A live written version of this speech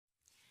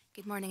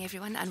Good morning,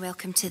 everyone, and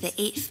welcome to the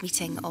 8th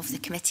meeting of the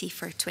committee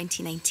for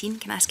 2019.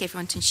 Can I ask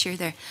everyone to ensure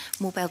their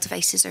mobile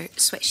devices are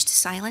switched to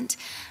silent?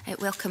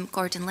 Welcome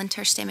Gordon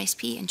Lyndhurst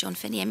MSP and John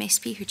Finney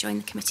MSP who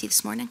joined the committee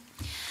this morning.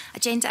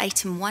 Agenda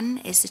item 1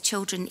 is the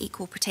Children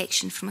Equal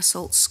Protection from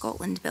Assault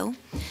Scotland Bill.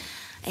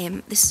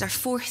 This is our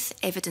 4th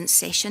evidence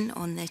session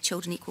on the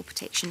Children Equal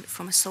Protection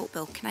from Assault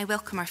Bill. Can I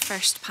welcome our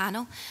first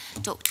panel,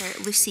 Dr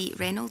Lucy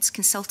Reynolds,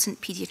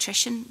 Consultant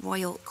Paediatrician,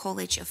 Royal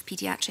College of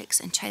Paediatrics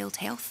and Child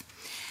Health.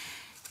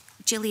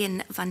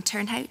 Gillian Van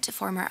Turnhout, a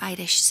former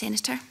Irish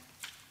Senator.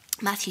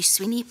 Matthew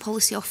Sweeney,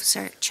 Policy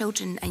Officer,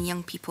 Children and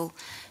Young People,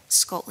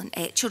 Scotland,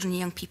 Children and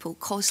Young People,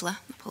 COSLA,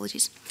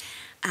 apologies.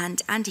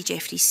 And Andy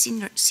Jeffries,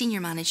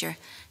 Senior Manager,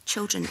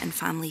 Children and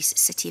Families,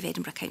 City of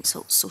Edinburgh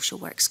Council, Social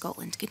Work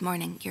Scotland. Good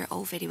morning, you're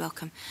all very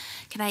welcome.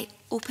 Can I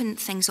open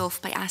things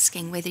off by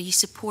asking whether you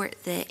support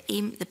the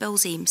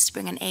Bill's aims to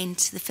bring an end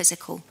to the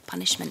physical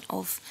punishment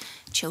of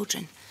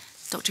children?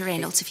 Dr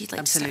Reynolds, if you'd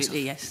like to start off.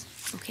 Absolutely, yes.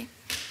 Okay.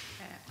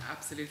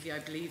 Absolutely. I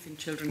believe in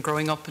children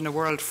growing up in a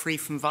world free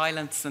from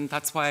violence, and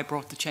that's why I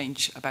brought the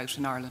change about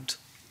in Ireland.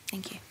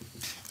 Thank you.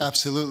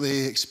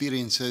 Absolutely.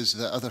 Experiences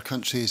that other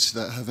countries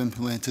that have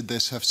implemented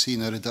this have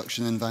seen a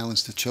reduction in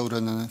violence to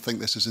children, and I think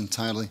this is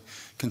entirely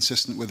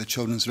consistent with the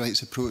children's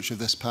rights approach of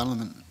this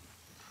Parliament.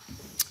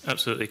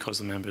 Absolutely, because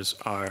the members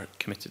are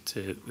committed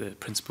to the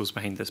principles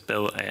behind this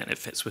bill, and it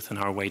fits within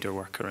our wider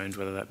work around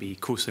whether that be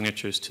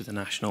co-signatures to the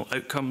national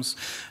outcomes,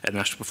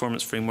 national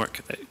performance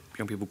framework, that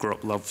young people grow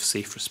up, love,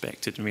 safe,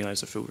 respected, and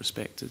realise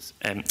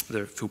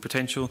their full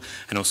potential,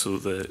 and also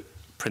the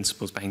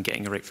principles behind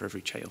getting a right for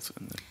every child.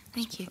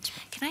 Thank you.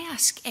 Can I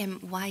ask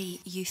why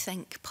you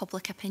think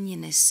public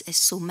opinion is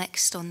so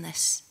mixed on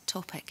this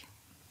topic?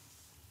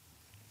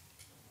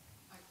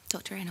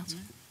 Dr Reynolds.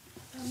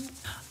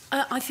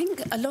 I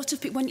think a lot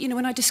of people,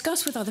 when I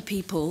discuss with other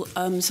people,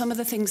 some of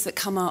the things that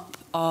come up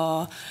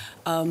are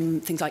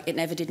things like it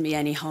never did me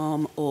any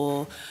harm,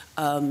 or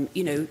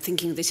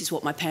thinking this is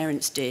what my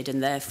parents did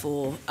and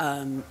therefore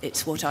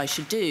it's what I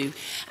should do.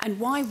 And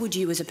why would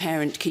you as a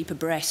parent keep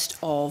abreast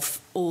of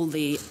all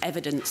the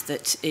evidence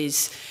that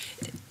is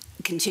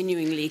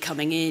continually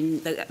coming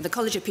in? The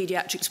College of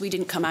Paediatrics, we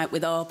didn't come out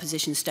with our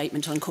position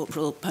statement on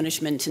corporal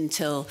punishment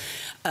until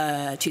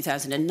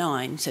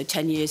 2009, so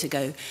 10 years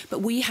ago.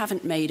 But we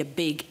haven't made a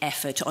big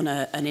effort on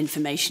an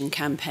information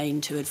campaign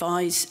to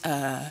advise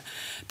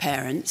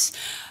parents.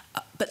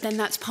 But then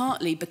that's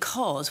partly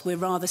because we're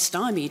rather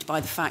stymied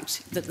by the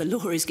fact that the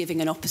law is giving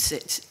an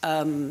opposite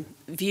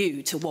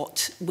view to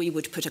what we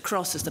would put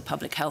across as the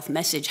public health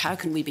message. How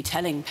can we be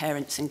telling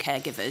parents and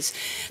caregivers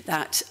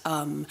that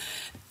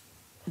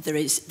there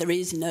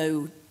is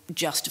no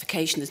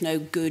justification, there's no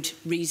good,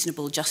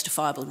 reasonable,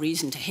 justifiable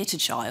reason to hit a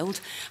child,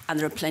 and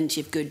there are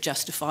plenty of good,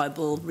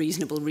 justifiable,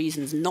 reasonable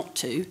reasons not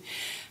to?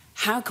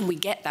 How can we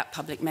get that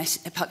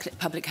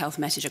public health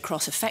message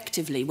across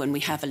effectively when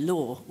we have a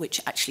law which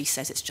actually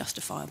says it's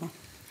justifiable?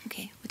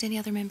 Okay. Would any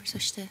other members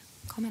wish to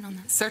comment on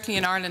that? Certainly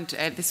in Ireland,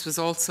 this was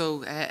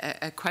also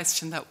a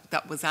question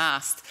that was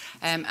asked.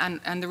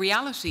 And the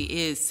reality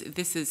is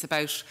this is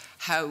about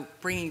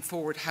bringing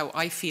forward how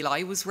I feel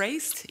I was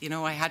raised.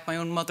 I had my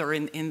own mother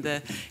in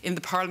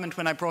the Parliament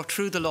when I brought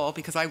through the law,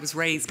 because I was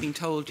raised being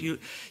told,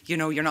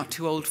 you're not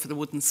too old for the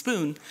wooden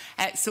spoon.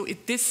 So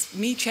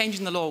me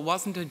changing the law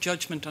wasn't a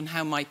judgment on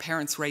how my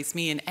parents raised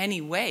me in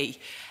any way.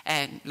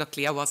 And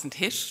luckily I wasn't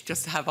hit,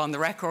 just to have on the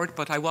record,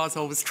 but I was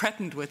always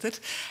threatened with it.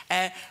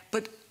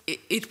 But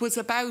it's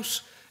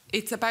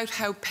about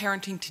how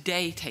parenting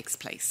today takes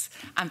place,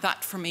 and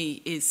that for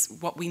me is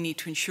what we need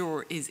to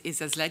ensure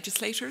is as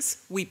legislators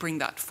we bring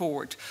that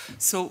forward.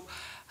 So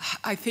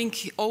I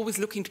think always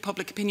looking to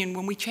public opinion,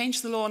 when we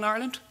changed the law in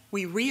Ireland,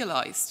 we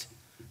realised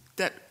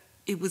that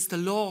it was the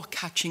law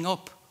catching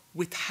up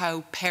with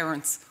how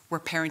parents were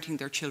parenting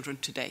their children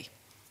today.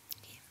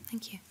 Okay,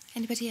 thank you.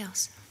 Anybody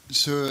else?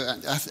 So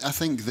I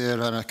think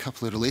there are a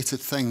couple of related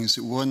things.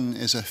 One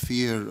is a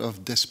fear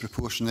of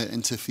disproportionate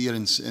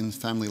interference in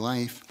family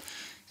life.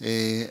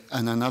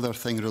 And another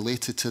thing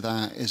related to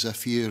that is a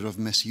fear of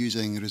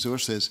misusing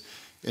resources.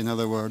 In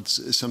other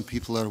words, some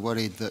people are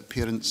worried that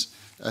parents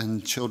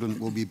and children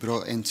will be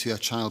brought into a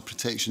child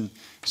protection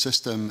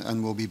system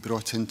and will be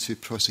brought into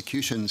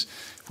prosecutions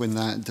when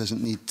that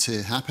doesn't need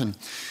to happen.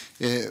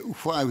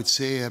 What I would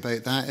say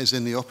about that is,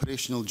 in the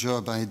operational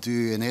job I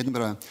do in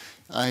Edinburgh,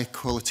 I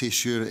quality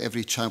assure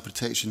every child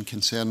protection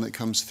concern that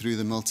comes through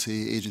the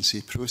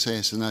multi-agency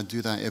process, and I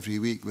do that every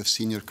week with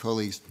senior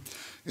colleagues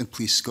in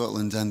Police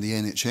Scotland and the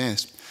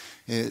NHS.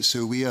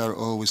 So we are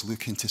always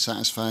looking to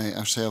satisfy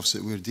ourselves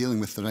that we're dealing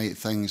with the right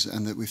things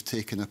and that we've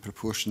taken a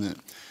proportionate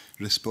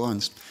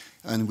response.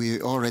 And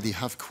we already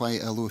have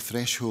quite a low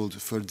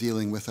threshold for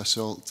dealing with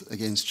assault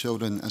against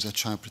children as a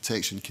child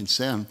protection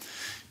concern.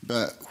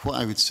 But what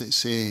I would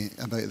say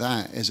about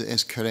that is it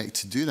is correct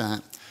to do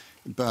that,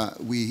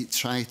 but we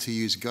try to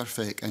use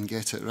GURFIC and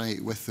get it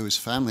right with those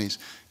families.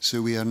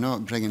 So we are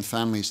not bringing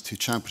families to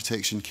child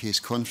protection case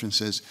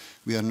conferences.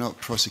 We are not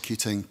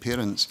prosecuting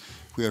parents,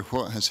 where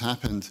what has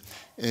happened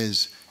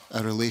is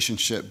a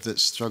relationship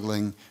that's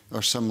struggling,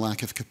 or some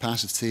lack of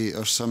capacity,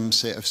 or some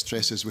set of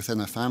stresses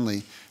within a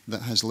family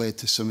that has led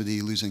to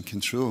somebody losing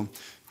control.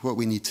 What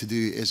we need to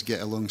do is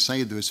get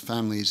alongside those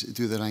families,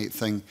 do the right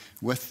thing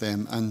with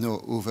them, and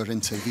not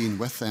over-intervene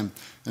with them.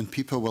 And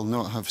people will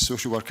not have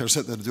social workers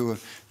at their door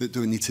that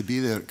don't need to be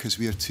there because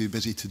we are too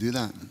busy to do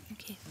that.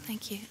 Okay,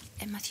 thank you.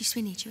 Matthew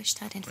Sweeney, do you wish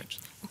to add anything?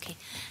 Okay.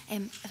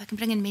 If I can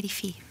bring in Mary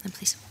Fee, then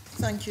please.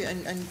 Thank you,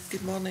 and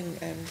good morning,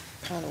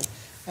 panel.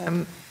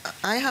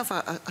 I have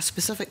a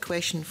specific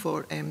question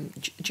for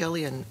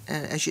Gillian.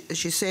 As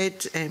you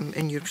said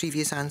in your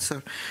previous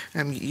answer,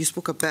 you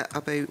spoke a bit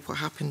about what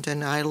happened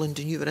in Ireland,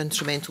 and you were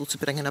instrumental to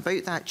bringing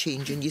about that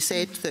change. And you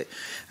said that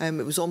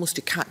it was almost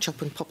to catch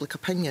up on public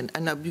opinion.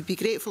 And I would be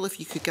grateful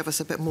if you could give us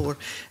a bit more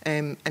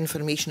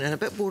information and a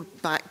bit more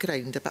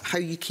background about how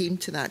you came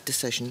to that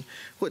decision,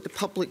 what the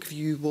public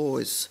view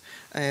was,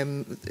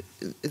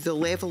 the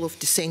level of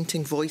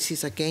dissenting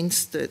voices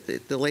against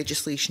the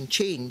legislation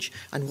change,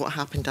 and what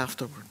happened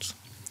afterwards.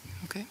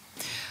 Okay.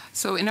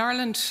 So in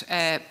Ireland,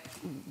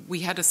 we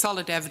had a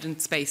solid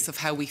evidence base of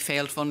how we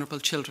failed vulnerable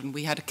children.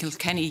 We had a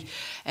Kilkenny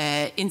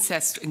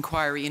incest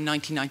inquiry in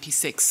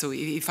 1996. So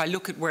if I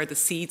look at where the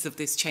seeds of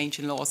this change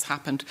in laws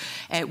happened,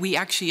 we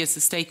actually, as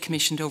the state,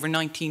 commissioned over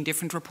 19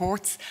 different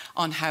reports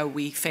on how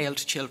we failed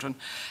children.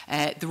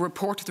 The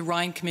report of the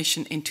Ryan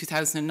Commission in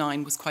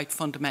 2009 was quite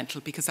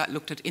fundamental because that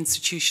looked at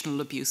institutional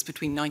abuse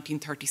between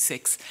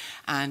 1936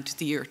 and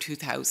the year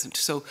 2000.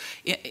 So,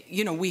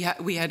 you know, we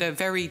had a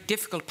very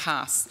difficult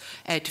past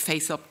to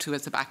face up to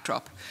as a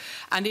backdrop.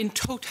 And in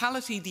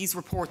totality, these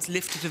reports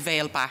lifted a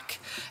veil back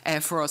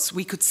for us.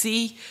 We could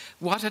see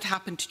what had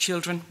happened to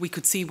children, we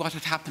could see what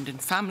had happened in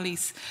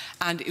families,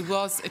 and it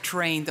was a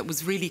terrain that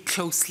was really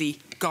closely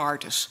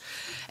guarded.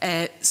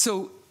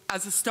 So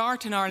as a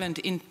start in Ireland,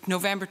 in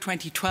November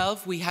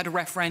 2012, we had a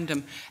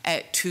referendum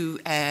to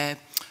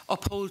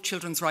uphold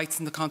children's rights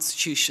in the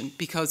Constitution,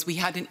 because we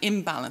had an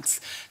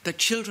imbalance that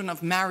children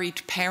of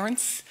married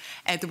parents,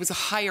 there was a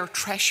higher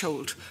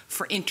threshold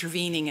for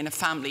intervening in a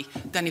family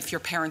than if your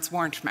parents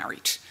weren't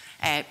married.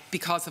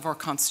 Because of our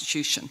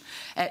Constitution.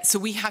 So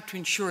we had to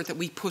ensure that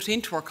we put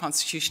into our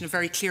Constitution a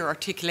very clear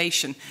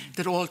articulation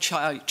that all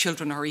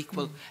children are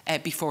equal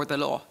before the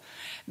law.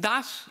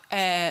 That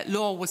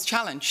law was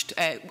challenged.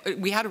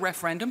 We had a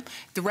referendum.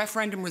 The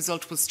referendum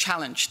result was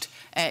challenged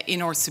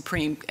in our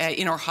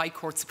High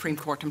Court, Supreme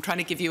Court. I'm trying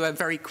to give you a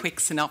very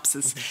quick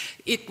synopsis.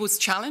 It was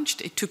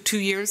challenged. It took 2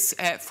 years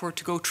for it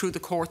to go through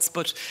the courts,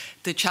 but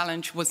the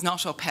challenge was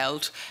not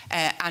upheld.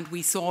 And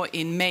we saw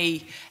in May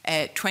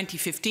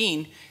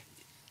 2015,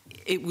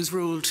 it was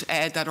ruled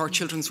that our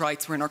children's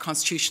rights were in our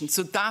Constitution.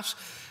 So that,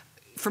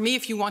 for me,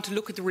 if you want to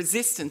look at the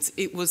resistance,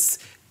 it was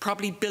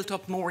probably built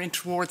up more in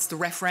towards the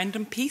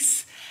referendum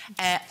piece,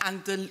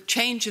 and the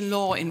change in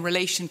law in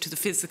relation to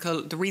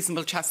the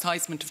reasonable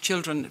chastisement of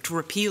children, to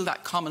repeal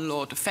that common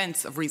law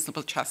defence of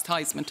reasonable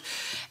chastisement,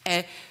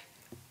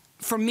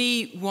 for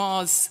me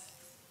was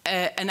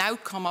an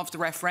outcome of the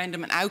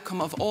referendum, an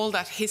outcome of all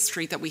that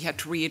history that we had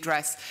to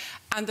readdress,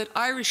 and that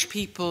Irish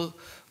people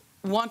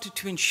wanted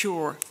to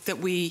ensure that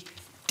we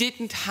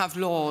didn't have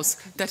laws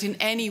that in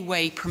any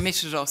way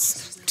permitted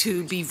us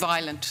to be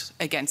violent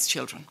against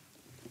children.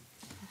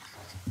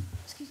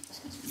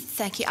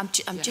 Thank you.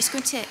 I'm just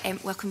going to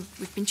welcome,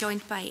 we've been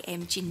joined by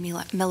Jean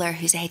Miller,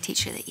 who's a head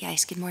teacher at the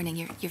EIS. Good morning,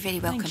 you're very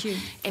welcome. Thank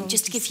you.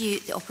 Just to give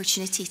you the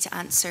opportunity to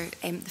answer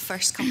the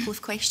first couple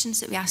of questions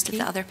that we asked of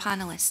the other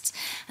panellists,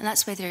 and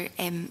that's whether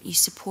you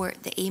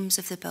support the aims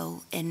of the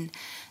bill in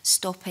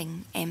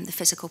stopping the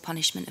physical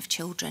punishment of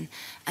children,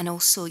 and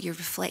also your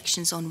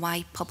reflections on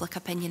why public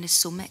opinion is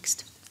so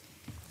mixed.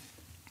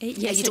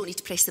 Yes, you don't need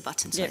to press the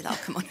button, sorry, that'll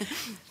come on.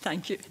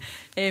 Thank you.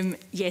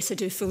 Yes, I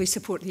do fully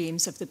support the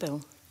aims of the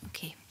bill.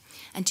 Okay.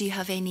 And do you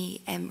have any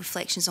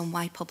reflections on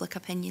why public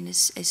opinion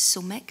is so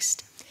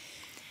mixed?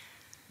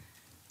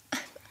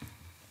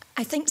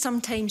 I think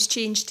sometimes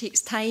change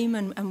takes time,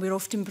 and we're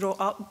often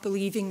brought up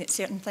believing that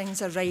certain things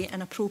are right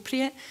and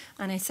appropriate.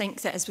 And I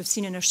think that, as we've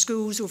seen in our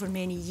schools over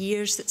many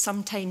years, that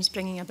sometimes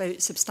bringing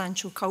about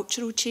substantial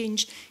cultural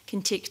change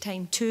can take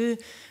time too.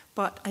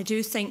 But I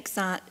do think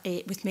that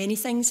with many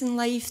things in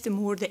life, the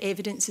more the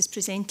evidence is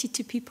presented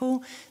to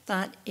people,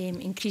 that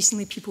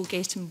increasingly people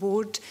get on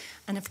board.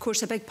 And of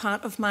course, a big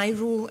part of my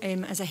role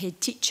as a head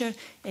teacher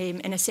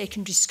in a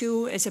secondary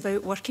school is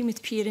about working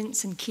with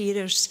parents and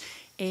carers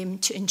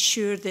to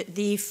ensure that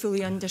they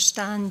fully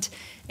understand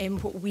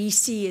what we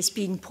see as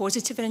being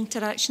positive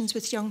interactions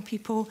with young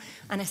people.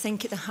 And I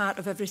think at the heart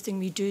of everything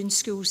we do in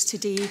schools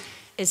today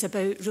is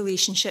about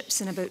relationships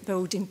and about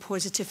building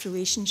positive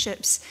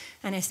relationships.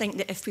 And I think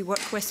that if we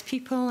work with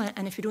people,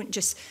 and if we don't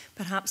just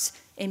perhaps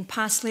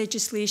pass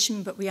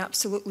legislation, but we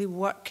absolutely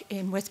work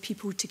with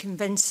people to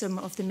convince them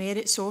of the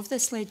merits of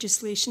this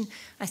legislation,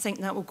 I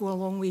think that will go a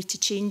long way to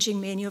changing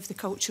many of the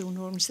cultural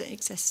norms that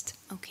exist.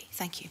 Okay,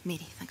 thank you.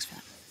 Mary, thanks for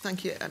that.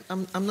 Thank you.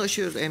 I'm not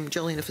sure,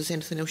 Gillian, if there's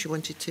anything else you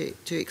wanted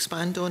to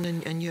expand on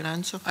in your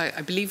answer.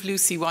 I believe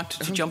Lucy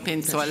wanted to jump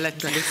in, so I'll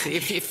let Lucy,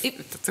 if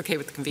it's okay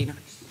with the convener.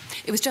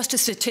 It was just a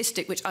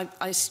statistic which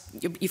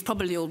you've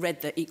probably all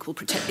read the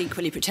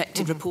Equally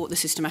Protected report, the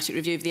systematic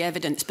review of the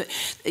evidence, but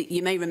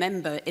you may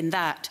remember in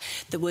that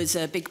there was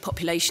a big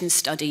population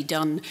study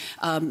done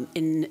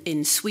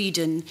in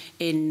Sweden,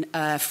 in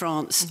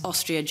France,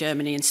 Austria,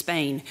 Germany and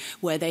Spain,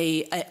 where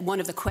they one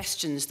of the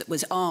questions that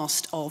was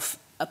asked of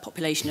a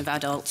population of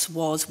adults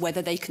was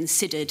whether they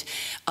considered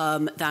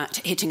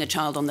that hitting a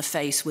child on the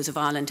face was a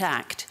violent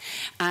act.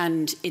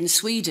 And in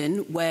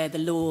Sweden, where the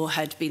law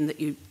had been that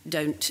you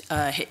don't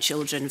hit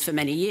children for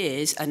many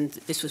years, and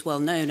this was well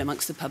known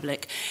amongst the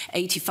public,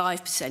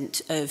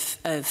 85% of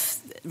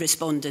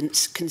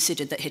respondents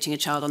considered that hitting a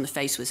child on the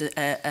face was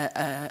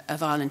a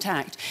violent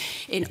act.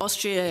 In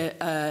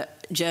Austria,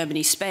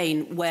 Germany,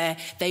 Spain, where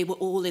they were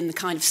all in the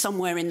kind of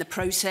somewhere in the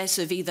process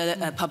of either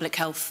a public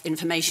health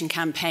information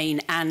campaign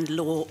and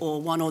law, or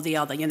one or the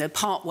other, you know,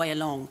 part way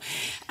along.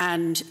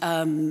 And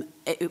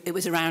it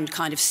was around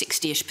kind of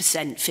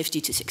 60-ish%,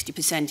 50 to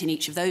 60% in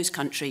each of those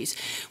countries.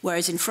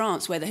 Whereas in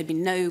France, where there had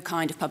been no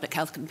kind of public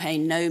health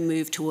campaign, no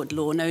move toward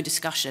law, no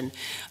discussion,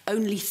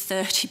 only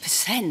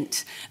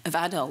 30% of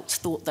adults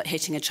thought that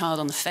hitting a child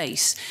on the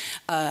face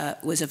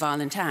was a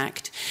violent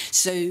act.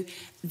 So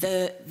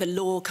the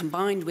law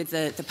combined with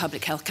the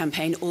public health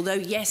campaign, although,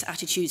 yes,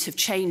 attitudes have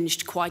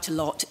changed quite a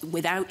lot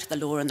without the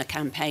law and the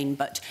campaign,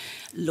 but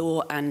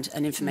law and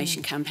an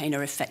information campaign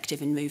are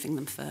effective in moving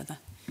them further.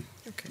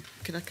 Okay.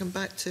 Can I come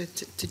back to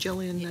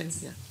Gillian now?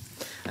 Yeah.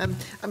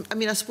 I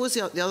mean, I suppose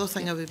the other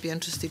thing I would be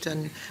interested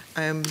in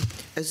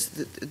is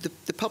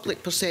the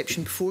public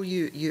perception before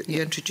you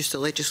introduced the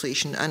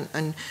legislation,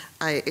 and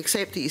I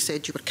accept that you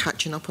said you were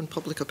catching up on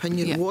public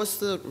opinion. Yeah. Was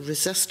there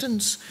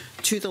resistance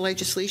to the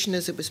legislation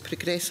as it was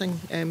progressing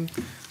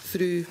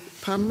through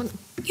Parliament?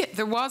 Yeah,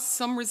 there was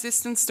some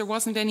resistance. There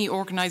wasn't any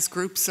organised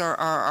groups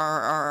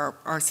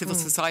or civil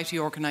society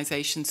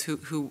organisations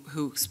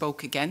who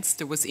spoke against.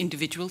 There was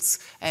individuals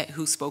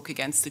who spoke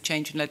against the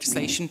change in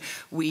legislation.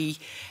 We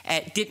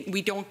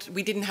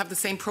didn't have the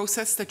same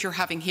process that you're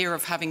having here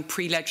of having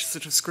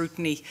pre-legislative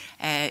scrutiny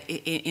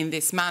in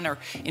this manner.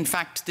 In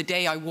fact, the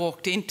day I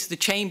walked into the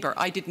chamber,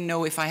 I didn't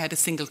know if I had a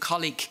single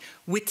colleague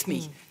with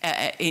me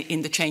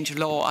in the change of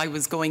law. I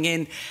was going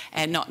in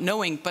not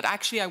knowing, but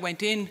actually I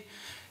went in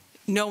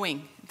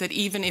knowing that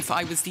even if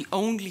I was the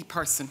only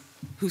person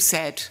who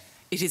said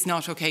it is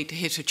not okay to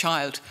hit a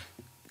child,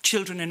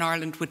 children in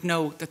Ireland would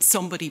know that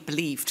somebody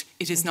believed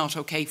it is not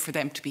okay for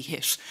them to be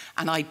hit.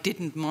 And I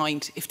didn't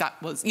mind if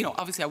that was, you know,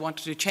 obviously I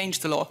wanted to change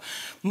the law.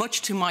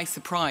 Much to my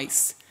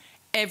surprise,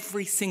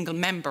 every single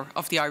member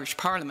of the Irish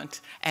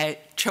Parliament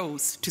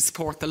chose to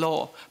support the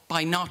law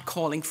by not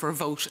calling for a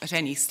vote at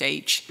any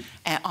stage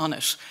on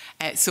it.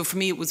 So for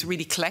me, it was a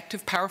really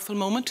collective, powerful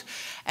moment.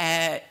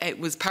 It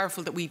was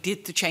powerful that we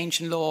did the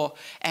change in law,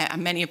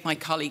 and many of my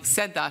colleagues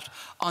said that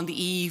on the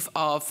eve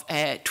of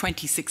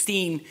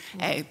 2016,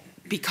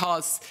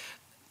 because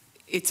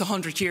it's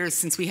 100 years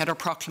since we had our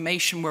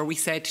proclamation where we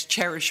said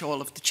cherish all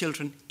of the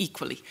children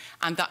equally.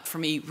 And that, for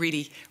me,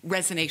 really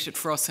resonated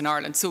for us in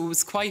Ireland. So it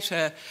was quite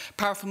a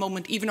powerful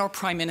moment. Even our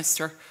Prime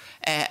Minister,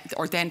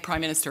 or then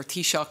Prime Minister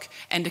Taoiseach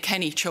Enda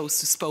Kenny,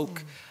 chose to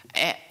speak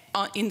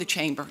in the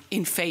chamber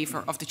in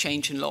favour of the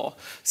change in law.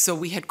 So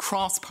we had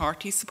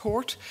cross-party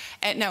support.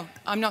 Now,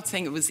 I'm not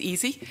saying it was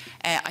easy.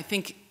 I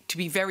think, to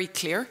be very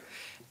clear,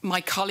 my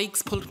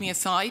colleagues pulled me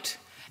aside.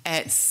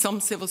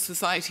 Some civil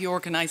society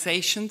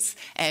organisations,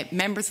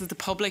 members of the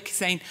public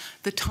saying,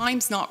 the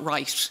time's not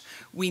right.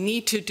 We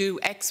need to do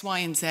X, Y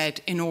and Z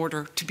in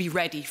order to be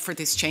ready for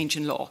this change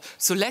in law.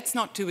 So let's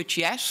not do it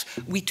yet.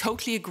 We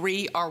totally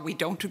agree or we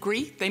don't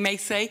agree, they may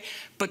say,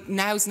 but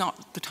now's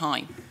not the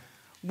time.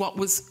 What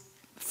was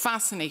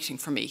fascinating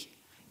for me,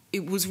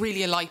 it was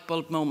really a light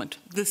bulb moment.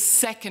 The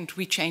second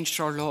we changed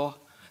our law,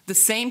 the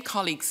same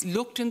colleagues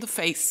looked in the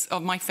face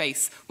of my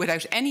face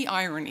without any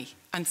irony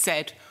and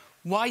said,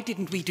 why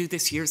didn't we do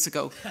this years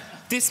ago?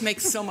 This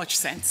makes so much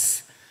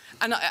sense.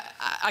 And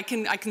I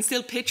can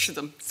still picture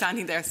them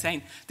standing there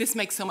saying, this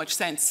makes so much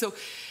sense. So,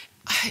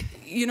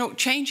 you know,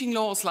 changing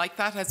laws like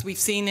that, as we've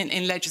seen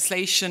in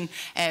legislation,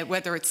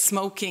 whether it's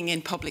smoking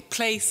in public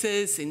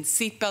places, in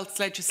seatbelts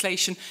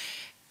legislation,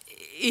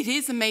 it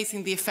is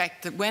amazing the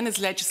effect that when as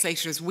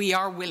legislators we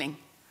are willing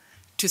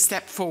to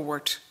step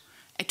forward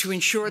to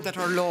ensure that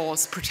our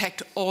laws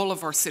protect all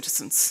of our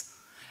citizens,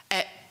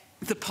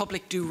 the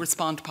public do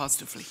respond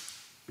positively.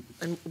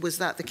 And was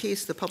that the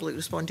case? The public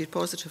responded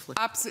positively?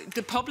 Absolutely.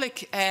 The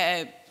public,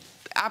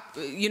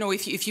 you know,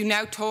 if you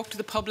now talk to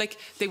the public,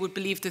 they would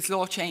believe this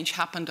law change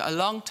happened a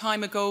long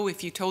time ago.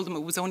 If you told them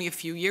it was only a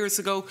few years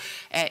ago,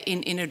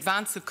 in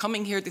advance of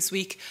coming here this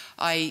week,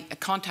 I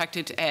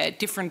contacted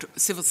different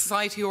civil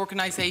society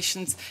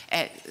organisations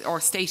or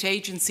state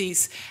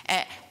agencies,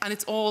 and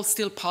it's all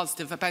still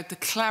positive about the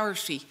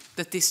clarity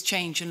that this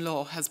change in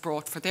law has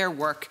brought for their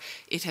work.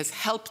 It has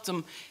helped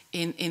them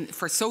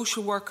for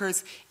social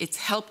workers, it's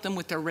helped them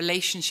with their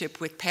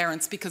relationship with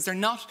parents, because they're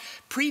not,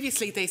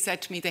 previously they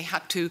said to me they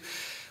had to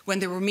when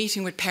they were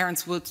meeting with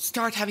parents, would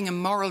start having a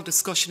moral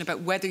discussion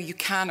about whether you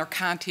can or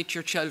can't hit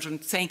your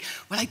children, saying,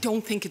 well, I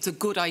don't think it's a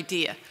good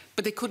idea,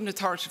 but they couldn't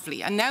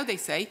authoritatively. And now they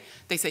say,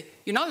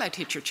 you're not allowed to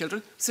hit your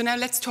children, so now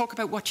let's talk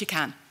about what you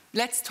can.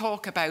 Let's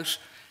talk about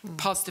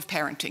positive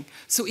parenting.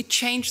 So it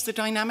changed the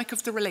dynamic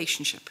of the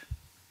relationship.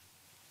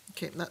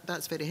 Okay,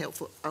 that's very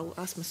helpful. I'll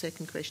ask my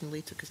second question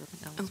later, because I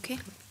think that was... Okay.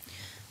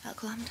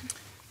 Alcohol Hampton.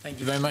 Thank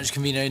you very much,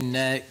 Convener,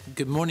 and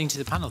good morning to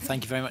the panel.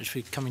 Thank you very much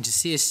for coming to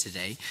see us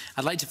today.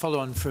 I'd like to follow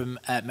on from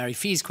Mary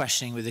Fee's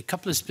questioning with a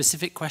couple of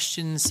specific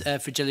questions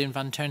for Gillian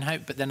van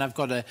Turnhout, but then I've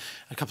got a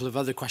couple of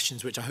other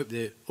questions which I hope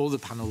that all the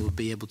panel will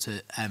be able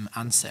to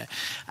answer.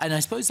 And I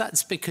suppose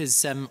that's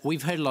because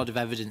we've heard a lot of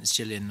evidence,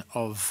 Gillian,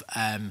 of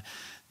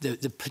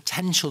the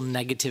potential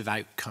negative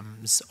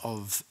outcomes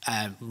of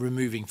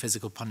removing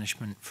physical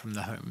punishment from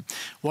the home.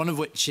 One of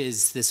which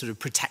is the sort of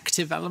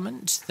protective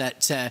element,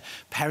 that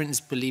parents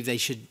believe they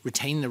should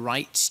retain the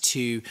right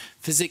to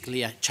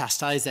physically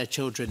chastise their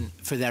children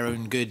for their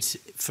own good.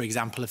 For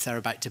example, if they're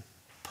about to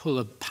pull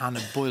a pan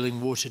of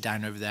boiling water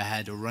down over their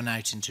head or run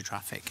out into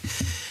traffic.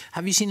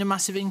 Have you seen a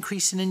massive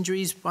increase in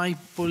injuries by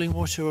boiling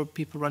water or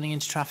people running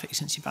into traffic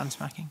since you banned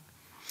smacking?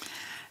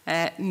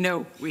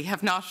 No, we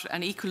have not,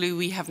 and equally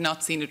we have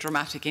not seen a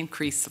dramatic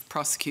increase of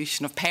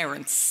prosecution of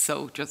parents,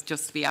 so just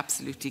to be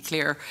absolutely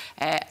clear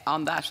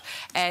on that.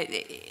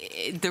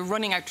 The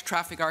running out to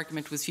traffic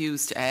argument was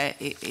used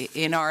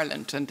in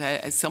Ireland,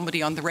 and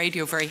somebody on the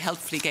radio very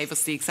helpfully gave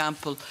us the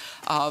example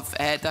of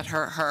that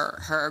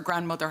her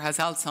grandmother has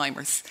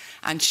Alzheimer's,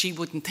 and she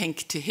wouldn't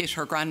think to hit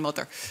her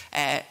grandmother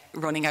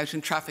running out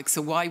in traffic,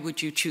 so why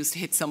would you choose to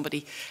hit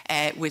somebody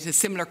with a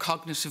similar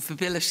cognitive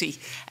ability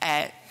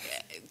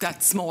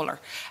that's smaller?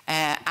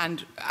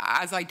 And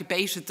as I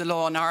debated the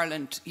law in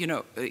Ireland, you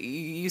know,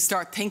 you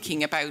start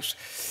thinking about,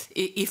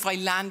 if I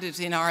landed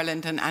in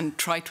Ireland and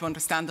tried to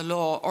understand the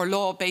law, our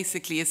law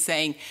basically is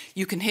saying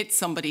you can hit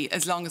somebody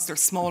as long as they're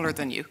smaller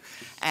than you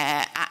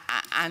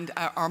and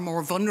are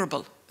more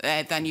vulnerable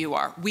than you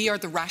are. We are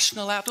the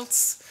rational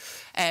adults.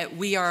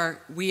 We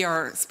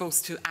are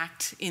supposed to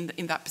act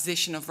in that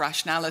position of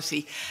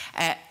rationality.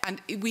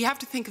 And we have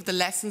to think of the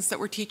lessons that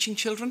we're teaching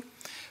children.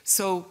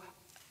 So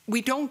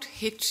we don't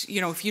hit,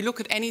 you know, if you look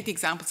at any of the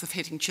examples of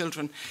hitting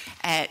children,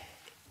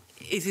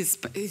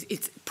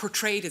 it's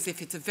portrayed as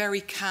if it's a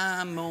very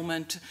calm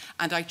moment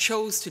and I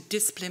chose to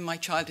discipline my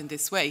child in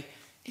this way.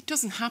 It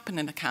doesn't happen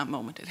in a calm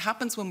moment. It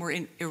happens when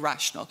we're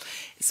irrational.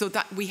 So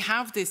that we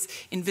have this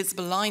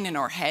invisible line in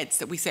our heads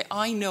that we say,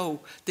 I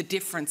know the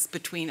difference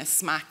between a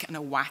smack and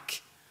a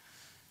whack.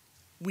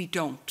 We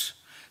don't.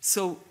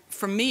 So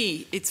for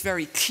me, it's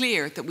very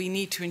clear that we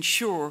need to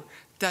ensure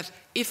that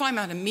if I'm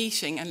at a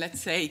meeting and let's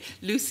say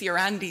Lucy or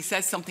Andy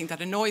says something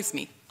that annoys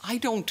me, I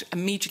don't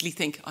immediately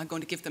think I'm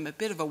going to give them a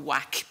bit of a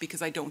whack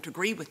because I don't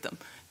agree with them.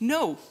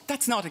 No,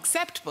 that's not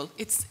acceptable.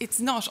 It's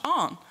not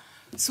on.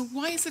 So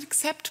why is it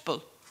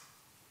acceptable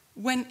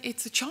when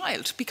it's a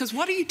child? Because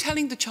what are you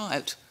telling the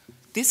child?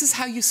 This is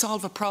how you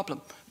solve a problem.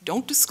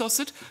 Don't discuss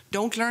it.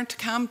 Don't learn to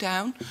calm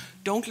down.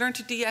 Don't learn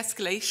to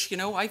de-escalate. You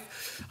know,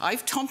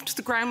 I've thumped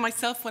the ground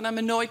myself when I'm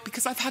annoyed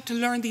because I've had to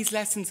learn these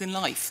lessons in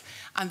life.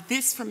 And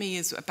this, for me,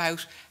 is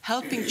about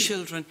helping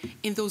children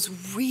in those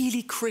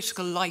really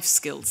critical life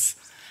skills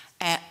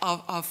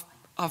of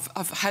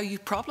how you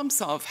problem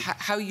solve,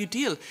 how you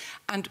deal.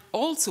 And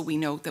also we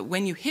know that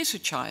when you hit a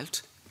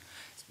child,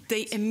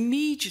 they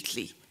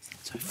immediately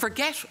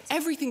forget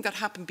everything that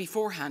happened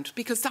beforehand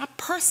because that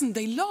person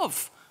they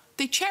love,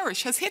 they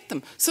cherish, has hit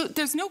them. So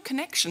there's no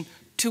connection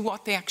to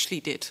what they actually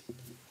did.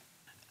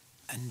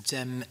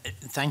 And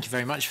thank you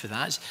very much for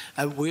that.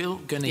 We're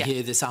going to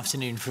hear this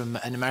afternoon from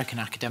an American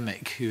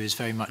academic who is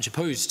very much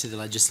opposed to the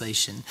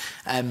legislation.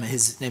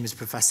 His name is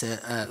Professor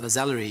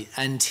Lazellery,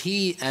 and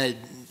he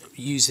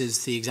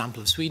uses the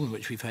example of Sweden,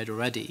 which we've heard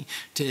already,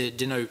 to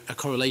denote a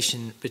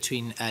correlation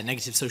between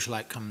negative social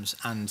outcomes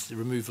and the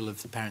removal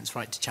of the parent's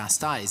right to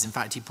chastise. In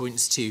fact, he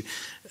points to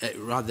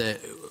rather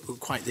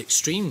quite the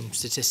extreme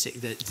statistic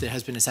that there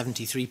has been a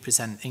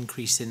 73%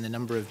 increase in the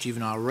number of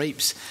juvenile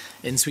rapes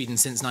in Sweden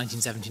since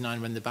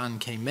 1979 when the ban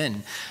came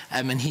in.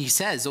 And he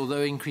says,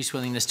 although increased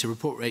willingness to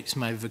report rapes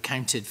may have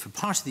accounted for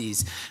part of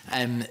these,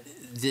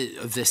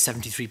 of this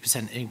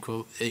 73%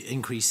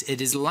 increase, it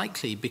is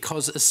likely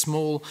because a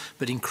small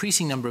but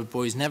increasing number of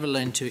boys never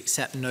learn to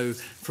accept no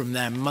from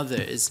their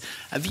mothers.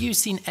 Have you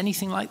seen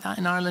anything like that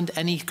in Ireland?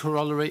 Any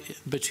corollary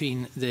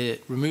between the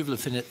removal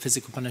of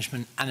physical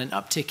punishment and an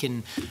uptick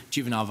in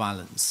juvenile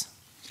violence?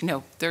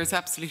 No, there is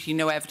absolutely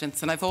no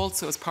evidence. And I've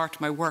also, as part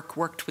of my work,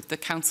 worked with the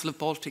Council of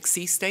Baltic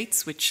Sea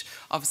States, which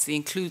obviously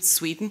includes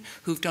Sweden,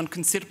 who've done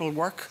considerable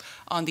work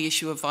on the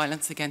issue of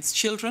violence against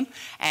children.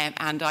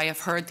 And I have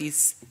heard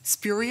these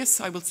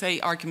spurious, I will say,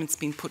 arguments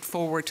being put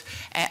forward.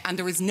 And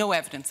there is no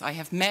evidence. I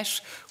have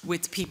met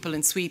with people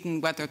in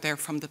Sweden, whether they're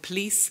from the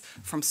police,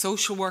 from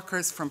social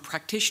workers, from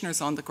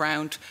practitioners on the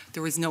ground.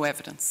 There is no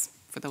evidence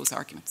for those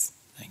arguments.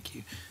 Thank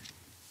you.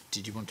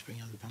 did you want to bring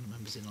other panel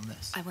members in on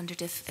this? I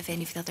wondered if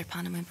any of the other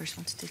panel members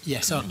wanted to.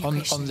 Yes, on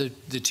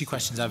the two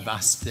questions I've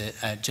asked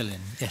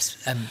Gillian.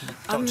 Yes,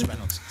 Dr.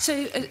 Reynolds.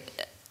 So,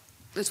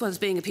 as well as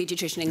being a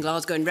paediatrician in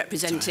Glasgow and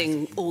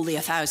representing all the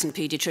 1,000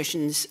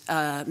 paediatricians,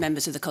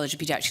 members of the College of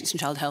Paediatrics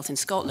and Child Health in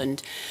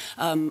Scotland,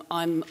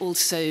 I'm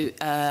also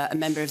a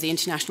member of the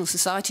International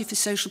Society for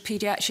Social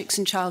Paediatrics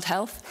and Child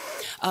Health,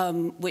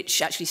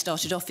 which actually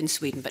started off in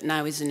Sweden, but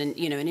now is an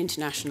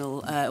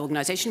international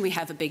organisation. We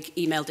have a big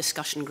email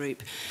discussion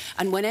group,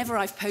 and whenever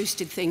I've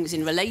posted things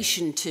in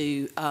relation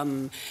to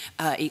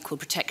equal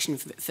protection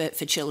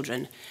for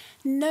children,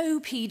 no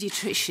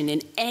paediatrician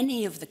in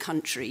any of the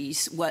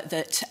countries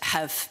that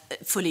have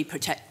fully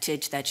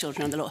protected their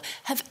children under law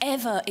have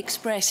ever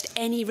expressed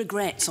any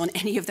regrets on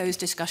any of those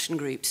discussion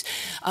groups.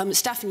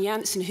 Staffan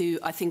Janssen, who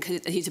I think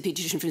he's a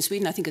paediatrician from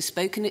Sweden, I think has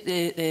spoken at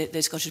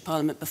the Scottish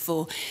Parliament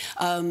before.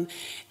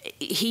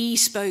 He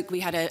spoke, we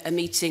had a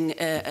meeting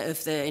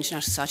of the International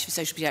Society for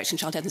Social Paediatrics and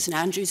Child Health in St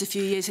Andrews a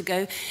few years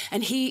ago,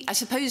 and he, I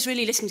suppose,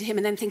 really listening to him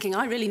and then thinking,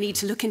 I really need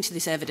to look into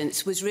this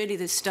evidence, was really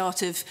the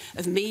start of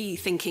me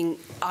thinking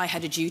I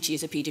had a duty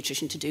as a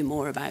paediatrician to do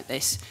more about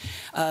this.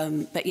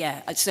 But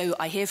yeah, so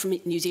I hear from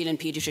New Zealand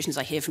paediatricians,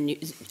 I hear from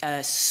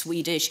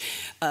Swedish,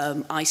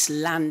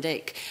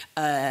 Icelandic,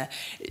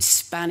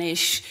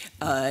 Spanish,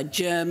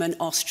 German,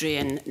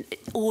 Austrian,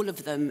 all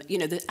of them,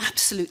 there's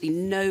absolutely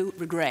no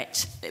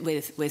regret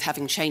with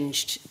having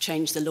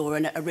changed the law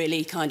and are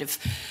really kind of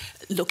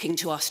looking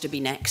to us to be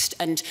next.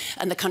 And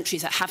the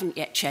countries that haven't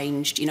yet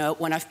changed,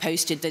 when I've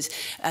posted, there's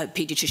a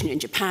paediatrician in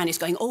Japan is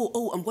going,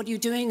 oh, and what are you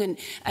doing?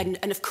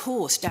 And of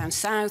course, down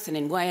south and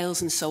in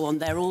Wales and so on,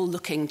 they're all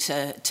looking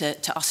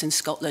to us in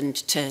Scotland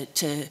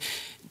to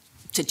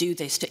do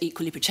this, to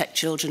equally protect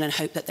children and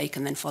hope that they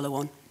can then follow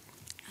on.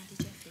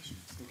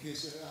 Okay,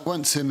 so I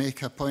want to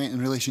make a point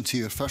in relation to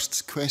your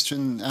first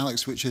question,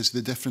 Alex, which is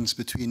the difference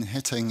between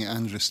hitting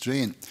and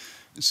restraint.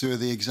 So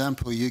the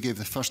example you gave,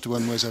 the first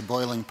one, was a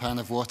boiling pan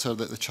of water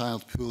that the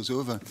child pulls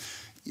over.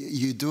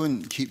 You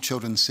don't keep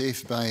children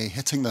safe by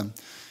hitting them.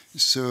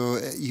 So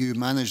you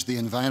manage the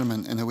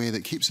environment in a way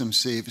that keeps them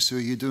safe. So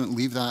you don't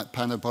leave that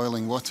pan of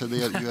boiling water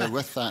there. You are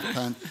with that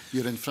pan.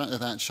 You're in front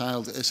of that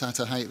child. It's at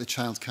a height the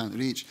child can't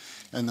reach,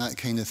 and that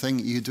kind of thing.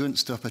 You don't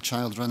stop a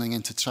child running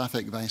into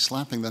traffic by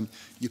slapping them.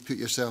 You put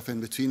yourself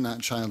in between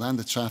that child and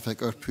the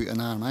traffic, or put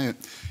an arm out.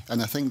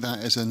 And I think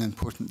that is an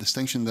important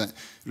distinction, that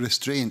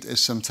restraint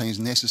is sometimes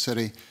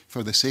necessary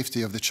for the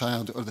safety of the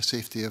child or the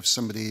safety of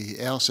somebody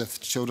else.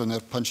 If children are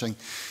punching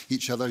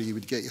each other, you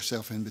would get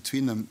yourself in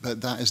between them.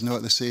 But that is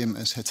not the same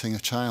as hitting a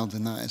child,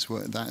 and that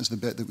is the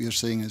bit that we are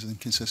saying is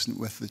inconsistent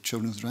with the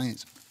children's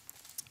rights.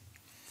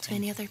 Do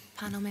any other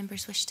panel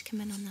members wish to come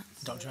in on that?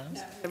 Dr.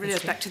 Jones? I really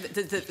back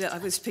to I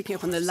was picking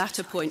up on the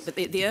latter point, but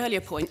the earlier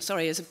point,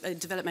 sorry, as a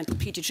developmental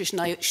paediatrician,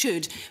 I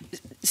should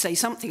say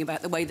something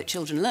about the way that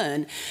children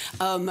learn.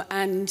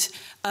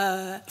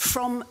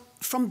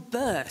 From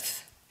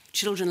birth,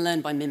 children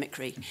learn by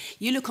mimicry.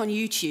 You look on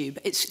YouTube,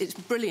 it's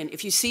brilliant.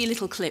 If you see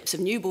little clips of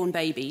newborn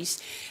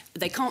babies,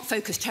 they can't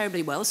focus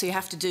terribly well, so you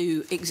have to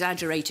do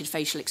exaggerated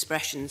facial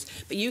expressions.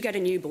 But you get a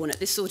newborn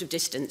at this sort of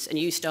distance, and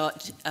you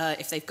start,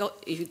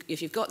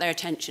 if you've got their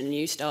attention, and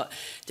you start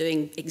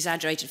doing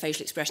exaggerated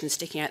facial expressions,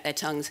 sticking out their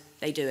tongues,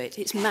 they do it.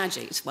 It's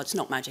magic. It's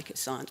not magic.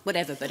 It's science.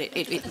 Whatever. But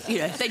they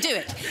do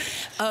it.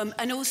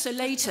 And also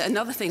later,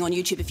 another thing on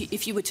YouTube,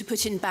 if you were to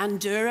put in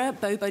Bandura,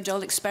 Bobo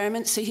doll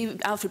experiments. So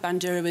Alfred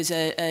Bandura was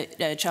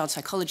a child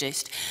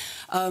psychologist,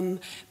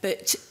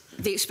 but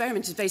the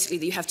experiment is basically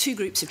that you have two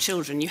groups of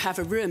children. You have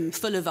a room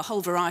full of a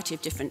whole variety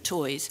of different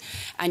toys,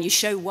 and you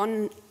show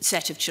one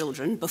set of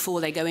children,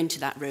 before they go into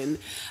that room,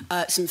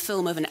 some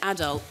film of an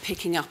adult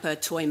picking up a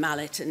toy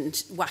mallet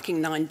and whacking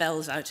 9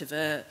 bells out of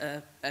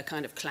a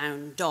kind of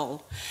clown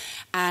doll.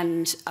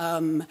 And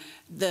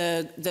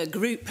the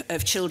group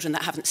of children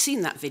that haven't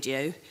seen that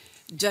video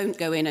don't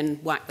go in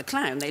and whack the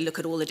clown. They look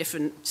at all the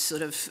different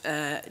sort of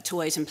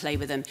toys and play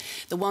with them.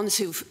 The ones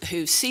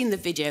who've seen the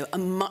video are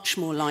much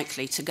more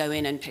likely to go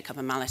in and pick up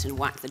a mallet and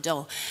whack the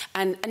doll.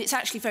 And it's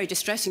actually very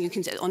distressing. You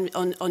can on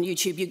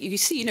YouTube, you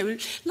see,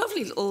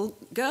 lovely little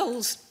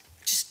girls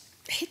just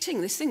hitting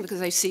this thing because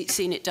they've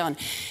seen it done.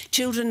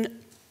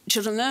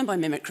 Children learn by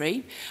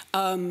mimicry,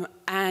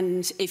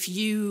 and if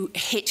you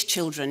hit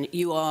children,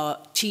 you are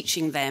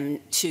teaching them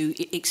to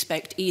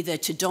expect either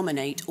to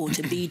dominate or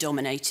to be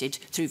dominated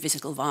through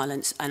physical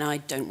violence, and I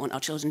don't want our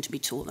children to be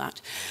taught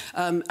that.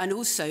 And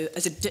also,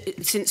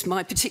 since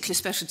my particular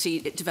specialty,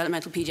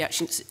 developmental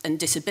paediatrics and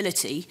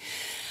disability,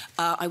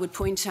 I would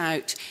point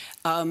out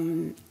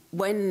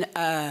when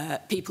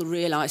people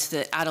realised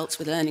that adults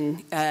with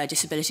learning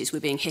disabilities were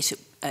being hit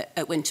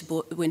at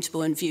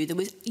Winterbourne View, there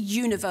was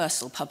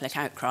universal public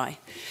outcry.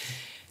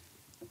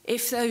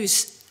 If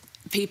those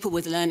people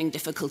with learning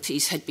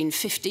difficulties had been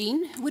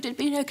 15, would it have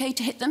been okay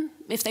to hit them?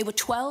 If they were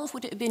 12,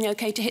 would it have been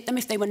okay to hit them?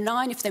 If they were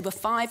 9, if they were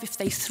 5, if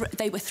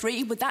they were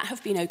 3, would that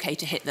have been okay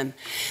to hit them?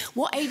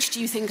 What age do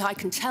you think I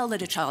can tell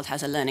that a child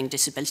has a learning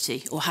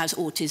disability or has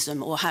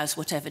autism or has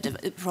whatever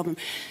problem?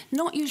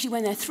 Not usually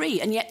when they're 3,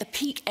 and yet the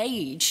peak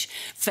age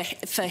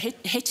for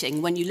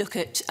hitting, when you look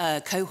at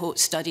cohort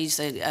studies,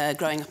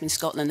 growing up in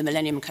Scotland, the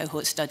Millennium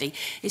Cohort Study,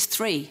 is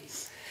 3.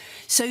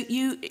 So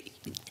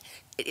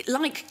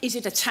like, is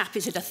it a tap,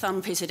 is it a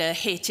thump, is it a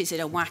hit, is it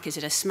a whack, is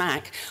it a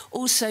smack?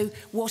 Also,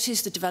 what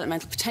is the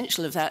developmental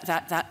potential of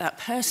that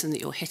person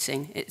that you're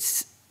hitting?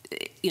 It's,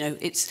 you know,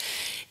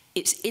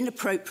 it's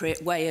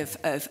inappropriate way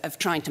of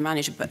trying to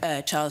manage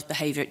a child's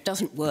behaviour. It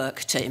doesn't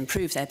work to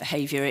improve their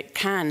behaviour. It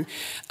can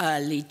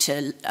lead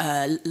to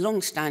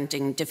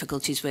long-standing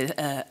difficulties with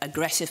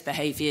aggressive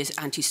behaviours,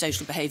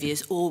 antisocial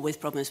behaviours, or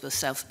with problems with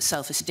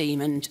self-esteem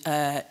and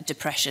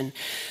depression.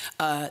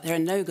 There are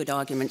no good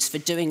arguments for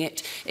doing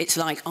it. It's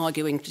like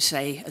arguing to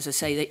say, as I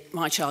say, that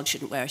my child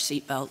shouldn't wear a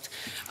seatbelt.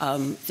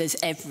 There's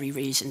every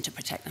reason to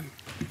protect them.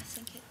 I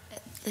think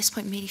at this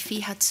point, Mary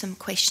Fee had some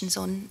questions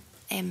on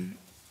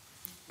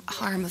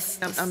harm of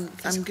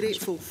I'm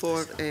grateful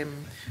for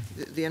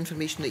the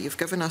information that you've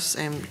given us,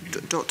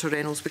 Dr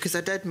Reynolds, because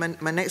I did,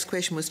 my next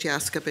question was to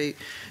ask about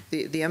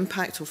the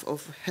impact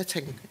of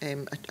hitting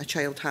a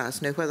child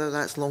has. Now, whether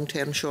that's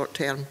long-term,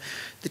 short-term,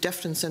 the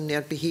difference in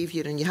their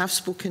behaviour, and you have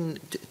spoken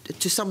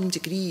to some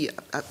degree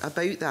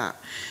about that.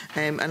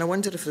 And I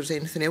wonder if there's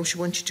anything else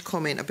you wanted to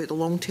comment about the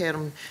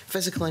long-term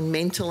physical and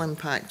mental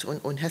impact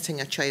on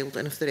hitting a child,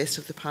 and if the rest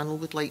of the panel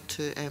would like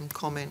to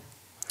comment.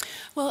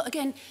 Well,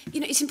 again, you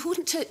know, it's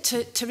important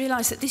to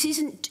realise that this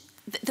isn't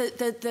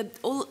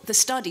all the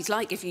studies,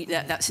 like if you,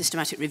 that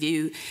systematic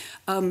review,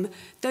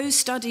 those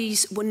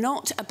studies were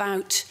not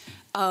about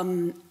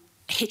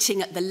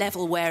hitting at the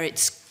level where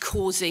it's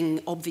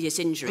causing obvious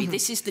injury. Mm-hmm.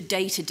 This is the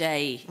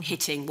day-to-day mm-hmm.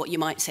 hitting, what you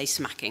might say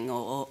smacking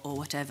or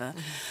whatever.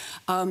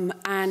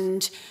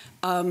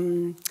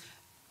 Mm-hmm.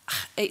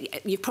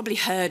 You've probably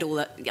heard all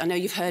that. I know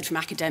you've heard from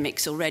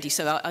academics already,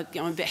 so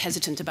I'm a bit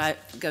hesitant about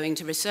going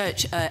to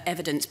research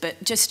evidence,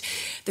 but just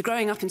the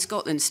Growing Up in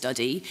Scotland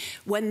study,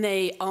 when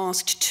they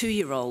asked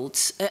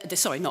 2-year-olds,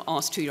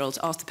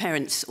 asked the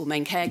parents or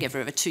main caregiver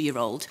of a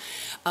 2-year-old,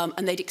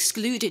 and they'd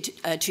excluded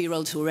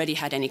 2-year-olds who already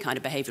had any kind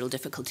of behavioural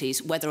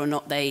difficulties, whether or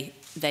not they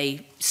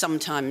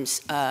sometimes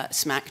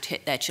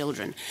hit their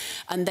children.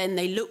 And then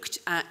they looked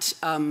at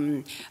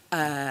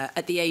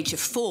the age of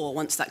 4,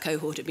 once that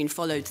cohort had been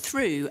followed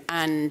through,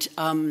 and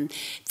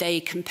they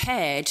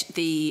compared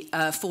the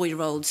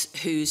 4-year-olds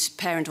whose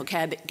parent or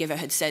caregiver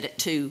had said at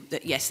 2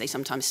 that yes, they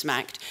sometimes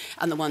smacked,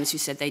 and the ones who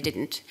said they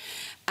didn't.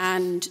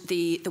 And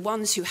the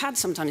ones who had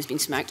sometimes been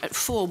smacked at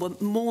 4 were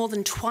more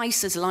than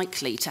twice as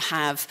likely to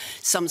have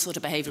some sort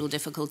of behavioural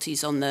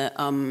difficulties on the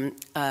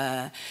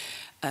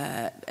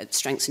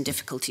Strengths and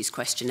Difficulties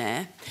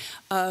questionnaire,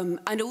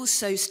 and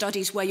also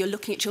studies where you're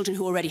looking at children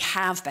who already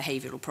have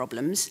behavioural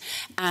problems,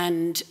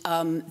 and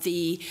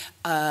the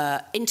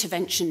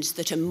interventions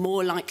that are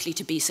more likely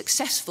to be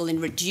successful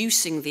in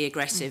reducing the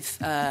aggressive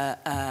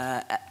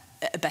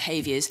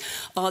behaviours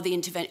are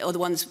the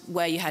ones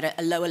where you had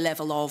a lower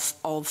level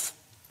of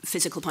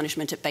physical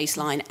punishment at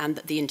baseline, and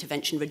that the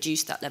intervention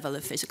reduced that level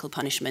of physical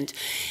punishment.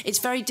 It's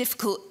very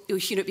difficult, you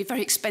know, it'd be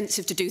very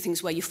expensive to do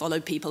things where you follow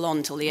people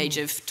on till the age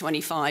of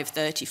 25,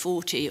 30,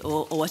 40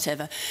 or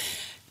whatever.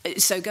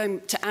 So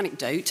going to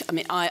anecdote, I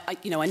mean, I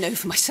know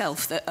for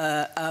myself that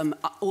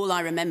all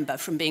I remember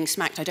from being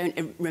smacked, I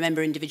don't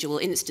remember individual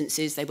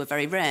instances, they were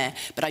very rare,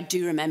 but I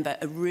do remember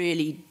a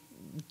really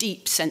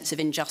deep sense of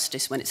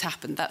injustice when it's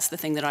happened. That's the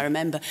thing that I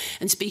remember.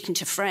 And speaking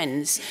to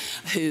friends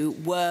who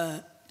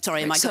were...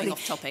 Sorry, am I going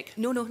off topic?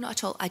 No, not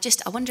at all. I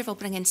wonder if I'll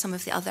bring in some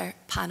of the other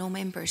panel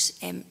members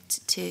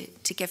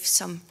to give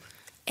some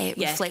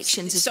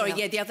reflections as well.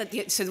 Sorry,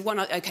 yeah, so the one,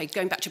 okay,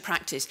 going back to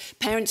practice.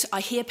 Parents,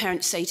 I hear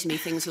parents say to me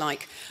things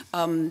like,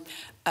 my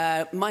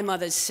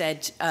mother's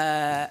said,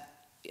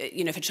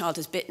 you know, if a child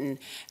is bitten,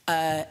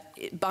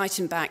 bite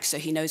him back so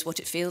he knows what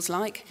it feels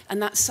like.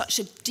 And that's such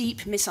a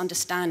deep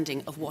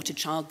misunderstanding of what a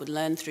child would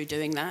learn through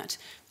doing that.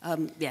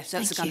 Yes,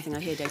 that's the kind of thing I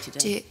hear day to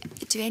day.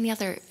 Do any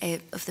other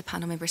of the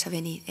panel members have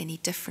any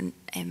different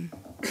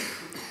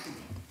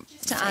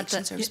to add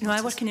that,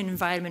 I work in an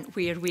environment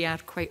where we are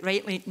quite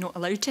rightly not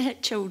allowed to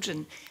hit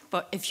children.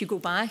 But if you go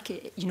back,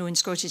 you know, in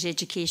Scottish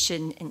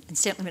education, and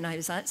certainly when I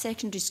was at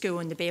secondary school,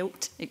 on the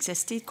belt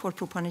existed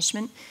corporal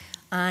punishment.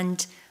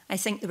 And I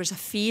think there was a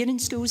fear in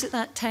schools at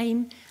that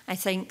time. I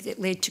think it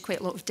led to quite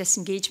a lot of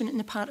disengagement on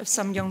the part of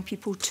some young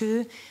people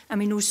too. And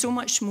we know so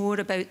much more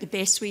about the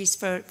best ways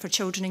for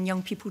children and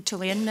young people to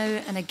learn now.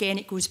 And again,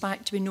 it goes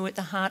back to, we know at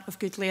the heart of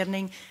good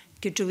learning,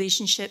 good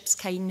relationships,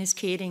 kindness,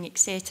 caring,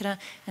 etc.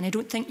 And I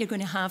don't think you're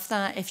going to have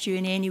that if you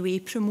in any way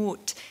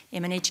promote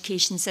an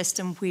education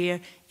system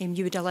where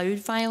you would allow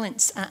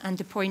violence. And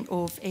the point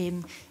of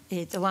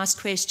the last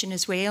question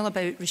as well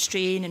about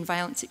restraint and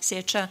violence,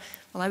 etc.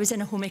 Well, I was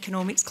in a home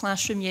economics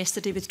classroom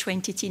yesterday with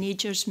 20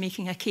 teenagers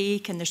making a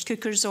cake, and there's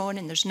cookers on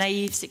and there's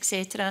knives,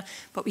 etc.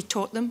 But we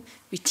taught them,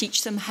 we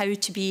teach them how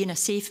to be in a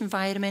safe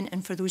environment,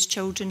 and for those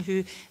children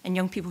who and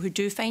young people who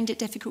do find it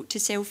difficult to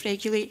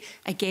self-regulate,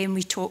 again,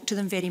 we talk to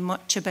them very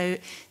much about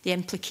the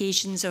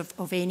implications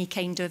of any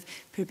kind of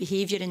poor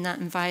behaviour in that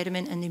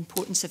environment and the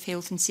importance of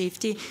health and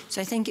safety.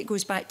 So I think it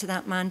goes back to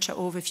that mantra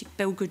of if you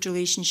build good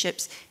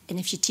relationships and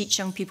if you teach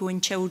young people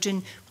and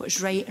children what's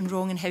right and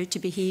wrong and how to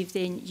behave,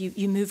 then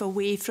you move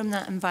away from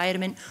that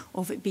environment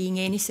of it being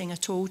anything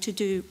at all to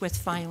do with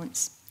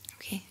violence.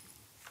 Okay.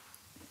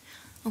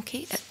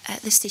 Okay,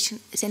 at this station,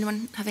 does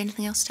anyone have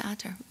anything else to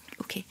add? Or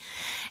okay.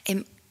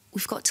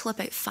 We've got till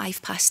about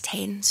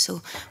 10:05,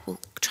 so we'll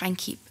try and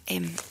keep...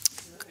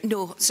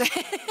 no, sorry.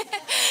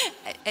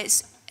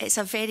 It's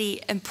a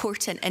very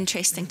important,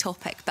 interesting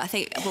topic, but I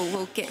think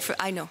we'll get through.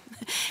 I know.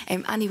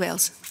 Annie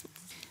Wells.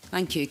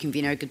 Thank you,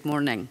 Convener. Good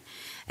morning.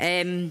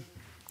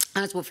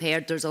 As we've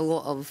heard, there's a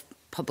lot of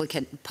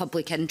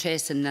public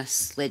interest in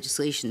this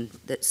legislation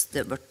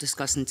that we're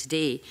discussing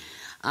today,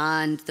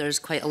 and there's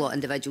quite a lot of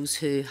individuals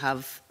who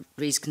have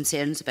raised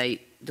concerns about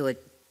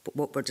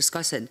what we're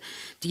discussing.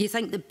 Do you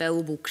think the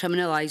bill will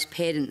criminalise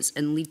parents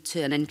and lead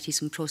to an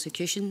increase in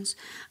prosecutions?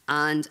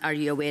 And are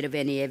you aware of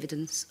any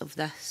evidence of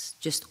this?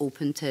 Just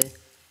open to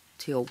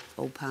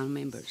all panel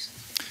members.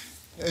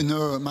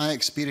 No, my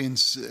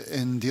experience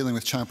in dealing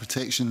with child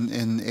protection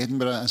in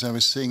Edinburgh, as I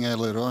was saying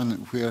earlier on,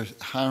 where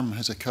harm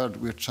has occurred,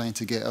 we're trying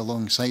to get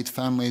alongside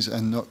families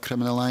and not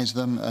criminalise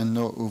them and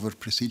not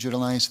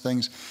over-proceduralise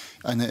things.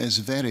 And it is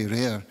very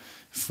rare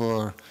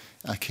for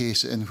a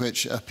case in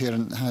which a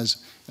parent has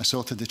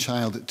assaulted the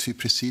child to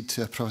proceed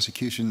to a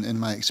prosecution, in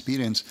my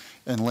experience,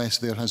 unless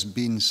there has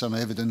been some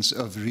evidence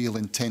of real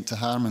intent to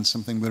harm and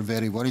something we're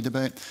very worried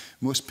about.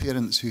 Most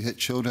parents who hit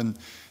children,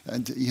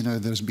 and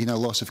there's been a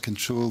loss of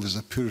control, there's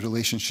a poor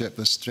relationship,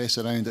 there's stress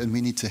around, and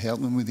we need to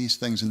help them with these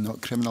things and not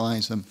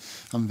criminalise them.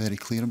 I'm very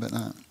clear about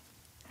that.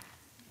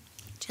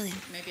 Gillian.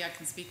 Maybe I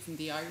can speak from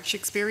the Irish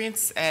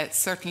experience.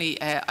 Certainly,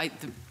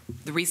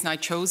 the reason I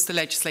chose the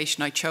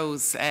legislation I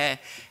chose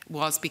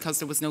was because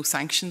there was no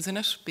sanctions in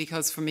it.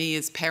 Because for me,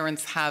 as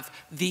parents have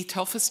the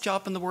toughest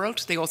job in the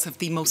world. They also have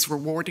the most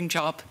rewarding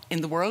job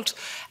in the world.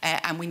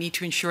 And we need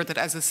to ensure that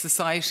as a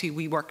society,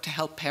 we work to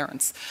help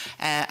parents.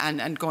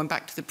 And going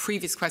back to the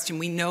previous question,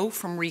 we know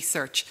from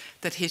research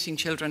that hitting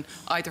children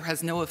either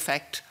has no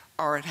effect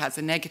or it has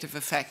a negative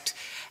effect.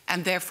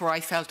 And therefore,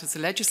 I felt as a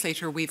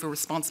legislator, we have a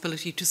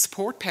responsibility to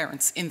support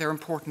parents in their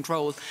important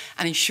role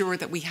and ensure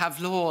that we have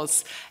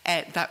laws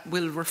that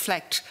will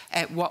reflect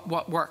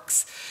what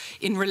works.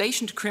 In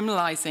relation to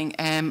criminalising,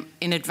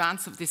 in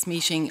advance of this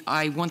meeting,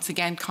 I once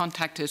again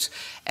contacted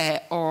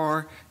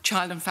our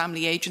Child and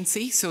Family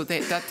Agency, so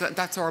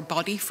that's our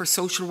body for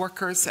social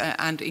workers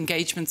and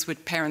engagements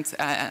with parents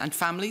and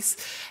families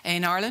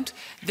in Ireland.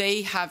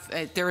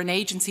 They're an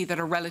agency that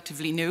are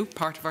relatively new,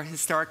 part of our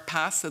historic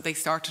past, so they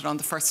started on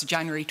the 1st of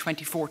January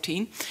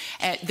 2014.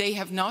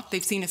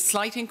 They've seen a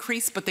slight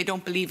increase, but they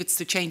don't believe it's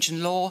the change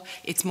in law.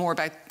 It's more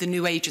about the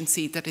new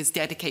agency that is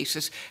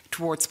dedicated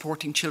towards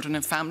supporting children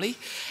and family.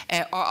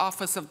 Our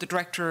Office of the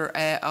Director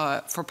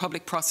for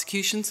Public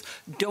Prosecutions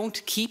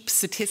don't keep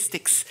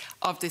statistics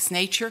of this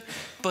nature,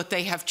 but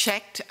they have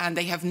checked and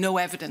they have no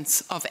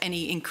evidence of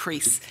any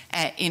increase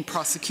in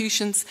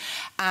prosecutions.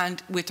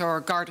 And with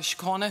our Garda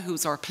Síochána,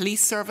 who's our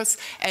police service,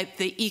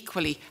 they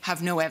equally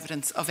have no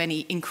evidence of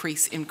any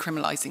increase in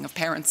criminalising of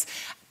parents.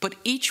 But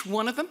each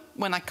one of them,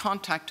 when I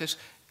contacted,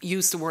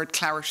 used the word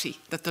clarity,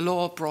 that the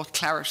law brought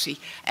clarity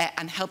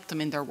and helped them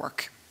in their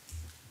work.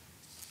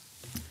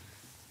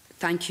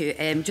 Thank you.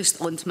 Just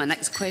on to my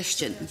next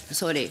question.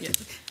 Sorry. Yeah,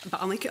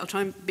 but I'll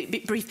try and be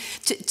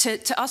brief.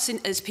 To us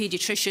as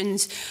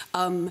paediatricians,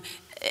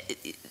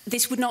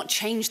 this would not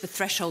change the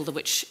threshold at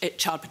which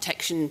child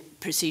protection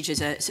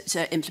procedures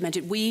are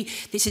implemented.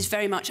 This is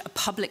very much a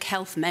public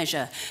health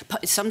measure.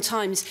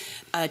 Sometimes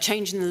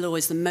changing the law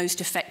is the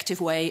most effective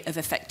way of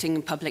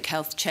effecting public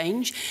health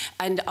change.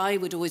 And I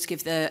would always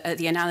give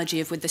the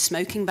analogy of with the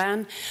smoking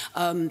ban.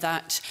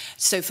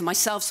 So for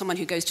myself, someone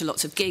who goes to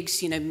lots of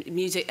gigs,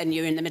 music, and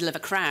you're in the middle of a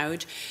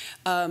crowd,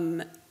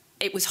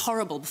 it was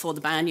horrible before the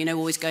ban,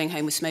 always going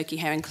home with smoky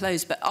hair and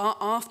clothes. But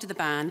after the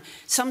ban,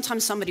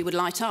 sometimes somebody would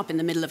light up in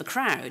the middle of a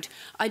crowd.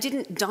 I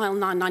didn't dial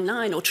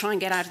 999 or try and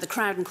get out of the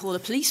crowd and call a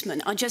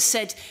policeman. I just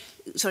said,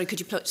 sorry, could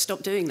you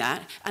stop doing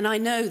that? And I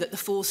know that the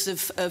force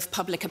of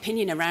public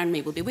opinion around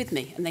me will be with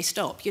me, and they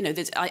stop.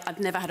 I've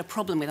never had a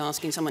problem with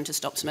asking someone to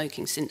stop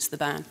smoking since the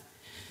ban.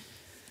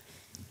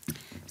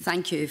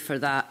 Thank you for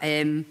that.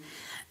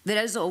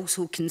 There is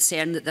also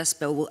concern that this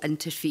bill will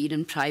interfere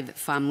in private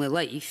family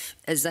life.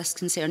 Is this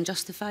concern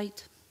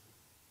justified?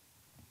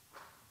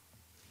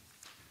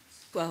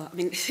 Well, I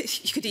mean,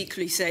 you could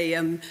equally say,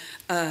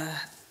 well,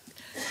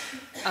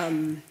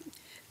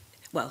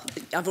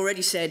 I've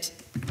already said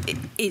it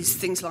is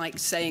things like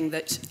saying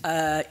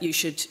that you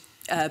should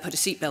put a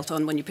seatbelt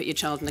on when you put your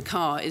child in the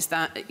car. Is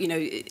that, you know,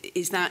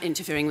 is that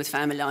interfering with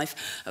family life?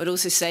 I would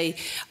also say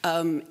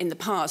in the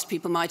past,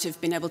 people might have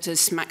been able to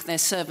smack their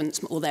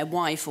servants or their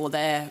wife or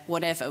their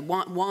whatever.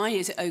 Why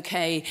is it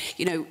okay,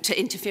 you know, to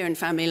interfere in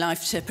family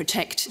life to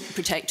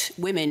protect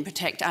women,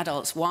 protect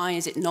adults? Why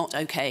is it not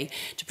okay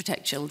to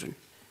protect children?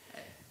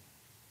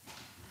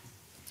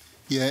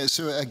 Yeah,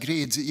 so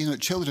agreed. You know,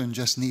 children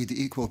just need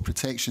equal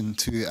protection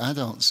to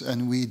adults,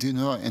 and we do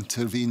not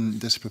intervene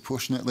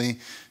disproportionately.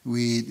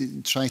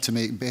 We try to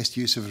make best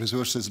use of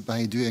resources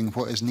by doing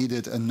what is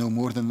needed and no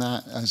more than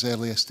that as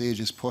early a stage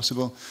as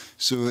possible.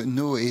 So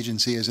no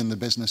agency is in the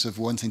business of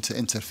wanting to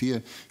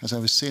interfere. As I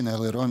was saying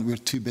earlier on, we're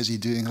too busy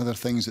doing other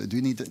things that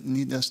do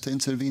need us to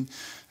intervene,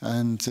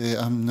 and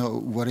I'm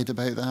not worried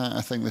about that.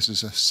 I think this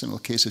is a simple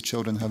case of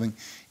children having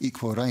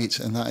equal rights,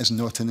 and that is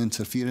not an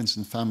interference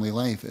in family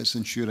life. It's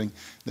ensuring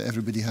that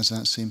everybody has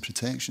that same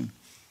protection.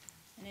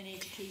 And in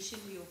education,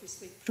 we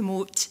obviously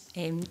promote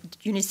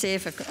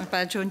UNICEF. I've got my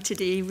badge on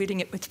today,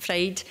 wearing it with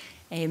pride.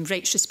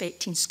 Rights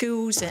respecting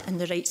schools and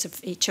the rights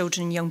of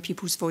children and young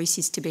people's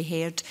voices to be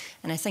heard.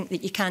 And I think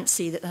that you can't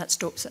say that that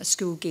stops at a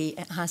school gate.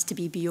 It has to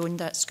be beyond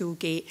that school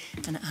gate,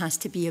 and it has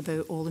to be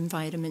about all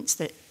environments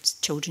that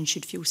children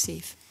should feel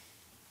safe.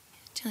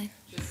 Gillian.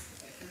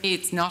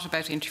 It's not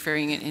about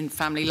interfering in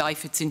family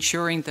life. It's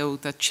ensuring, though,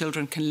 that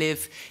children can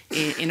live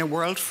in a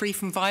world free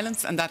from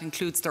violence, and that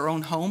includes their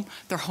own home.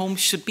 Their home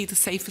should be the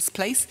safest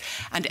place,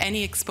 and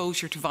any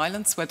exposure to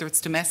violence, whether it's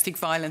domestic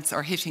violence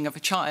or hitting of a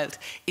child,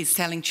 is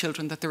telling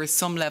children that there is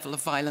some level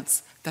of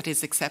violence that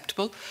is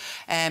acceptable.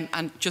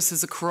 And just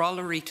as a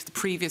corollary to the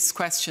previous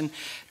question,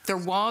 there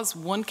was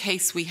one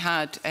case we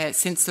had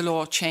since the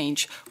law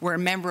change where a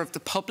member of the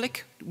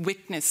public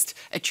witnessed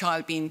a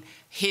child being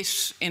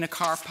hit in a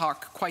car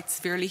park, quite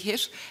severely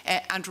hit,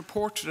 and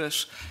reported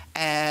it.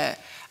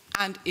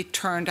 And it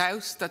turned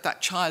out that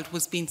that child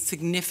was being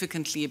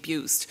significantly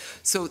abused.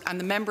 So, and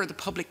the member of the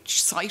public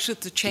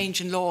cited the change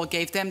in law,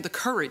 gave them the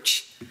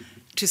courage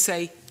to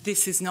say,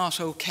 this is not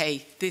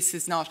okay, this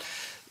is not.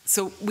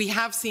 So we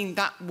have seen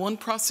that one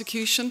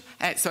prosecution.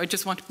 So I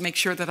just want to make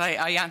sure that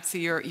I answer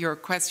your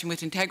question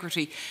with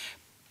integrity.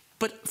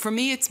 But for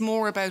me, it's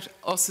more about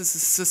us as a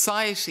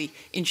society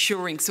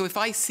ensuring. So if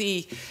I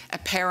see a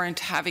parent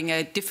having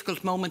a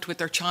difficult moment with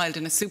their child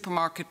in a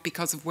supermarket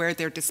because of where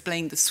they're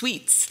displaying the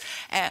sweets,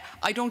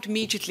 I don't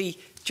immediately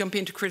jump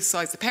in to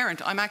criticise the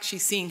parent. I'm actually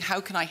seeing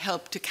how can I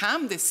help to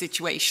calm this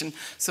situation.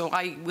 So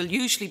I will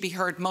usually be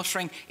heard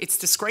muttering, it's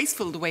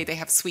disgraceful the way they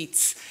have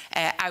sweets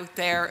out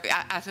there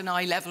at an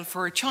eye level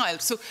for a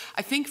child. So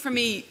I think for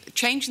me,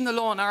 changing the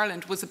law in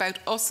Ireland was about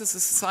us as a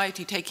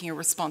society taking a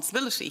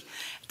responsibility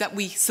that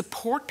we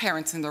support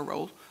parents in their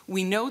role.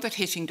 We know that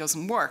hitting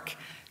doesn't work.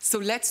 So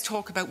let's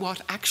talk about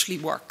what actually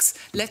works.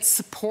 Let's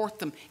support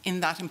them in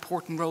that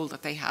important role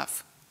that they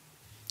have.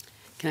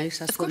 Can I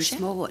just ask one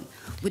small one?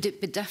 Would it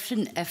be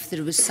different if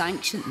there was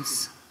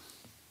sanctions?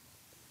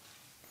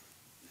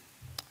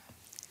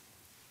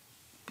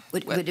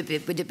 Would it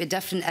be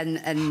different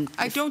in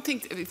I don't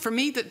think, for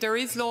me, that there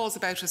is laws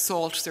about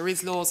assault, there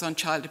is laws on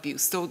child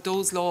abuse. So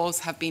those laws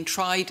have been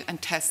tried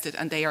and tested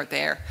and they are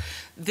there.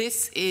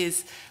 This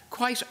is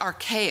quite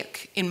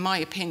archaic, in my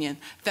opinion,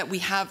 that we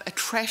have a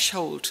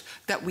threshold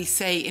that we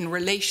say in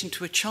relation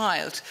to a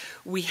child,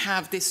 we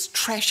have this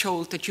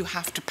threshold that you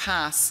have to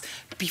pass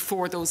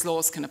before those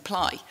laws can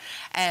apply.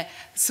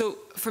 So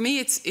for me,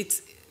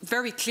 it's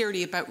very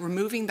clearly about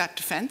removing that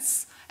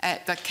defence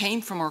that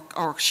came from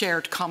our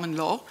shared common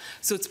law.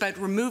 So it's about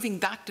removing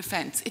that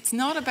defence. It's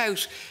not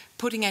about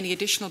putting any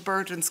additional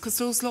burdens, because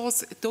those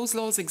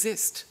laws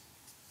exist.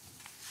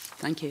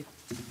 Thank you.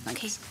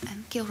 Okay,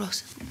 Gail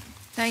Ross.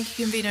 Thank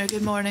you, Convener.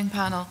 Good morning,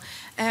 panel.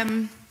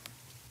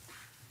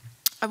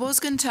 I was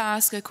going to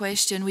ask a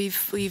question.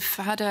 We've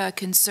had a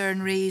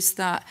concern raised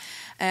that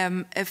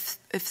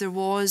if there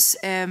was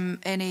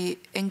any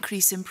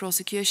increase in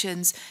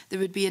prosecutions, there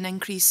would be an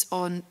increase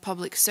on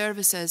public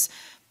services.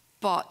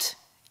 But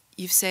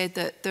you've said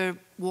that there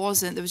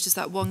wasn't. There was just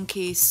that one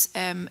case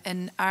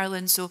in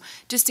Ireland. So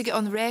just to get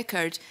on the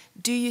record,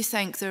 do you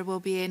think there will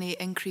be any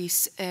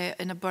increase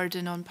in a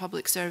burden on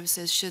public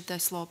services should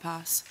this law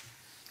pass?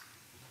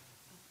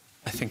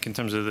 I think in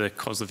terms of the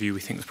causal view,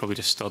 we think there's probably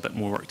just still a bit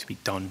more work to be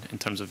done in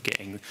terms of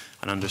getting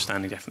an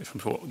understanding definitely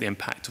from what the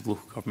impact of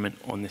local government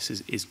on this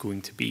is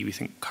going to be. We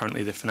think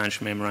currently the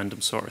financial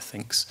memorandum sort of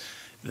thinks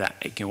that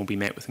it can all be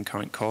met within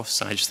current costs.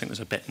 I just think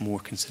there's a bit more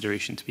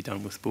consideration to be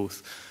done with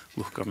both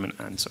local government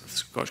and sort of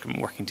Scottish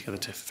government working together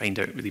to find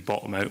out, really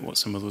bottom out what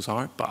some of those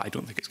are. But I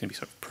don't think it's going to be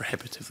sort of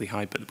prohibitively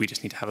high, but we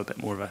just need to have a bit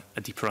more of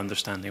a deeper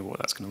understanding of what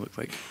that's going to look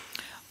like.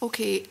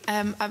 Okay,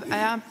 I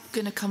am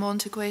going to come on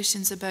to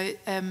questions about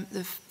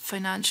the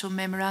financial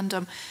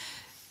memorandum.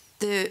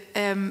 The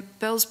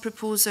bill's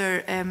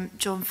proposer,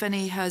 John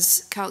Finney,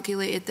 has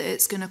calculated that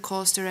it's going to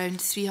cost around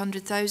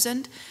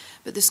 300,000,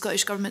 but the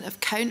Scottish Government have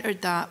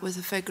countered that with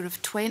a figure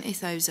of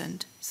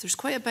 20,000. So there's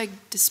quite a big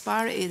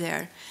disparity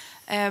there.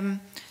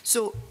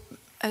 So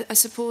I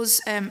suppose,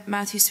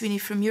 Matthew Sweeney,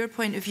 from your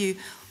point of view,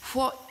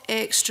 what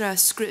extra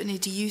scrutiny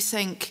do you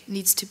think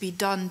needs to be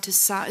done to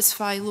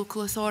satisfy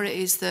local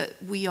authorities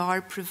that we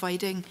are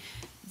providing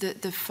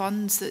the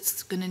funds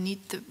that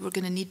we're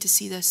going to need to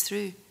see this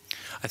through?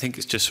 I think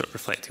it's just sort of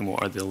reflecting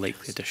what are the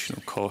likely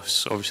additional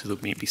costs. Obviously,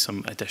 there may be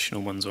some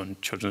additional ones on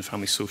children and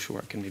family social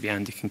work, and maybe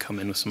Andy can come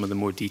in with some of the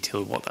more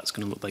detail of what that's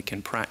going to look like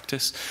in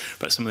practice.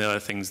 But some of the other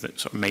things that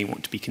sort of may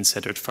want to be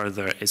considered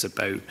further is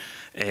about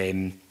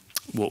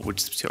what would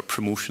sort of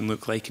promotion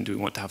look like, and do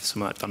we want to have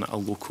some of that done at a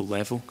local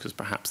level, because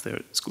perhaps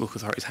the local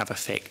authorities have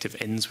effective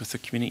ins with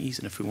their communities,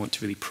 and if we want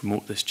to really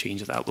promote this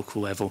change at that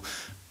local level,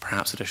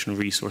 perhaps additional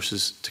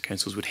resources to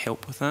councils would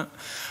help with that.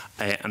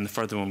 And the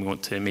further one we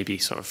want to maybe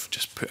sort of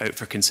just put out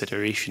for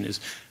consideration is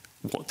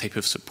what type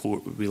of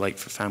support would we like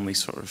for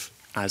families sort of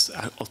as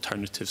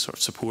alternative sort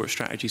of support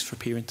strategies for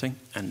parenting,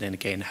 and then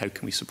again, how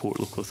can we support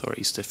local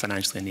authorities to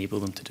financially enable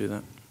them to do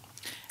that?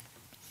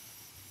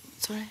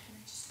 Sorry.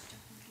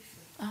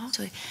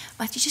 Sorry,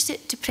 Matthew,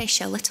 just to press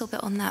you a little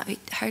bit on that, we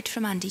heard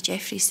from Andy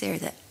Jeffries there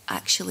that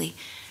actually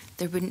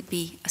there wouldn't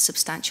be a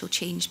substantial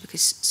change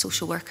because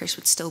social workers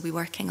would still be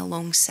working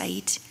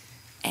alongside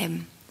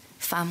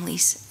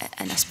families,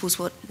 and I suppose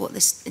what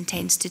this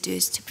intends to do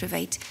is to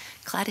provide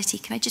clarity.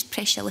 Can I just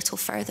press you a little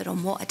further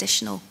on what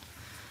additional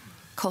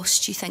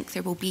costs you think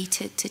there will be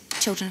to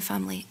children and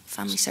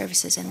family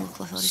services in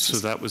local authorities? So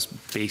that was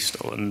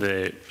based on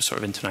the sort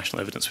of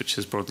international evidence, which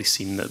has broadly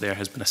seen that there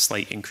has been a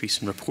slight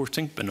increase in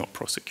reporting, but not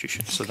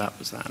prosecution. Okay. So that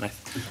was that, and I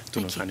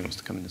don't know if anyone wants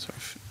to come in and sort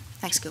of...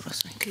 Thanks,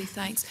 Gilbert. Okay,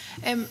 thanks.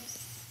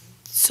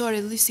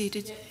 Sorry, Lucy,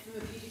 did you...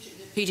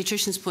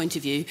 Paediatrician's point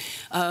of view,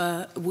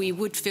 we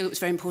would feel it was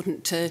very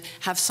important to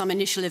have some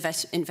initial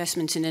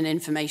investment in an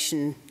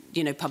information,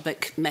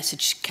 public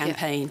message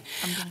campaign.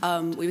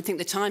 Yeah. We would think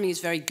the timing is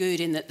very good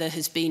in that there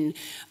has been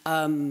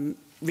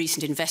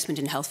recent investment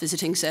in health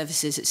visiting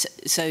services.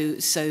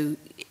 So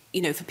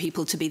for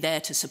people to be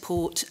there to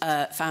support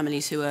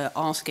families who are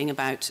asking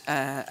about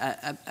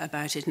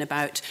it and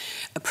about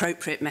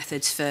appropriate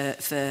methods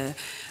for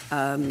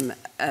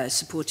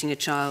supporting a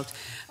child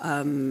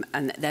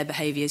and their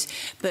behaviours.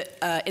 But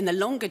in the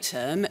longer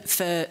term,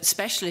 for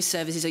specialist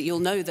services, you'll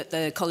know that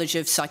the College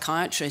of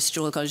Psychiatrists,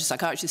 Royal College of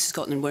Psychiatrists of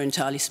Scotland, were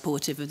entirely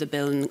supportive of the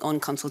bill and on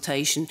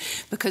consultation,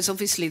 because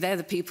obviously they're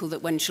the people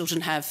that when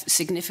children have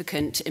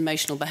significant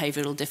emotional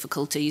behavioural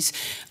difficulties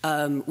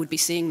would be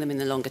seeing them in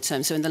the longer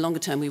term. So in the longer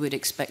term, we would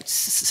expect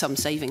some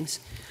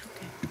savings.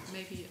 Okay.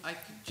 Maybe I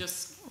could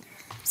just...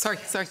 Sorry.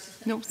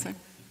 No, sorry.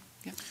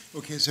 Yeah.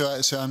 Okay,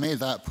 so I made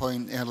that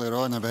point earlier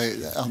on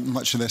about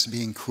much of this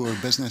being core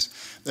business.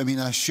 I mean,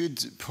 I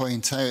should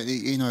point out,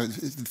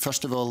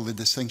 first of all, the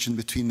distinction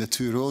between the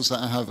two roles that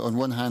I have. On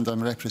one hand,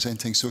 I'm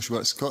representing Social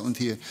Work Scotland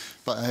here,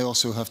 but I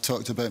also have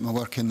talked about my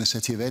work in the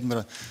City of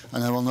Edinburgh,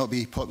 and I will not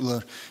be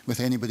popular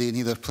with anybody in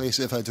either place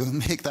if I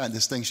don't make that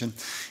distinction.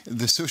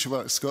 The Social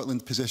Work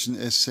Scotland position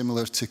is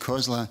similar to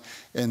COSLA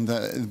in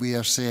that we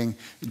are saying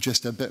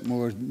just a bit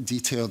more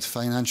detailed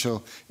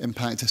financial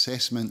impact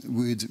assessment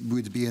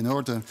would be in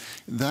order.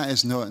 That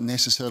is not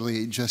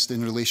necessarily just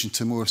in relation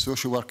to more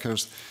social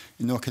workers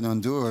knocking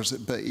on doors,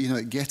 but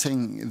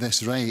getting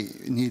this right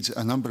needs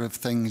a number of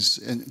things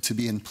to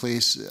be in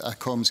place: a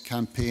comms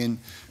campaign,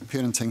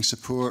 parenting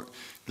support.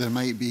 There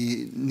might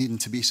be needing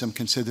to be some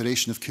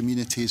consideration of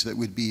communities that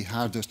would be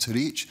harder to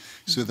reach.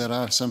 So there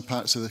are some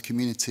parts of the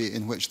community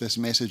in which this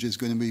message is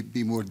going to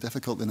be more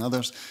difficult than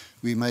others.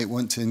 We might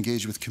want to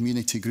engage with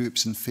community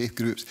groups and faith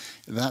groups.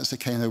 That's the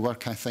kind of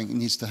work I think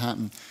needs to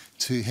happen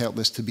to help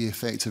this to be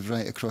effective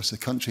right across the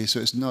country. So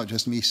it's not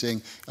just me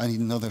saying I need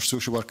another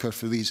social worker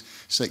for these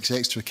 6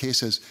 extra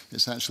cases.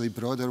 It's actually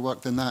broader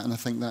work than that, and I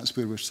think that's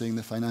where we're saying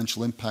the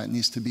financial impact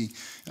needs to be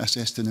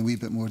assessed in a wee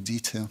bit more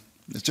detail.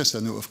 It's just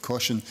a note of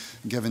caution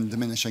given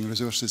diminishing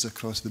resources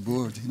across the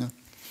board,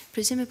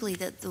 Presumably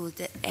that though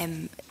that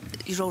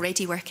you're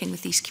already working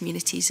with these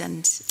communities,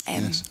 and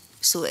yes.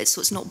 so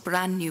it's not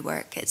brand new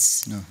work,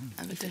 it's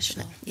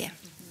additional. Yeah.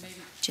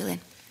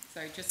 Gillian.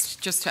 Sorry,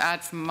 just to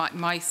add from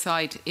my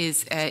side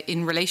is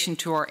in relation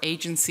to our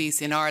agencies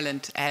in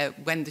Ireland,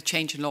 when the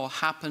change in law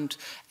happened,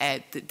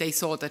 they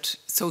saw that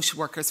social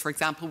workers, for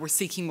example, were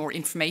seeking more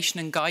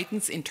information and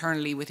guidance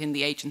internally within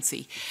the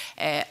agency.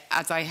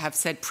 As I have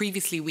said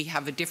previously, we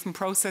have a different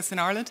process in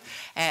Ireland,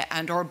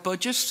 and our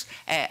budget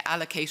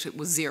allocated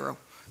was 0.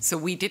 So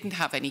we didn't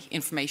have any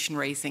information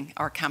raising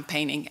or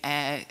campaigning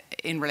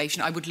in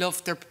relation. I would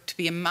love there to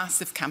be a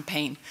massive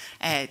campaign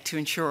to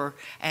ensure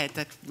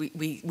that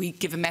we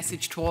give a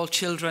message to all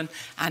children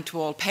and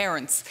to all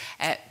parents.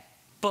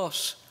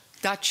 But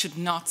that should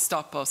not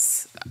stop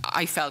us,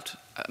 I felt,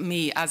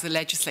 me as a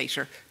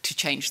legislator, to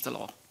change the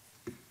law.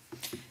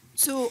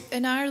 So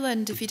in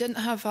Ireland, if you didn't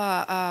have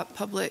a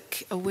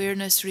public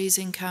awareness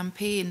raising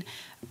campaign,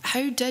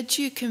 how did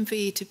you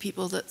convey to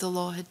people that the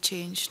law had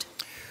changed?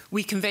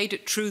 We conveyed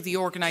it through the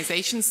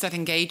organisations that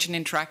engage and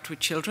interact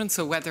with children,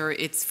 so whether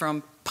it's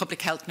from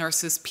public health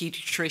nurses,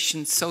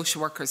 paediatricians,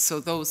 social workers, so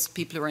those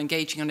people who are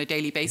engaging on a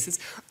daily basis,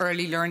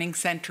 early learning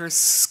centres,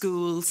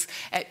 schools,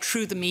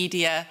 through the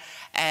media.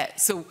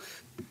 So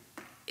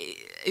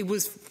it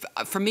was,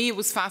 for me, it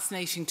was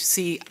fascinating to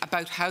see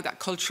about how that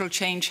cultural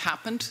change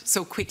happened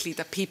so quickly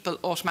that people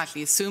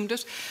automatically assumed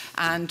it.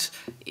 And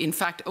in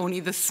fact, only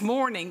this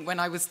morning when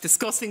I was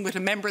discussing with a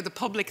member of the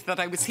public that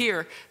I was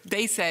here,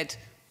 they said,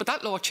 but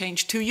that law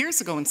changed 2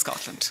 years ago in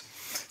Scotland.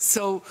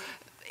 So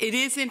it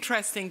is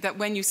interesting that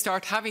when you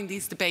start having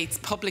these debates,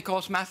 public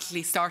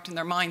automatically start in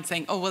their mind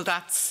saying, oh, well,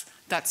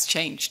 that's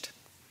changed.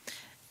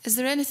 Is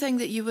there anything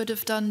that you would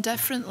have done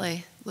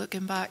differently,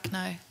 looking back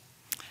now?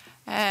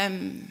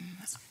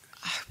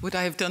 Would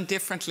I have done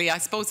differently? I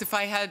suppose if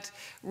I had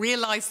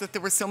realised that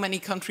there were so many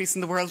countries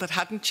in the world that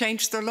hadn't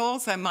changed their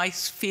laws, I might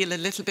feel a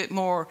little bit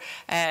more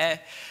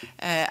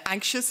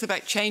anxious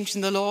about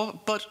changing the law.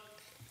 But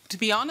to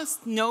be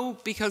honest, no,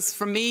 because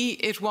for me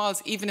it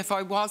was, even if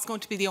I was going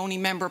to be the only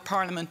member of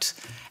Parliament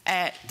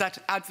that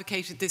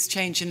advocated this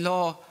change in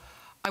law,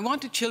 I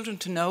wanted children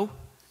to know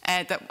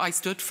that I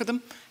stood for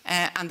them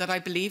and that I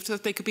believed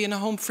that they could be in a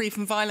home free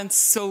from violence.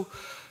 So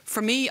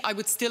for me, I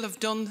would still have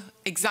done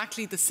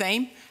exactly the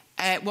same.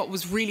 What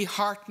was really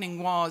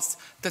heartening was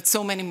that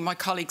so many of my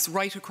colleagues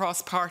right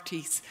across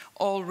parties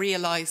all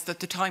realised that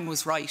the time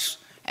was right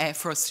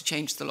for us to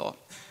change the law.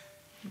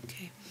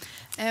 Okay.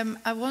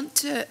 I want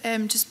to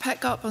just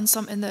pick up on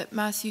something that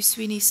Matthew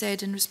Sweeney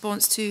said in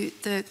response to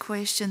the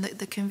question that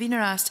the convener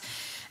asked.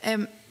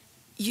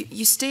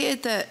 You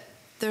stated that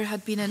there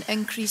had been an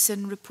increase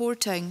in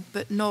reporting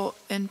but not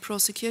in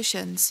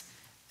prosecutions.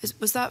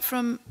 Was that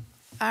from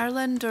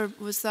Ireland or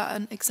was that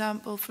an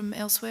example from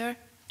elsewhere?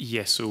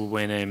 Yes, so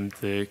when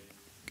the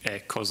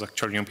causes of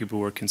children and young people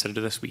were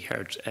considered this, we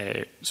heard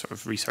sort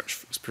of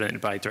research was presented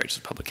by Directors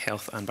of Public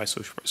Health and by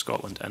Social Work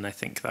Scotland, and I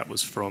think that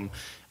was from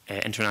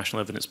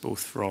international evidence,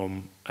 both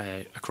from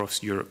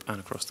across Europe and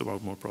across the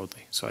world more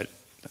broadly. So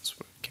that's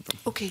where it came from.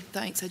 Okay,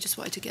 thanks. I just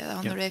wanted to get that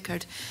on the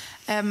record.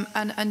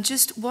 And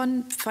just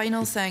one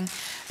final thing.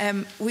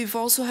 We've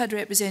also had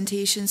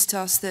representations to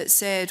us that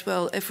said,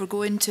 well, if we're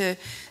going to,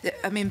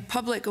 I mean,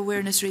 public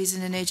awareness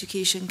raising and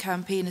education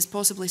campaign is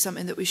possibly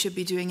something that we should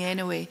be doing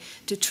anyway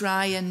to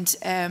try and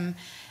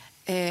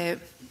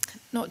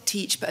not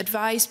teach, but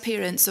advise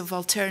parents of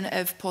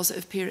alternative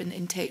positive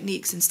parenting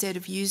techniques instead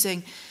of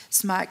using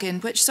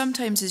smacking, which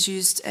sometimes is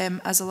used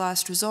as a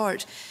last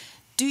resort.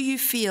 Do you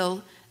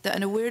feel that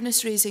an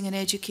awareness raising and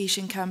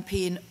education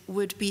campaign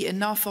would be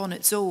enough on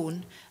its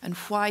own, and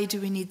why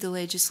do we need the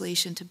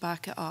legislation to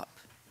back it up?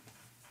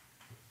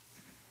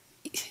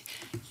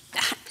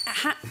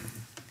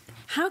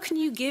 How can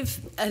you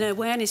give an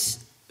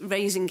awareness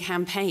raising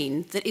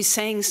campaign that is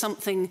saying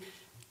something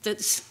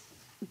that's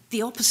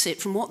the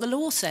opposite from what the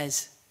law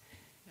says?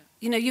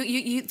 You know,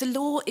 the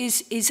law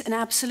is an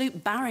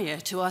absolute barrier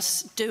to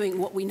us doing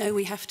what we know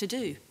we have to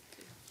do.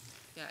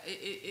 Yeah,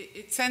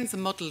 it sends a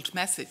muddled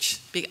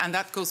message, and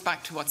that goes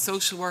back to what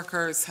social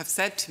workers have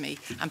said to me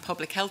and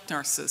public health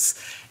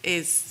nurses,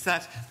 is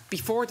that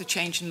before the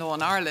change in law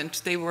in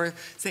Ireland, they were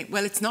saying,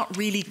 well, it's not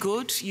really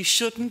good, you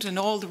shouldn't, and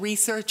all the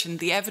research and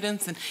the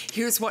evidence, and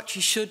here's what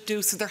you should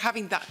do. So they're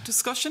having that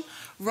discussion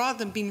rather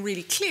than being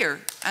really clear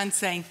and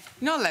saying,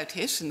 you're not allowed to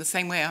hit in the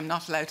same way I'm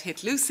not allowed to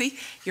hit Lucy,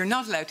 you're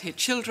not allowed to hit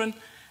children,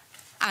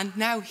 and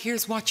now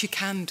here's what you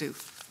can do.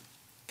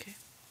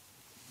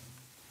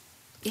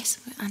 Yes,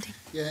 Andy.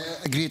 Yeah,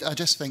 agreed. I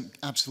just think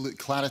absolute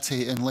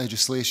clarity in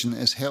legislation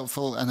is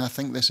helpful, and I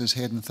think this is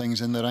heading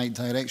things in the right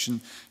direction.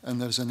 And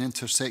there's an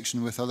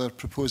intersection with other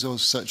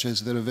proposals, such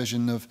as the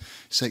revision of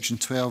Section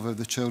 12 of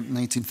the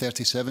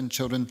 1937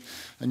 Children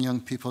and Young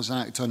People's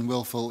Act on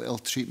willful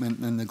ill-treatment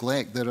and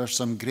neglect. There are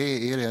some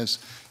grey areas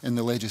in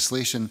the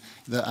legislation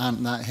that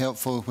aren't that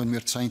helpful when we're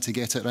trying to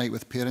get it right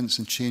with parents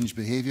and change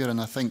behaviour,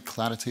 and I think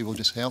clarity will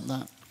just help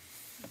that.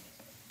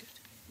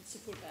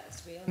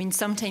 I mean,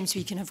 sometimes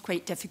we can have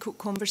quite difficult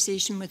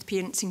conversation with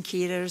parents and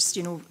carers,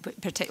 you know,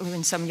 particularly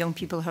when some young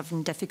people are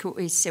having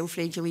difficulty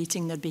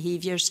self-regulating their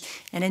behaviours.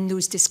 And in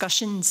those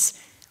discussions,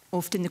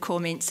 often the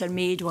comments are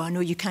made, well, I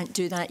know you can't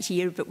do that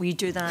here, but we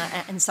do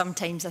that. And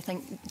sometimes I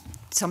think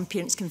some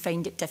parents can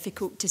find it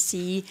difficult to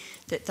see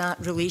that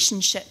that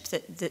relationship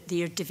that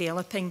they're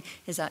developing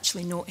is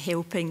actually not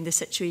helping the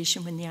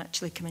situation when they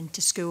actually come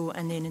into school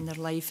and then in their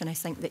life. And I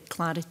think that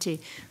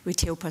clarity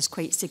would help us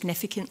quite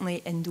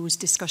significantly in those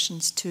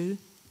discussions too.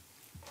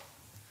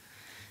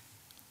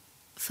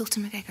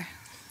 Fulton McGregor.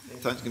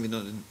 Thanks,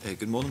 Convener.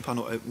 Good morning,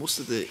 panel. Most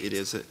of the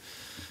areas that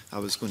I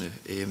was going to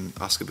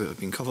ask about have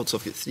been covered, so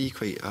I've got three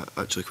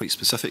actually quite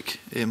specific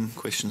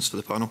questions for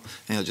the panel.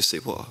 And I'll just say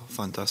what a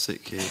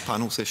fantastic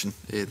panel session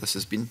this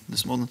has been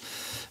this morning.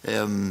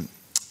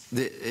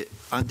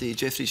 Andy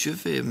Jeffries,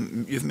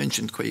 you've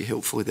mentioned quite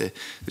helpfully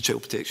the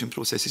child protection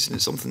processes, and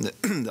it's something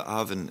that, that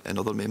I've and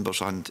other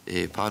members and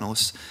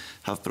panellists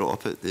have brought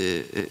up at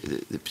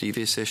the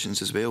previous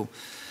sessions as well.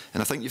 And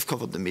I think you've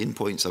covered the main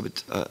points I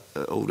would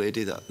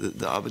already that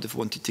I would have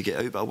wanted to get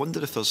out. But I wonder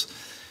if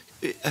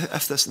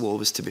this law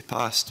was to be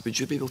passed, would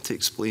you be able to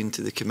explain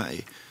to the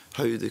committee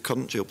how the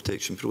current child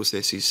protection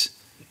processes,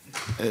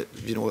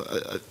 you know,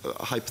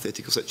 a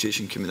hypothetical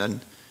situation coming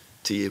in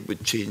to you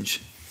would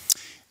change?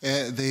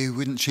 They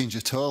wouldn't change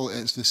at all.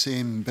 It's the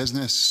same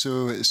business.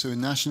 So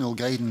national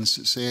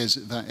guidance says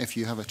that if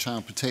you have a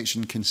child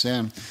protection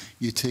concern,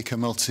 you take a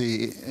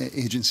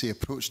multi-agency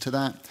approach to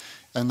that.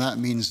 And that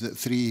means that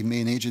 3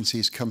 main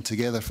agencies come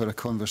together for a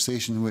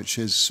conversation, which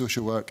is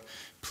social work,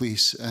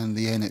 police and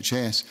the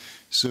NHS.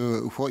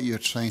 So what you're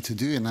trying to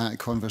do in that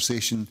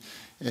conversation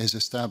is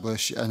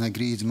establish an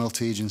agreed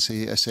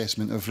multi-agency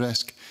assessment of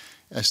risk,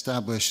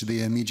 establish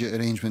the immediate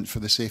arrangement for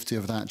the safety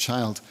of that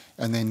child,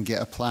 and then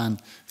get a plan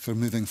for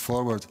moving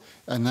forward.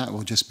 And that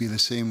will just be the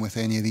same with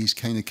any of these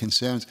kind of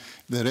concerns.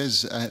 There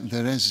is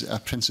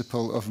a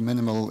principle of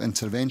minimal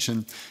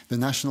intervention. The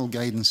national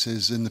guidance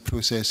is in the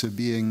process of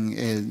being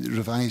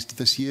revised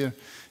this year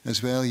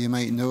as well. You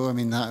might know, I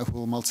mean, that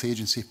whole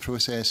multi-agency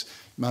process,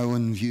 my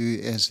own view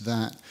is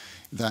that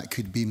that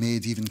could be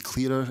made even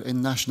clearer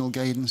in national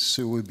guidance,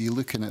 so we'll be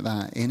looking at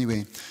that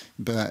anyway.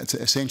 But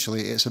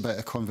essentially, it's about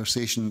a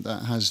conversation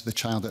that has the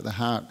child at the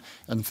heart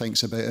and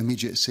thinks about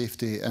immediate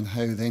safety and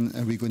how then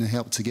are we going to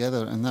help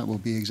together, and that will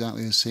be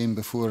exactly the same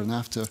before and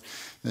after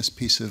this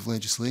piece of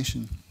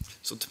legislation.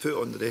 So to put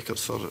on the record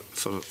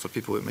for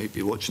people who might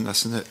be watching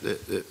this and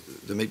that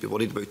they might be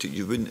worried about it,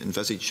 you wouldn't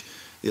envisage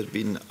there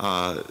being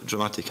a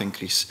dramatic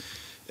increase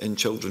in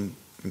children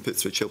being put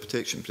through child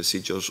protection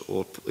procedures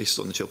or placed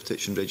on the child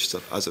protection register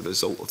as a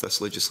result of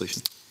this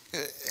legislation?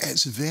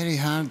 It's very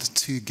hard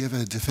to give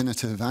a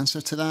definitive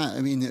answer to that.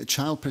 I mean,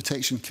 child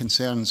protection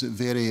concerns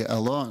vary a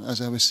lot.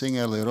 As I was saying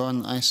earlier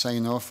on, I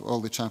sign off all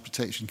the child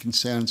protection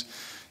concerns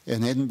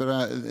in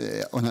Edinburgh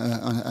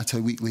at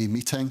a weekly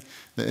meeting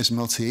that is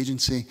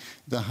multi-agency.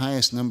 The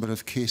highest number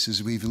of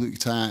cases we've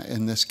looked at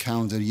in this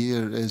calendar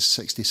year is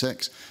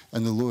 66,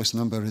 and the lowest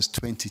number is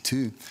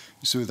 22.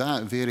 So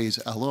that varies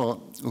a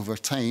lot over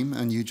time,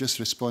 and you just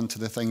respond to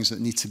the things that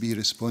need to be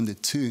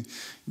responded to.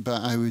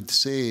 But I would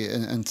say,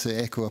 and to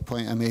echo a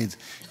point I made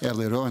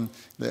earlier on,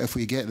 that if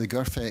we get the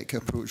GIRFEC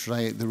approach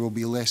right, there will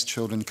be less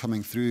children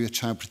coming through a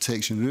child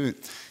protection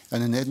route.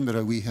 And in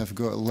Edinburgh, we have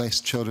got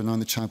less children on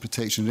the child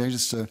protection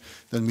register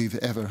than we've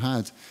ever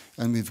had.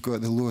 And we've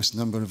got the lowest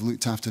number of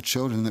looked after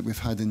children that we've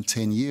had in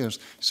 10 years.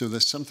 So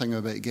there's something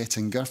about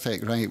getting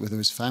GIRFEC right with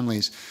those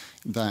families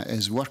that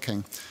is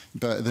working.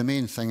 But the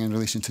main thing in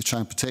relation to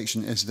child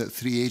protection is that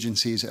 3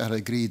 agencies are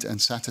agreed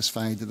and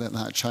satisfied that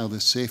that child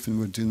is safe and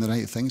we're doing the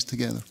right things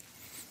together.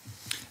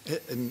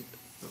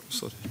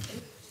 Sorry.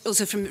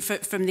 Also,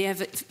 from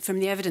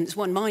the evidence,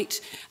 one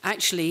might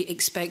actually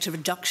expect a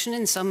reduction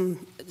in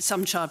some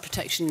child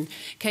protection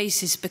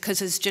cases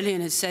because, as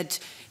Gillian has said,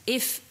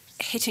 if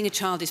hitting a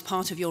child is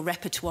part of your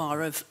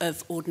repertoire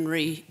of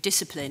ordinary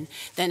discipline,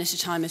 then at a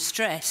time of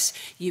stress,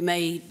 you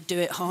may do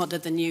it harder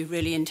than you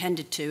really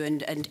intended to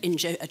and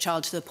injure a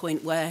child to the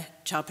point where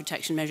child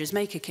protection measures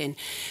may kick in.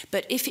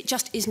 But if it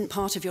just isn't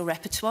part of your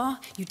repertoire,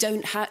 you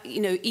don't have,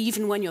 you know,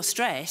 even when you're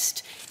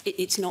stressed,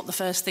 it's not the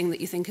first thing that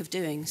you think of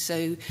doing.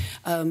 So,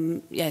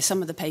 yeah,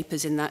 some of the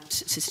papers in that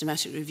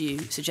systematic review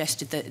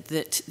suggested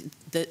that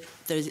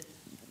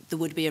there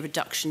would be a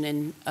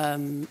reduction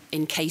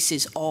in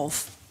cases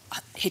of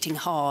hitting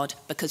hard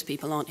because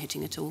people aren't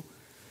hitting at all.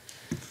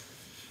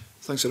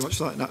 Thanks very much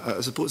for that. And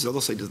I suppose the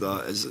other side of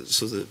that is,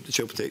 so the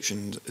child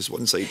protection is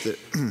one side that,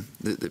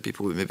 that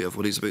people would maybe have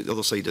worries about. The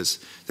other side is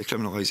the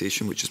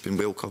criminalisation, which has been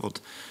well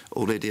covered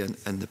already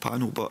in the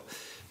panel. But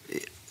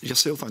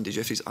yourself, Andy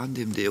Jeffries, and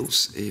anybody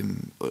else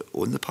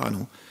on the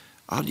panel,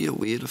 are you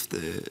aware of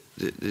the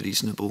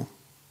reasonable,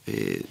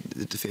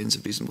 the defence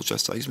of reasonable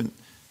chastisement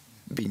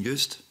being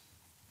used?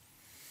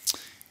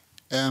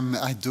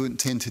 I don't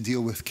tend to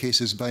deal with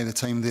cases by the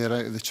time they're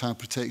out of the child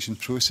protection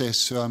process,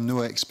 so I'm no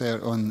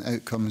expert on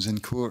outcomes in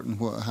court and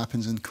what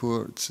happens in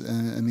court.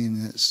 I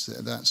mean,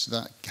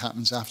 that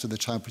happens after the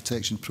child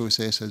protection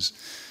process has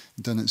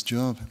done its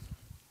job.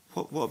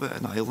 What about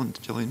in Ireland,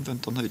 Gillian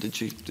Vinton? How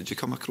did you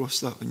come across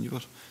that when you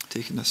were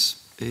taking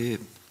this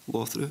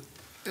law through?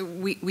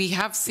 We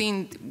have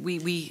seen,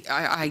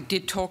 I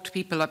did talk to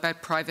people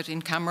about private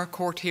in-camera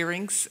court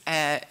hearings,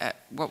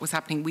 what was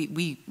happening.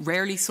 We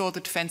rarely saw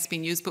the defence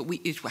being used, but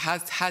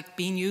it had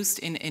been used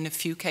in a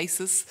few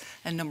cases,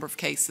 a number of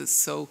cases.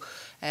 So,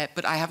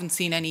 but I haven't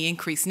seen any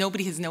increase.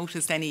 Nobody has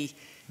noticed any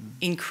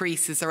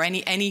increases or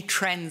any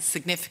trends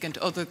significant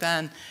other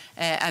than,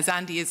 as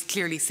Andy has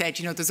clearly said,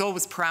 you know, there's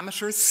always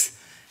parameters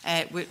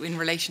in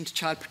relation to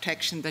child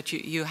protection that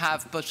you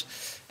have, but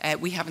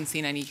we haven't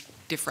seen any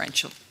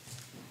differential.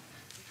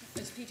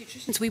 As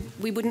paediatricians,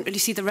 we wouldn't really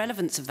see the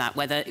relevance of that,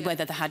 whether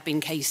there had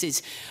been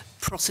cases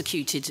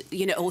prosecuted,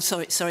 you know, or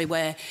sorry,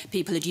 where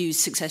people had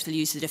successfully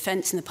used the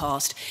defence in the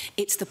past.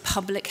 It's the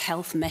public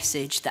health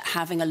message that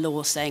having a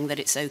law saying that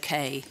it's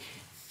okay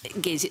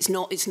gives. It's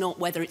not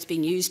whether it's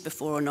been used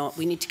before or not.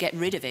 We need to get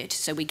rid of it.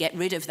 So we get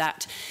rid of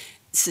that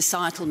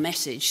societal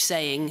message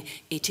saying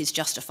it is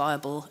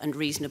justifiable and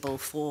reasonable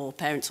for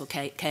parents or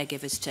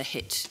caregivers to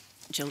hit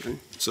children.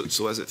 So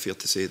is it fair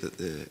to say that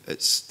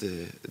it's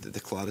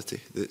the clarity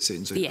that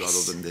sends out yes.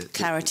 rather than the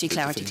clarity?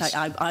 defence?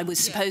 I was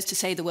supposed to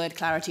say the word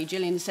clarity.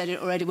 Gillian said it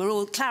already.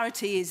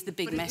 Clarity is the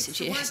big message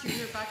here. It's the word you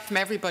hear back from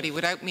everybody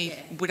without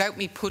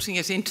me putting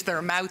it into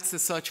their mouths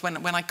as such.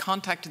 When I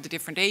contacted the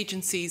different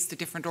agencies, the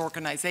different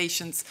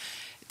organisations,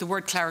 the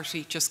word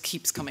clarity just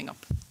keeps coming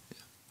up.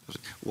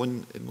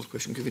 One more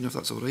question, Convener, if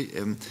that's all right.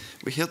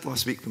 We heard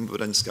last week when we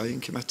were in Sky in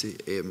committee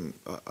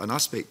an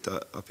aspect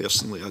that I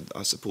personally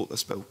I support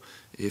this bill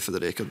for the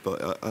record,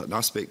 but an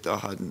aspect that I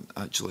hadn't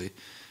actually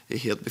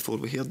heard before.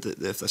 We heard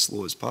that if this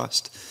law is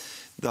passed,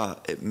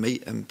 that it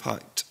might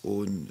impact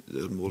on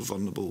the more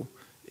vulnerable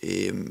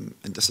and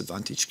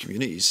disadvantaged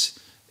communities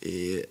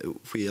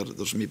where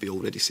there's maybe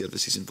already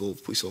services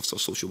involved, police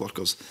officers, social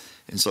workers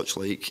and such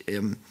like.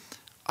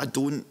 I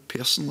don't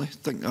personally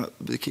think that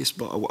would be the case,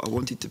 but I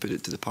wanted to put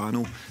it to the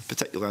panel,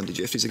 particularly Andy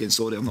Jeffries again.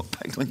 Sorry, I'm not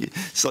picking on you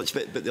such,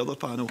 but the other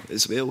panel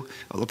as well,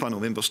 other panel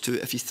members too.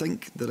 If you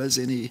think there is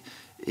any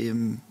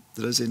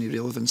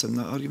relevance in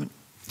that argument.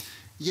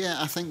 Yeah,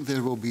 I think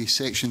there will be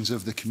sections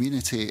of the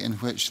community in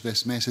which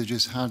this message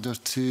is harder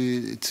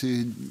to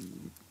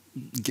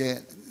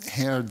get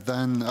heard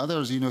than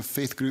others. You know,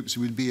 faith groups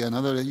would be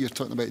another. You're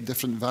talking about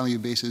different value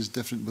bases,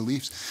 different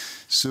beliefs.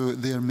 So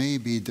there may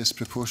be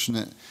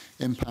disproportionate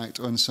impact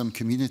on some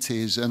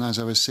communities. And as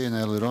I was saying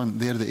earlier on,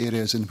 they're the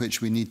areas in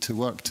which we need to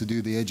work to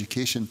do the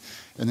education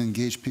and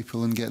engage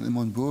people and get them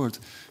on board.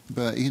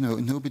 But, you know,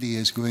 nobody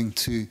is going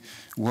to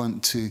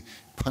want to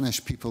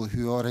punish people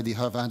who already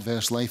have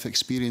adverse life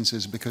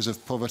experiences because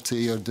of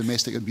poverty or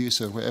domestic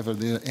abuse or whatever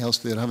else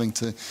they're having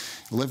to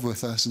live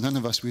with us. None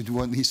of us would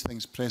want these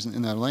things present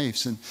in our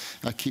lives. And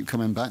I keep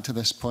coming back to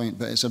this point,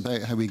 but it's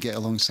about how we get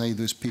alongside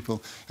those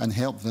people and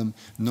help them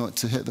not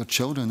to hit their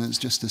children. It's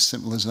just as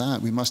simple as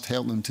that. We must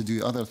help them to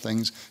do other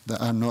things that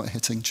are not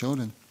hitting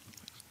children.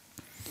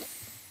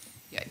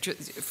 Yeah,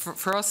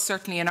 for us,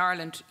 certainly in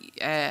Ireland,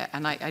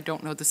 and I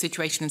don't know the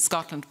situation in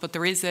Scotland, but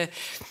there is a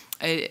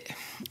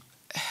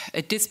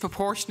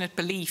disproportionate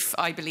belief,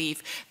 I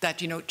believe,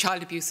 that, you know,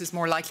 child abuse is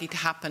more likely to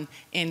happen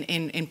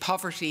in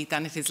poverty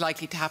than it is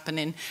likely to happen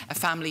in a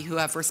family who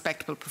have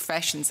respectable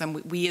professions.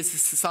 And we as a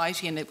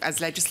society and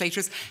as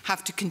legislators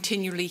have to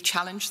continually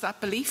challenge that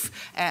belief.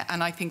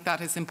 And I think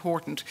that is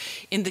important.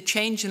 In the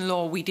change in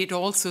law, we did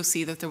also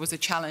see that there was a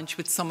challenge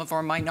with some of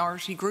our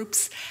minority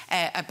groups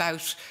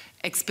about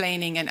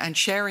explaining and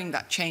sharing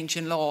that change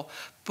in law.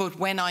 But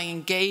when I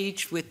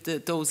engaged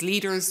with those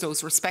leaders,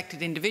 those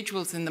respected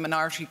individuals in the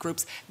minority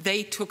groups,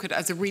 they took it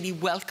as a really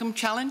welcome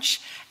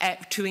challenge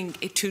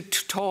to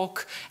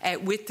talk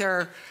with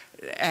their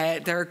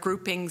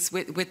groupings,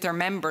 with their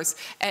members,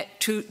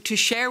 to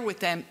share with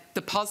them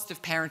the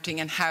positive parenting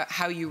and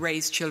how you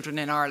raise children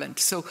in Ireland.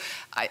 So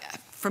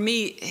for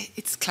me,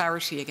 it's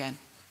clarity again.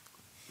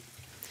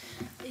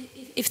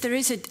 If there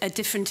is a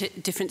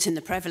difference in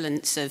the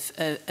prevalence of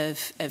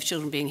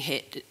children being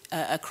hit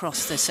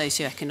across the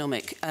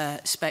socioeconomic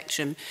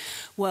spectrum,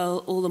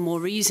 well, all the more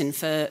reason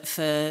for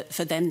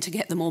them to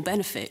get the more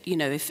benefit. You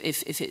know, if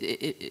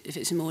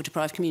it's in more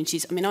deprived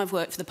communities. I mean, I've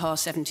worked for the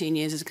past 17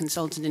 years as a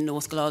consultant in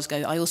North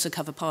Glasgow. I also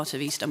cover part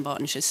of East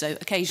Dunbartonshire, so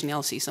occasionally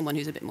I'll see someone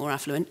who's a bit more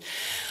affluent.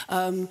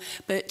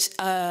 But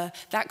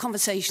that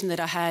conversation that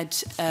I had,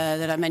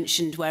 that I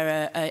mentioned,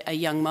 where a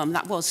young mum,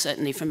 that was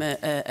certainly from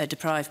a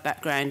deprived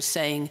background,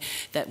 saying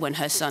that when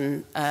her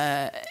son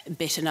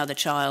bit another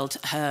child,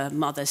 her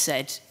mother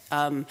said,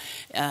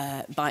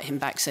 bite him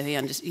back so he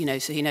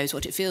knows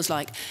what it feels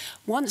like.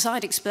 Once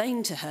I'd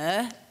explained to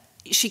her,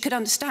 she could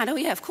understand, oh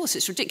yeah, of course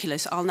it's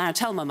ridiculous, I'll now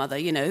tell my mother,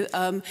 you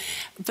know.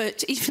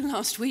 But even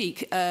last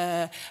week,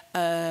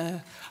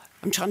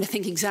 I'm trying to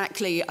think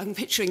exactly, I'm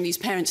picturing these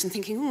parents and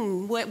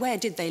thinking, where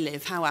did they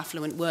live? How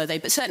affluent were they?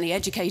 But certainly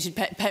educated,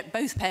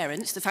 both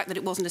parents, the fact that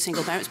it wasn't a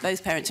single parent,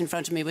 both parents in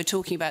front of me were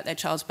talking about their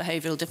child's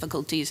behavioural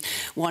difficulties,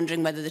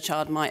 wondering whether the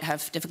child might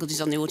have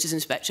difficulties on the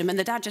autism spectrum. And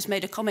the dad just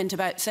made a comment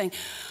about saying,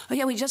 oh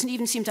yeah, well, he doesn't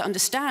even seem to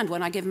understand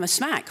when I give him a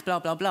smack, blah,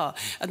 blah, blah.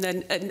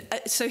 And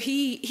so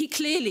he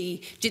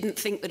clearly didn't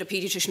think that a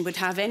paediatrician would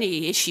have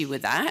any issue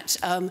with that.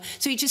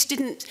 So he just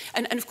didn't,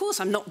 and of course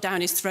I'm not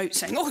down his throat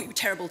saying, oh, you're a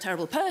terrible,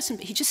 terrible person,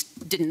 but he just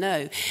didn't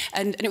know.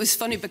 And it was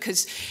funny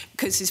because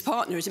his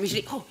partner is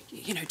immediately, oh,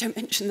 you know, don't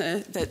mention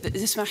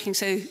the smacking.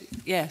 So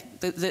yeah,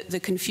 the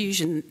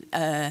confusion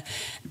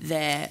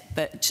there.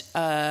 But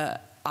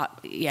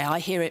yeah, I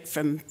hear it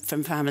from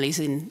families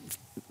in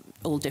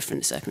all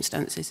different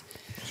circumstances.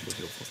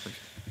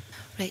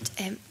 Right,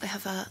 we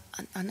have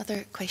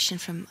another question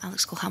from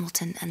Alex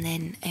Cole-Hamilton and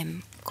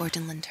then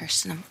Gordon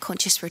Lyndhurst, and I'm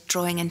conscious we're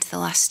drawing into the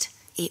last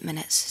 8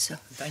 minutes. So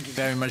thank you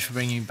very much for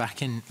bringing me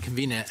back in,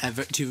 Convener.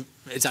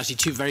 It's actually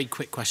two very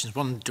quick questions.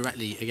 One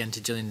directly again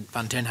to Gillian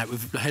Van Turnhout.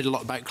 We've heard a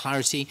lot about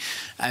clarity.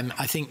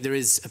 I think there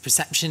is a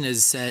perception,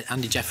 as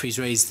Andy Jeffries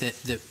raised,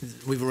 that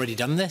we've already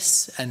done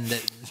this and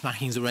that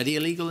smacking is already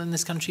illegal in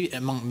this country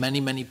among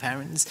many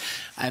parents.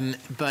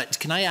 But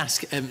can I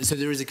ask? So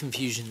there is a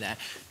confusion there.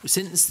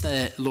 Since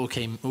the law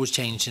was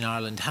changed in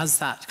Ireland, has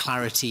that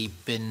clarity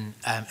been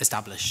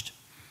established?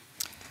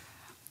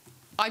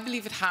 I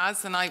believe it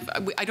has, and I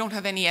don't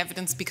have any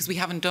evidence because we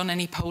haven't done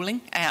any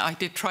polling. I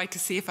did try to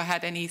see if I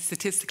had any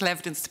statistical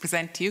evidence to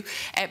present to you,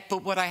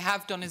 but what I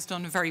have done is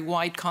done very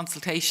wide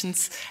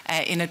consultations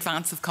in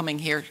advance of coming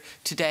here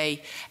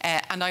today.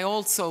 And I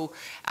also,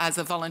 as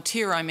a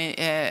volunteer, I'm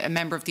a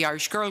member of the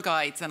Irish Girl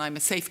Guides, and I'm a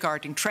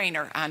safeguarding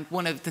trainer. And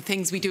one of the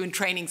things we do in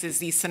trainings is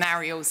these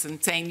scenarios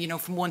and saying, you know,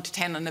 from 1 to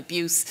 10 on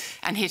abuse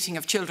and hitting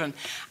of children.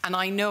 And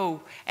I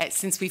know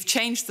since we've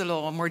changed the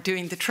law and we're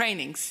doing the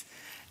trainings,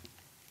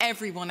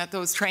 everyone at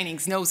those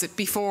trainings knows it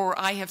before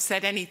I have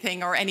said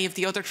anything, or any of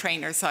the other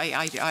trainers.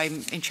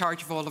 I'm in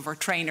charge of all of our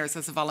trainers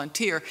as a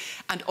volunteer,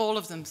 and all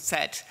of them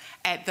said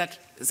that,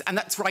 and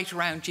that's right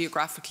around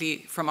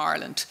geographically from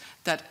Ireland,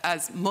 that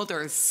as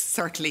mothers,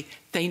 certainly,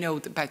 they know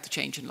about the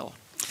change in law.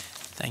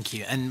 Thank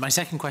you. And my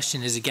second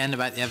question is again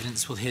about the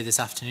evidence we'll hear this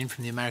afternoon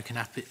from the American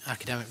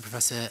academic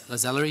Professor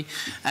Lazellery.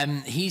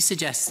 He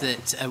suggests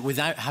that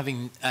without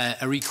having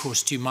a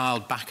recourse to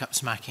mild backup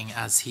smacking,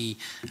 as he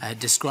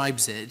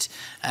describes it,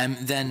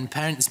 then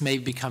parents may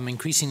become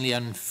increasingly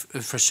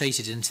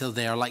frustrated until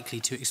they are likely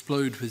to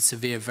explode with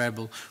severe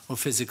verbal or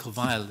physical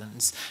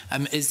violence.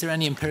 Is there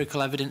any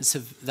empirical evidence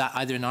of that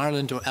either in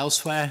Ireland or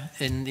elsewhere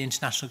in the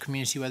international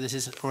community where this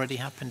has already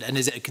happened? And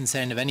is it a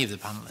concern of any of the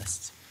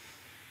panellists?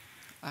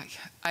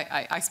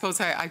 I suppose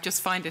I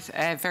just find it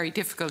very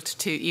difficult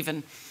to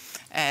even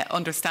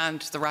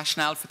understand the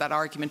rationale for that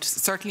argument.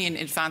 Certainly in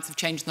advance of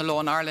changing the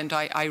law in Ireland,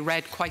 I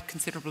read quite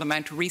considerable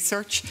amount of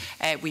research.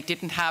 We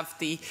didn't have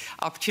the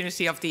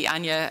opportunity of the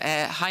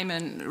Anya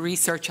Hyman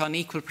research on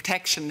equal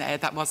protection.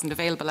 That wasn't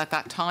available at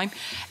that time.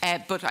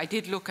 But I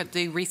did look at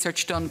the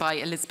research done by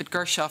Elizabeth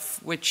Gershoff,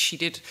 which she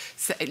did.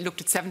 It looked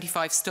at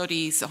 75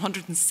 studies,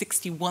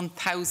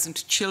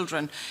 161,000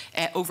 children,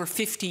 over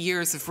 50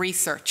 years of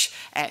research.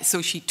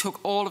 So she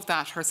took all of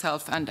that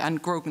herself, and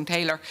Grogan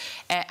Taylor,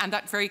 and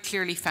that very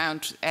clearly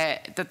found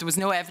that there was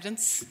no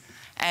evidence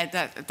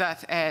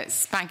that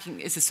spanking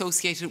is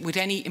associated with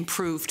any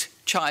improved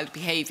child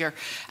behaviour,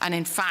 and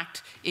in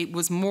fact it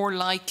was more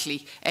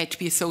likely to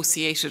be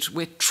associated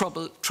with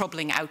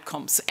troubling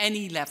outcomes,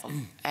 any level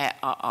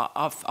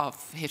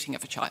of hitting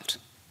of a child.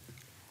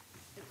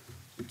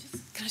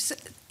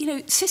 You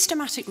know,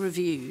 systematic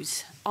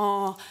reviews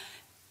are,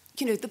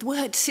 you know, the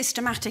word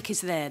systematic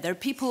is there. There are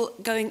people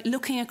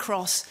looking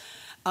across,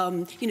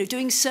 you know,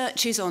 doing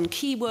searches on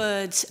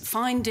keywords,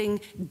 finding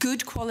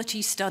good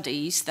quality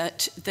studies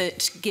that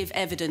give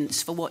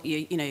evidence for what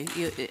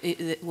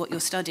what you're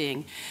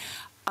studying.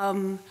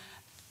 That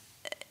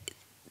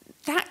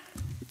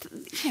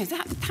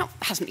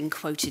hasn't been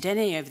quoted in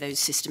any of those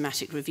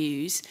systematic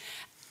reviews.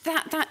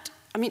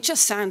 I mean, it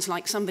just sounds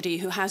like somebody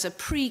who has a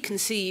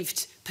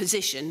preconceived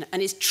position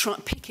and is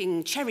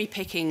cherry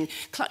picking,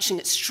 clutching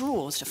at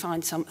straws to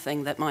find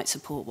something that might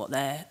support what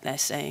they're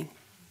saying.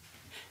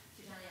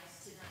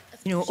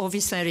 You know,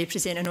 obviously I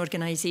represent an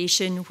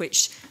organisation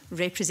which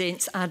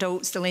represents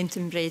adults the length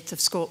and breadth of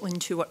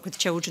Scotland who work with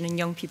children and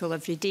young people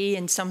every day,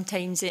 and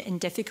sometimes in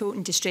difficult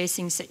and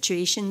distressing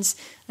situations.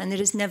 And there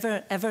has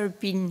never, ever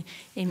been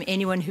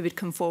anyone who would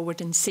come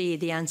forward and say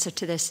the answer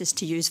to this is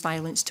to use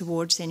violence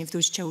towards any of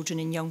those children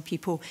and young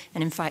people.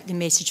 And in fact, the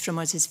message from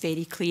us is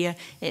very clear.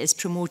 It is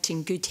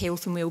promoting good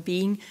health and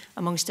well-being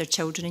amongst our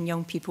children and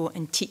young people,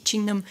 and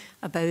teaching them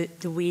about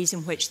the ways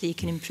in which they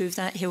can improve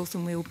that health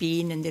and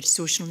well-being and their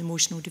social and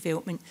emotional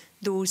development.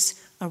 Those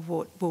are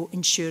what will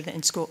ensure that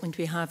in Scotland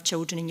we have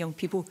children and young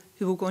people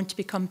who will go on to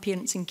become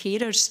parents and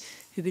carers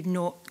who would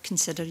not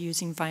consider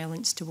using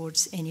violence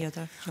towards any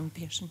other young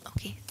person.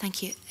 Okay,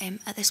 thank you.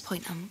 At this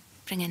point, I'm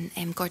bringing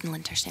Gordon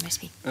Lyndhurst,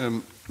 MSP.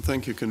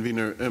 Thank you,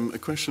 Convener. A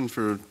question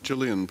for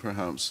Gillian,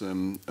 perhaps.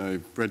 I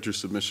read your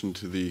submission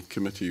to the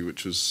committee,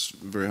 which was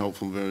very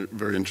helpful,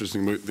 very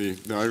interesting, about the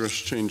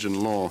Irish change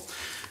in law.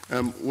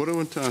 What I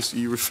want to ask,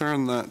 you refer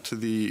in that to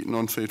the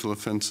Non-Fatal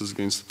Offences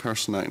Against the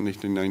Person Act in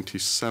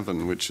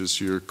 1897, which is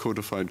your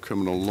codified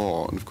criminal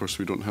law, and of course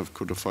we don't have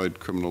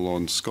codified criminal law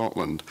in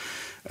Scotland.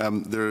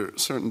 There are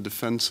certain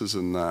defences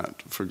in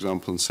that, for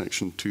example in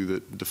section 2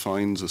 that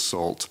defines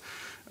assault,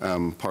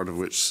 part of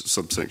which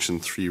subsection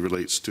 3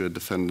 relates to a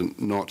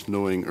defendant not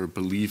knowing or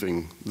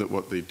believing that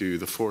what they do,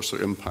 the force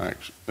or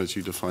impact, as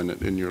you define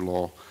it in your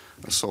law,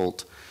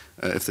 assault,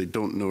 if they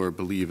don't know or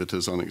believe it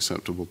is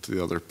unacceptable to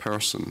the other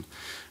person.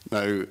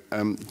 Now,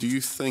 do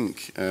you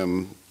think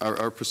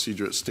our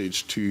procedure at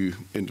stage 2,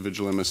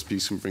 individual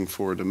MSPs can bring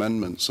forward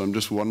amendments? So I'm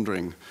just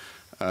wondering,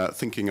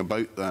 thinking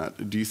about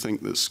that, do you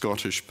think that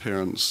Scottish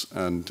parents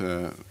and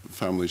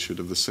families should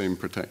have the same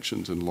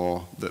protections in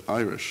law that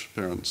Irish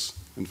parents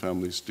and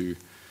families do,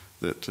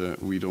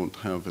 that we don't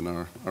have in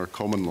our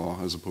common law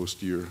as opposed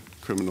to your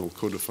criminal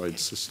codified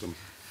system?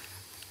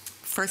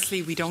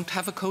 Firstly, we don't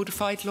have a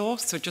codified law,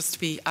 so just to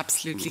be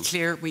absolutely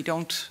clear, we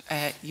don't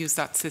use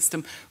that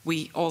system.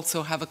 We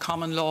also have a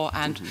common law,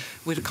 and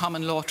with a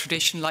common law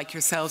tradition like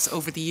yourselves,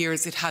 over the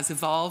years it has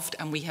evolved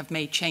and we have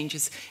made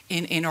changes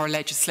in our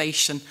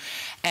legislation.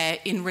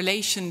 In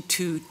relation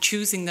to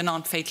choosing the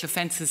Non-Fatal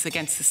Offences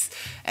Against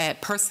the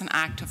Person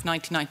Act of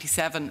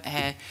 1997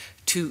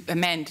 to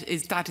amend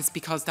is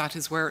because that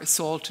is where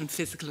assault and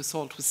physical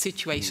assault was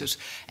situated,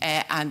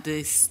 and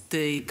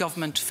the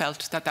government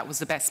felt that that was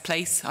the best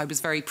place. I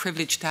was very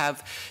privileged to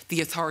have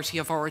the authority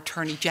of our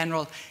Attorney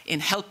General in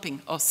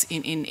helping us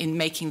in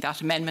making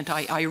that amendment.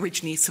 I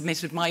originally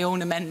submitted my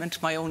own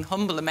amendment, my own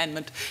humble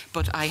amendment,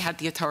 but I had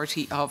the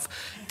authority of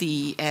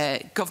the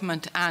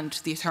government and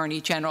the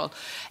Attorney General.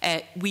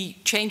 We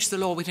changed the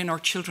law within our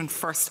Children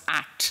First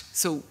Act.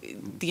 So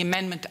the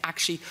amendment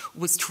actually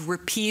was to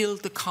repeal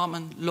the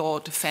common law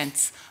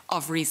defence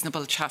of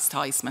reasonable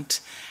chastisement,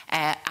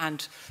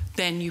 and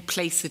then you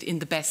place it in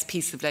the best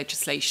piece of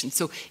legislation.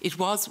 So it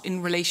was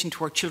in relation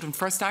to our Children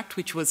First Act,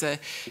 which was a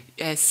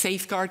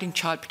safeguarding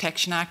Child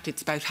Protection Act.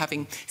 It's about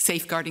having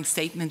safeguarding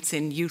statements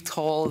in youth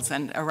halls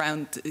and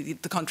around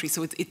the country.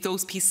 So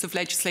those pieces of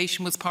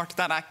legislation was part of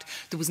that act.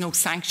 There was no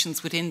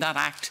sanctions within that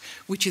act,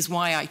 which is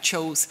why I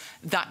chose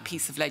that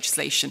piece of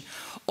legislation.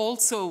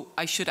 Also,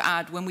 I should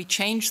add, when we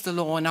changed the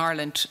law in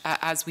Ireland,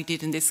 as we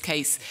did in this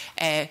case,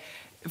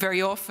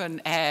 very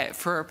often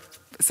for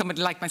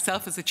somebody like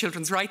myself as a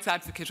children's rights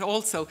advocate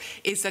also,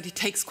 is that it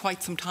takes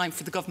quite some time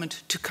for the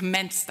government to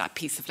commence that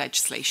piece of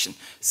legislation.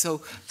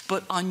 So,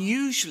 but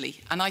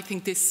unusually, and I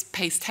think this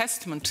pays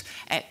testament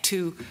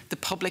to the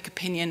public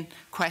opinion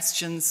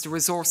questions, the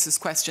resources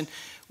question,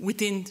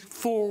 within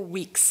 4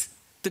 weeks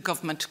the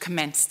government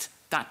commenced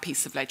that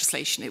piece of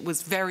legislation. It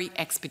was very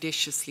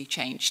expeditiously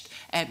changed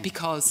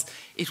because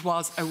it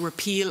was a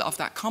repeal of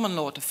that common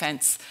law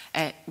defence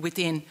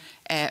within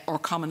our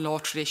common law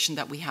tradition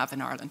that we have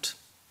in Ireland.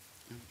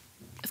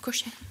 Of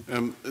course,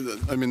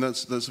 I mean,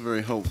 that's a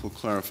very helpful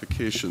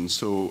clarification.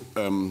 So,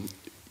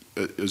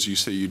 as you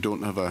say, you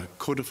don't have a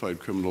codified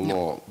criminal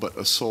law, but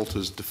assault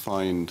is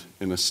defined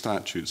in a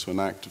statute, so an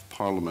Act of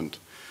Parliament.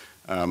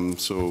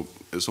 So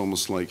it's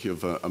almost like you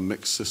have a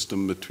mixed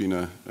system between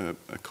a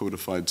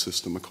codified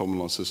system, a common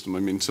law system.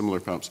 I mean, similar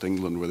perhaps to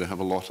England, where they have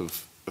a lot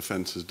of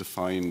offences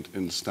defined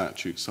in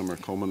statute, some are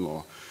common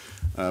law.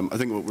 I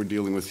think what we're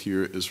dealing with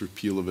here is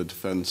repeal of a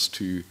defence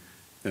to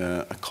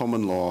a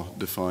common law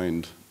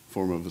defined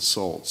form of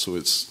assault. So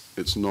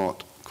it's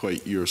not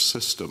quite your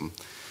system.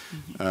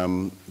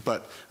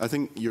 But I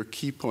think your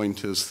key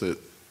point is that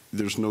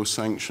there's no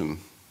sanction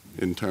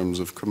in terms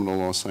of criminal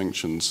law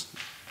sanctions.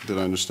 Did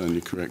I understand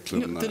you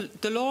correctly on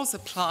that? The laws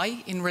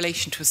apply in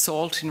relation to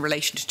assault, in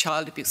relation to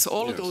child abuse. So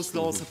all of those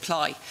laws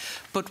apply.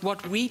 But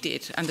what we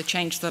did, and the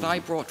change that I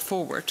brought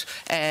forward,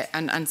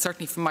 and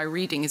certainly from my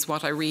reading is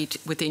what I read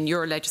within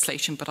your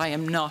legislation, but I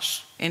am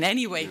not in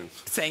any way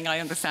saying I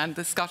understand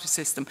the Scottish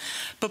system.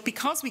 But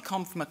because we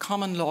come from a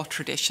common law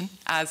tradition,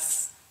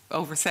 as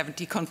over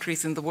 70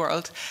 countries in the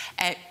world,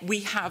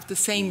 we have the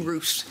same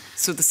route.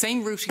 So the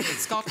same routing that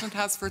Scotland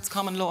has for its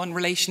common law in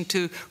relation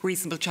to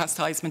reasonable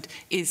chastisement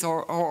is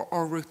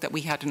our route that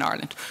we had in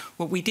Ireland.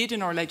 What we did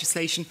in our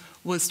legislation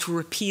was to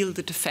repeal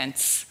the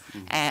defence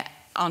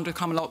under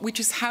common law, which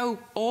is how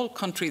all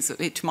countries,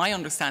 to my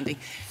understanding,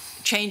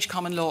 change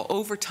common law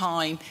over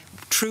time.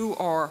 Through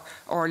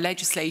our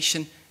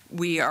legislation,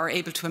 we are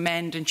able to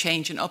amend and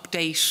change and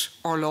update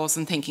our laws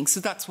and thinking.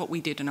 So that's what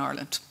we did in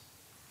Ireland.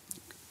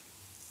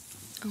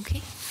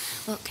 Okay.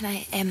 Well, can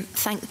I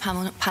thank the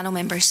panel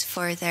members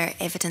for their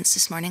evidence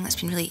this morning.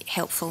 That's been really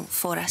helpful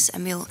for us.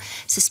 And we'll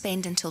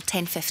suspend until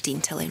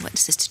 10:15 to allow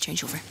witnesses to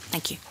change over.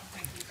 Thank you.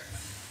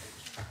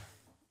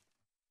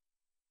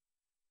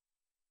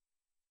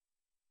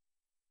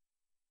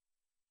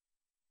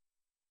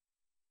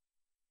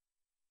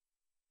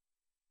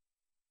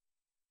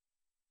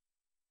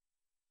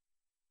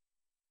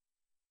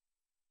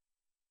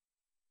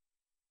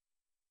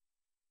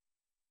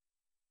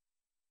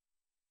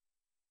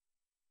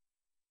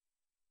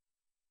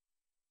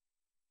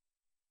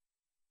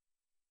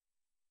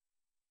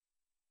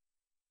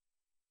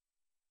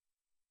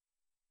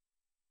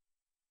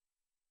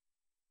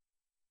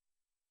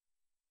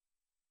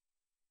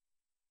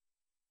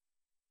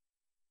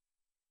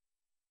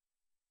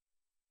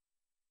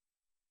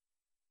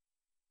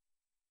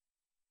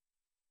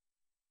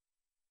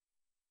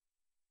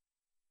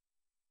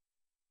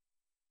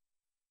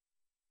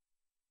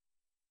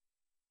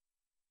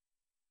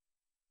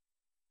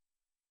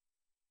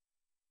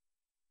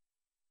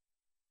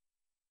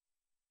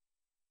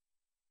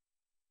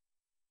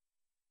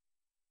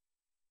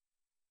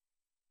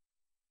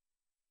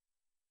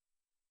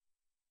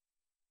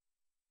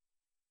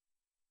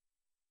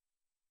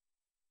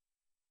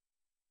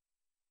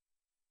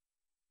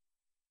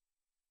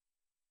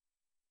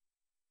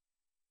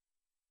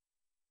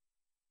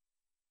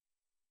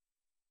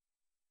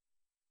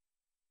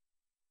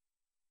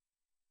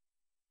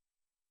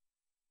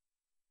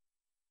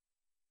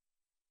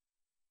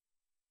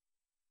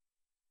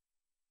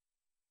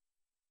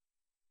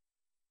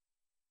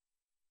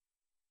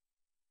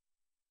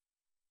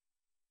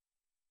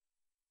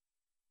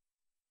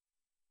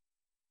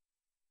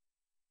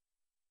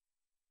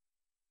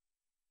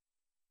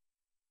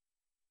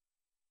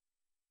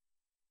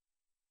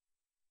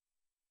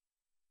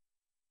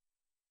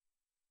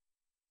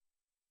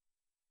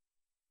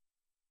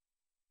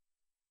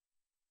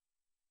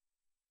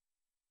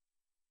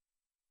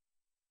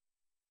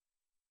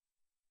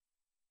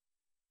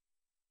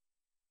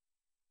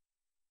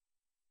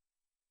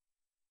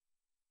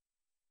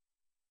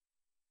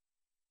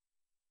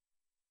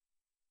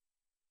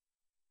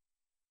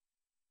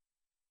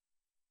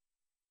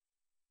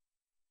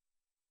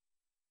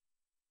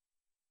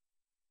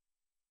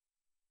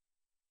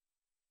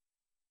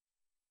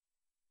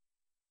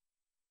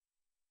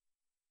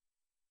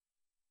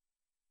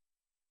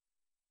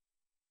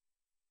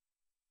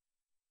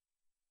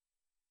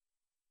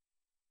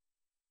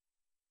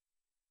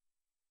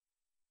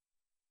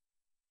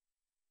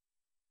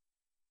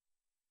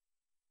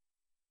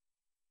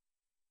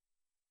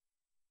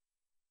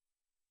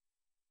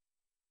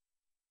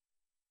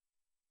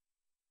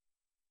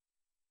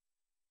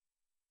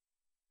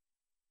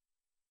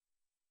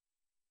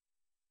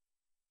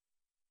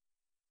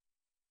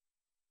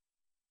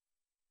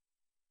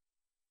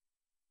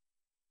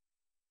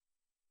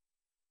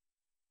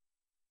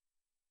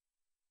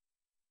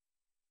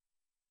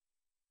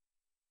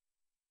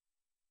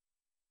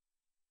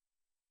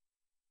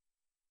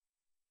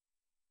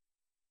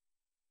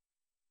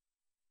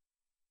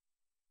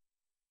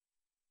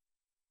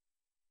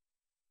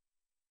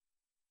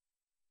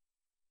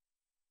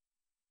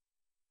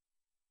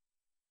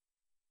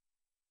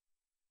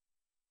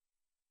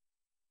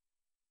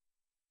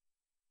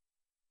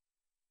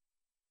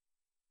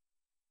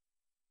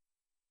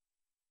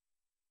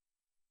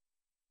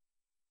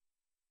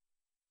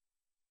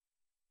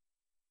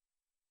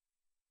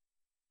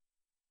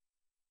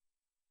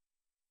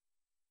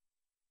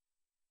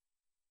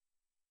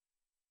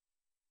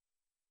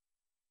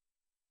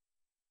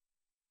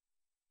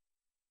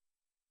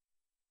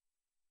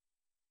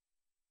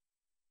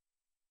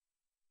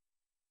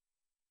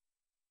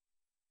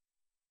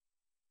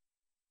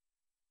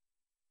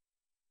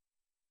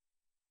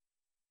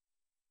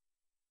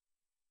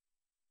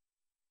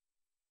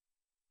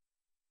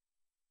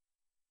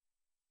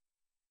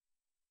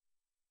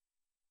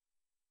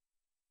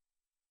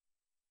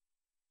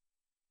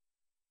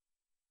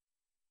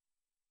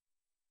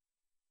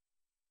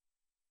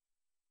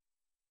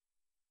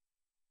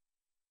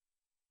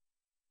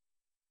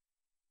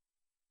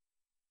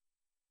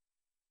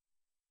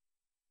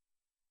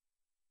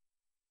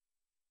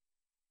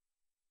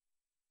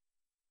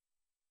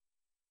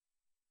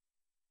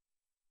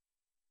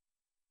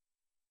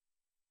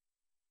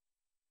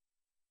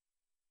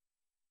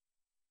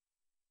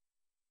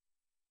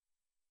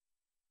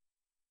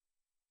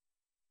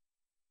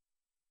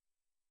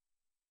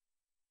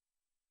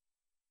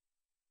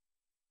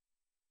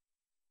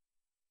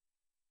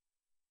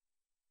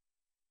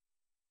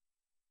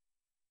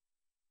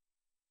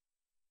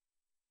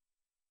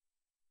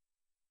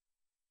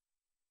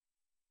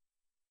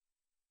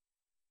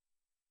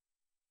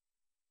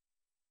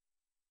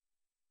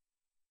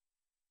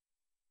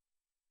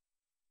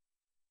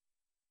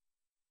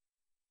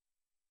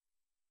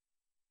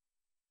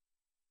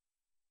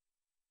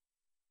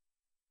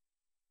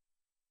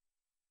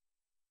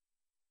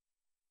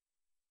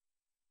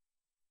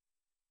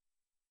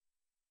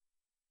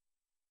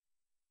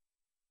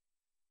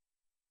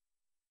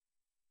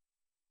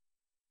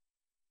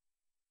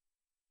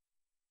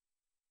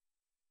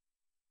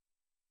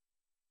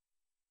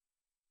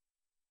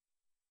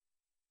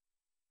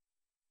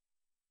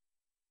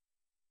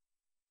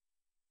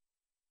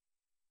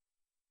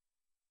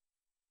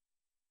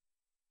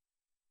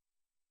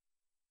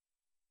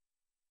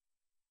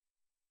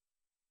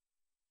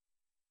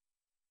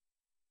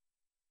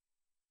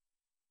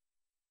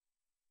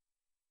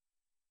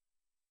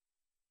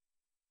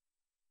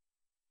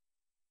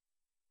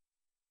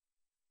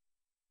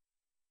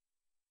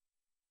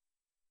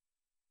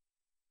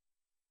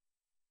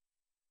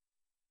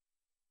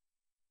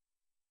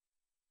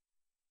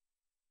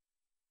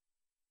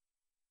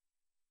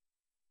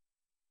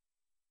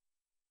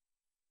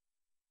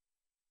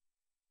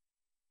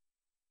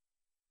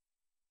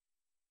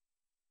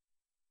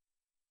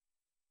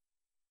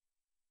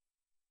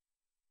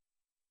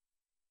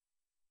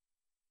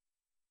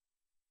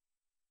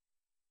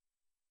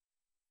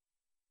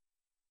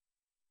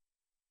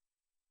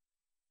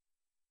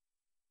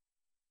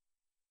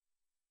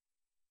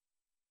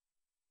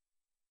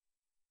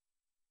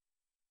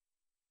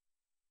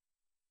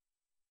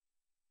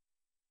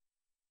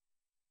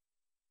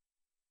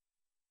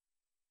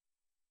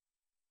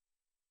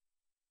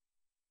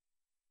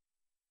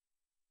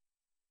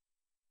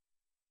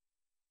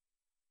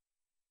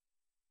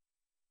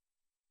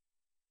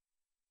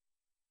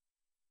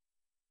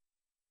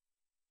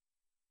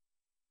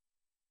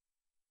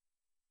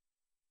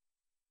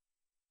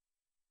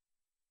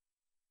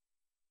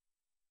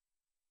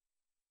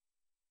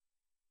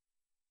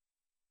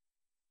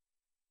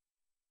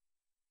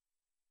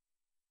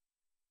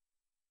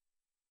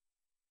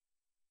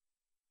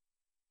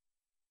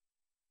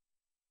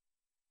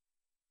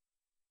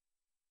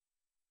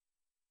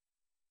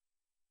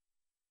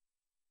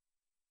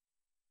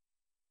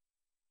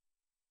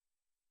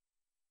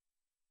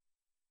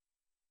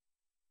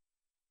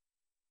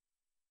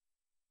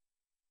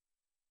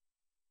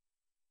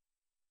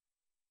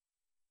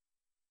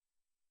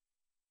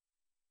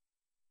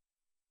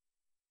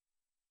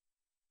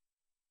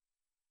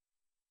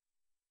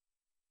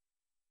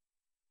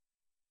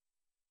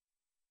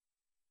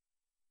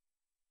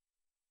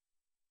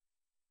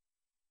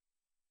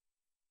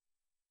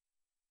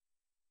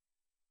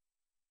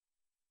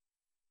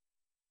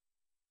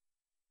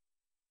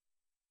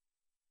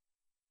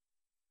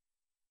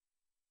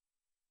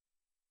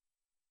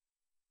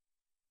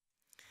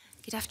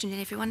 Good afternoon,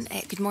 everyone.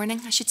 Good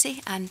morning, I should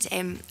say, and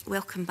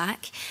welcome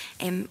back.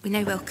 We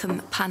now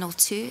welcome panel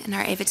 2 in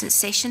our evidence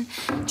session.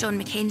 John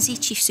Mackenzie,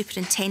 Chief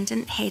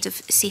Superintendent, Head of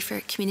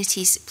Safer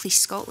Communities Police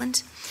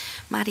Scotland.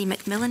 Mary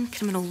McMillan,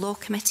 Criminal Law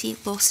Committee,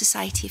 Law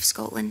Society of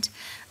Scotland.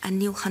 And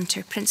Neil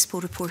Hunter,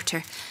 Principal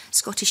Reporter,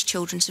 Scottish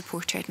Children's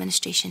Reporter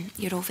Administration.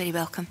 You're all very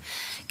welcome.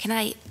 Can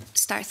I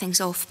start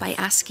things off by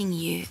asking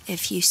you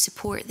if you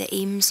support the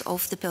aims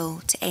of the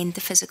bill to end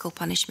the physical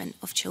punishment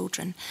of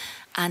children,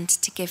 and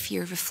to give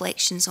your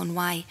reflections on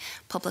why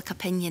public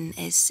opinion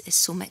is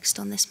so mixed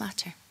on this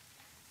matter?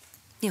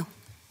 Neil.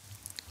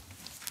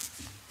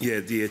 Yeah,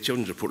 the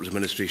Children's Reporters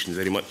Administration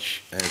very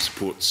much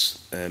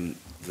supports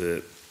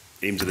the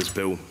aims of this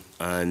bill,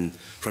 and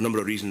for a number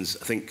of reasons.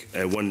 I think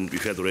one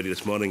we've heard already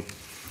this morning,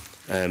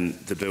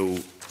 the bill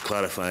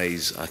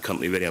clarifies a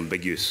currently very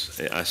ambiguous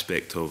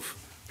aspect of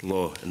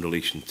law in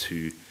relation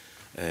to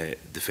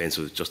defence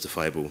of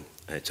justifiable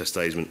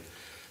chastisement.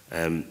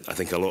 I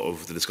think a lot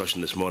of the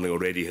discussion this morning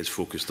already has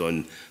focused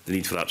on the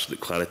need for absolute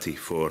clarity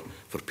for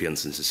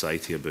parents in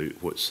society about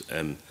what's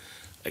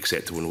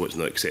acceptable and what's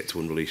not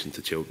acceptable in relation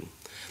to children.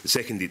 The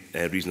second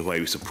reason why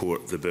we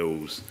support the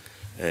bill's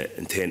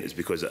intent is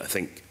because I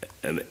think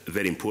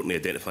very importantly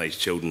identifies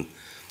children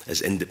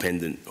as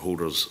independent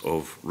holders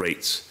of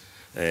rights,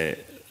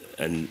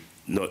 and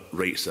not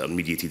rights that are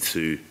mediated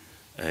through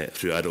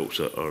adults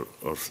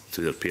or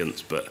through their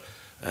parents, but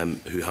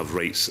who have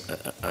rights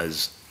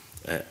as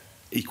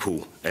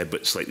equal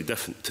but slightly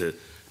different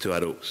to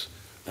adults,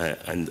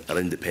 and are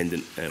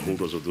independent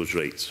holders of those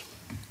rights.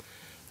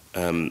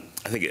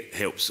 I think it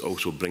helps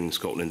also bring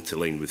Scotland into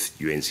line with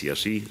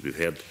UNCRC, as we've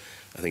heard,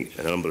 I think,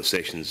 in a number of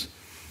sessions,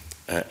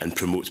 and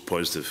promotes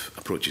positive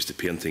approaches to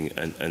parenting,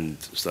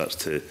 and starts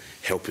to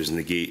help us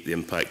negate the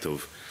impact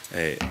of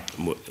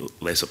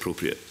less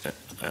appropriate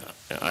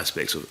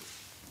aspects of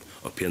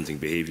parenting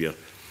behaviour.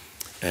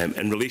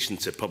 In relation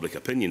to public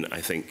opinion, I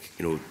think,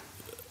 I've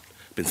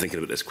been thinking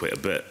about this quite a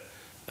bit.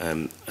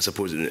 I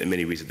suppose in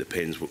many ways it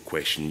depends what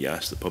question you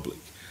ask the public.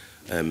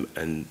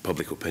 And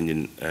public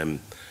opinion,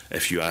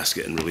 if you ask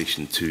it in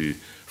relation to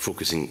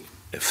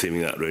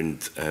framing that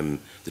around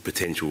the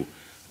potential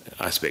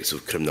aspects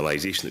of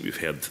criminalisation that we've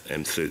heard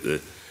throughout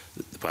the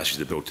passage of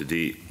the bill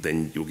today,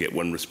 then you'll get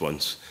one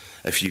response.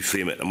 If you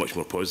frame it in a much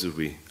more positive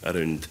way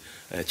around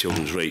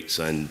children's rights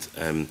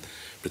and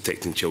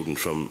protecting children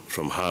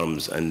from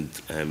harms and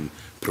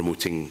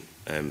promoting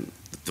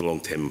the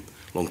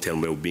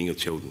long-term well-being of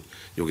children,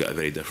 you'll get a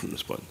very different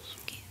response.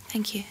 Okay,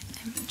 thank you.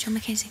 John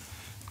Mackenzie.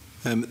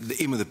 The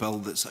aim of the bill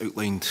that's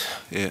outlined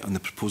on the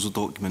proposal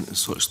document is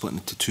sort of split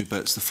into two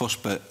bits. The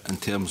first bit in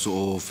terms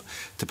of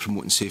to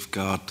promote and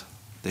safeguard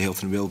the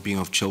health and well-being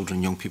of children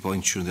and young people,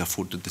 ensuring they're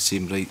afforded the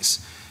same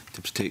rights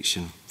to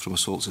protection from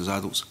assaults as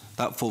adults.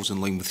 That falls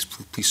in line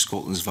with Police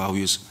Scotland's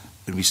values,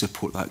 and we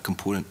support that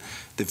component.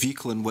 The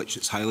vehicle in which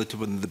it's highlighted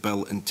within the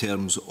bill in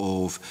terms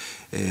of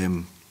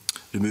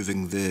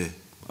removing the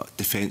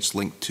defence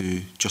linked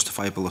to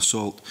justifiable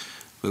assault,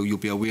 well, you'll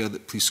be aware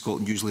that Police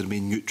Scotland usually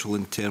remain neutral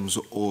in terms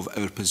of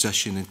our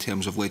position in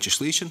terms of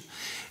legislation,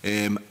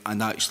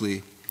 and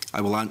actually I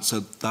will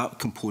answer that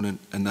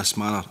component in this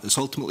manner. It's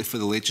ultimately for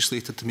the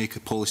legislator to make a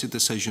policy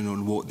decision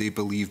on what they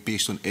believe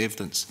based on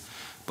evidence.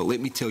 But let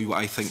me tell you what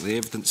I think the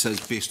evidence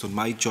is based on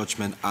my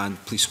judgment and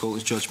Police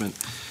Scotland's judgment.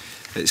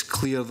 It's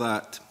clear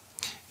that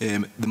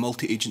the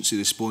multi-agency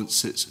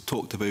response that's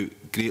talked about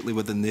greatly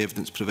within the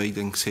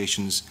evidence-providing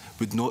sessions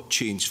would not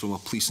change from a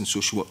police and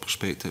social work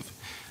perspective.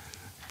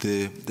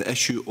 The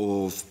issue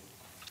of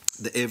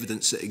the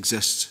evidence that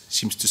exists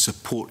seems to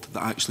support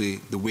that actually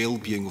the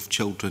well-being of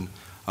children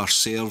are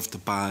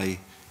served by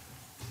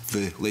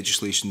the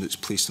legislation that's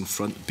placed in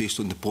front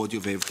based on the body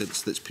of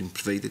evidence that's been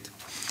provided.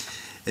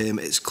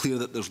 It's clear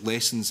that there's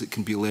lessons that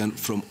can be learnt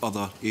from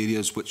other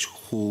areas which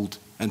hold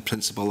in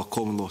principle a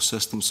common law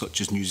system, such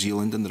as New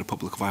Zealand and the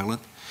Republic of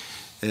Ireland,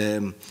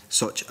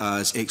 such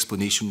as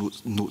explanation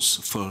notes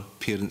for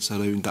parents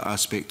around that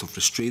aspect of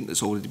restraint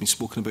that's already been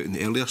spoken about in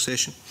the earlier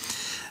session,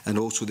 and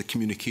also the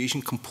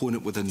communication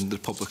component within the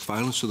Republic of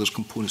Ireland, so there's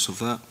components of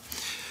that.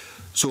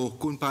 So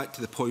going back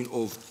to the point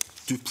of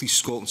do Police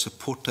Scotland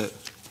support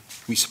it,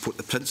 we support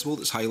the principle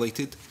that's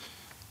highlighted.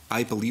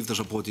 I believe there's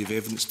a body of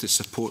evidence to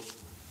support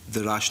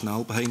the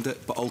rationale behind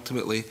it, but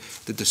ultimately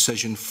the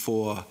decision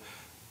for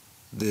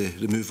the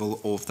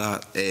removal of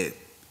that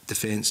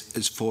defence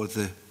is for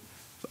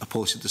a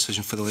policy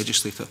decision for the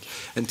legislator.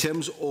 In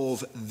terms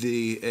of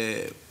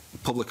the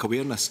public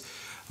awareness,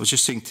 I was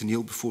just saying to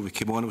Neil before we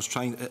came on, I was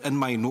trying, in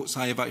my notes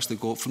I have actually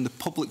got from the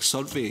public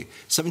survey,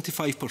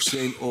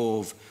 75%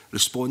 of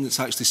respondents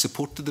actually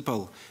supported the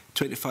bill,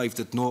 25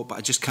 did not, but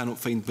I just cannot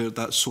find where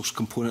that source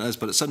component is,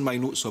 but it's in my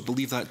notes, so I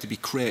believe that to be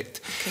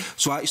correct. Okay.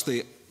 So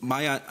actually,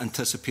 my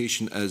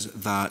anticipation is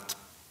that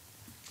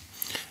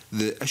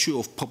the issue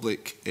of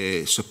public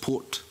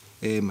support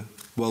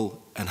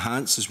will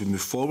enhance as we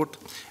move forward.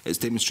 It's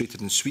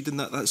demonstrated in Sweden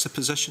that that's a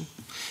position.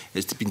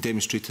 It's been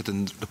demonstrated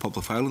in the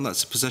Republic of Ireland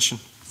that's a position.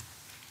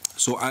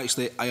 So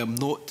actually, I am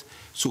not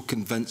so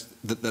convinced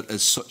that there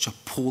is such a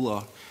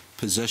polar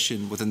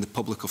position within the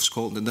public of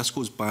Scotland. And this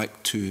goes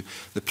back to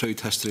the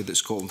proud history that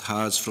Scotland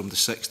has from the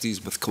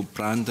 60s with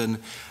Kilbrandon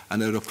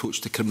and our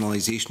approach to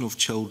criminalisation of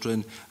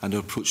children and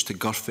our approach to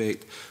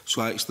Gurfect.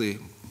 So actually,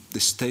 the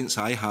stance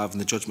I have and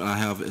the judgment I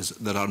have is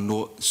there are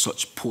not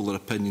such polar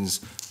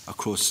opinions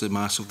across the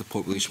mass of the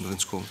population within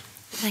Scotland.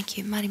 Thank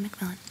you. Mary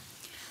McMillan.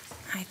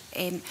 Hi.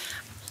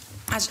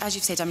 As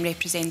you've said, I'm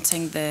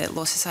representing the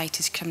Law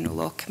Society's Criminal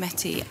Law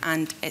Committee,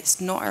 and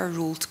it's not our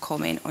role to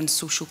comment on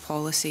social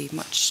policy,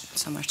 much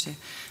similar to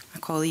my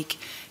colleague.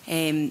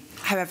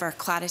 However,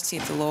 clarity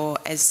of the law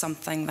is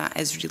something that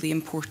is really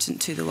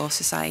important to the Law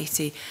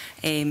Society.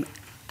 And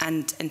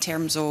in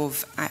terms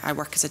of, I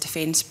work as a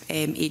defence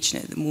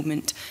agent at the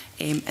moment,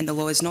 and the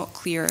law is not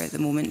clear at the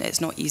moment.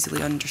 It's not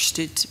easily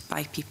understood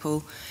by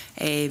people.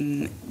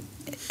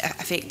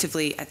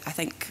 Effectively, I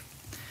think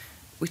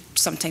we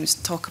sometimes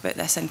talk about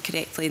this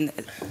incorrectly,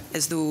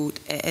 as though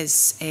it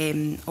is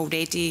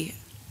already,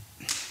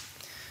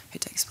 how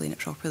to explain it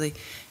properly,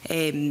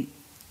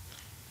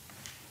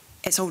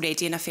 it's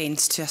already an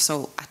offence to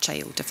assault a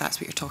child, if that's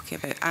what you're talking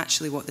about.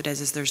 Actually, what there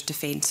is there's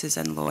defences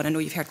in law, and I know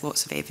you've heard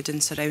lots of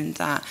evidence around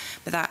that,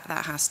 but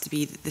that has to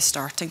be the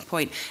starting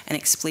point, and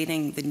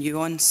explaining the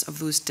nuance of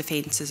those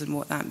defences and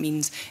what that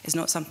means is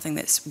not something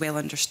that's well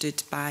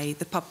understood by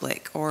the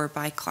public or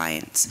by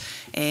clients,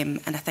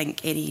 and I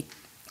think any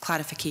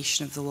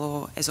clarification of the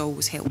law is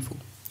always helpful.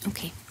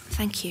 Okay,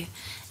 thank you.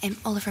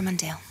 Oliver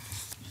Mundell.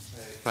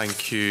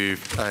 Thank you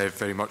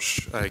very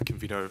much,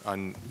 Convener,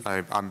 and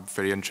I'm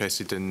very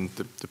interested in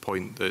the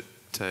point that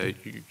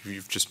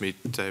you've just made,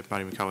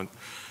 Mary McCallan,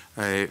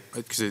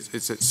 because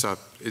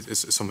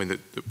it's something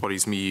that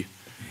worries me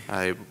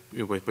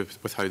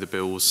with how the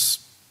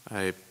bills,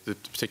 the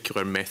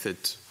particular method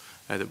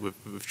that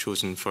we've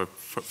chosen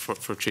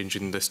for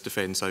changing this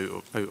defence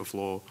out of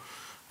law,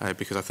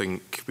 because I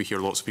think we hear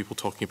lots of people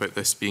talking about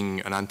this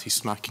being an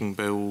anti-smacking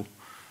bill,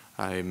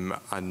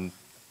 and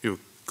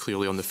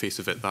clearly on the face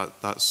of it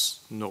that's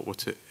not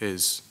what it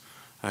is.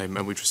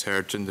 And we just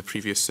heard in the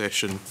previous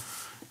session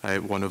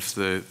one of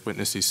the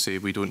witnesses say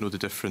we don't know the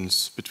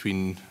difference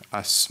between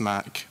a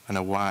smack and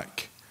a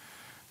whack,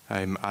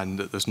 and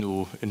that there's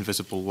no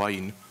invisible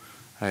line.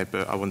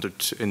 But I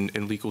wondered, in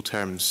legal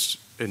terms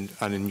and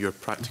in your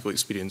practical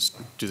experience,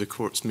 do the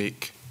courts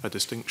make a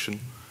distinction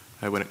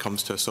when it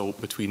comes to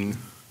assault between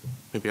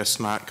maybe a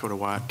smack or a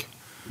whack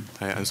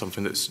and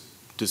something that's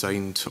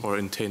designed or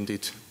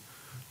intended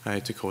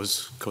to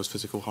cause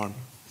physical harm?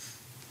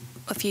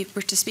 If you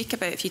were to speak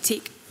about, if you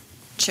take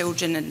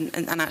children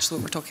and actually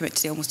what we're talking about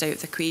today almost out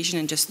of the equation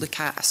and just look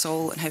at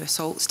assault and how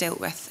assault's dealt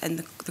with in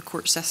the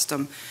court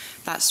system,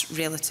 that's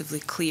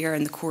relatively clear,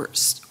 and the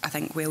courts, I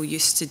think, well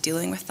used to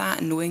dealing with that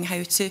and knowing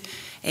how to.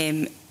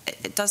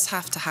 It does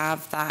have to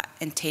have that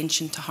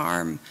intention to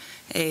harm,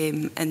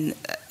 and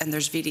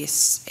there's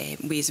various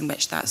ways in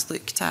which that's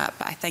looked at,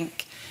 but I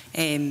think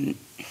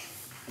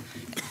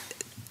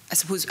I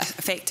suppose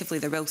effectively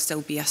there will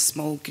still be a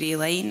small grey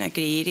line, a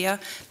grey area,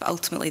 but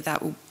ultimately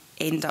that will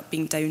end up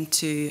being down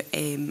to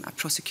a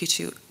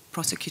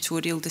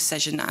prosecutorial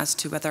decision as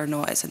to whether or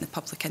not it's in the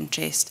public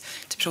interest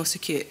to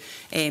prosecute.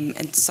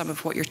 And some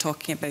of what you're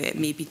talking about, it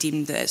may be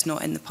deemed that it's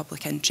not in the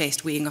public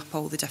interest, weighing up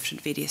all the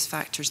different various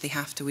factors they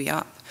have to weigh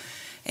up.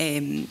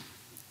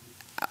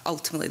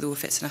 Ultimately, though,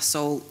 if it's an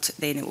assault,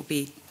 then it will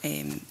be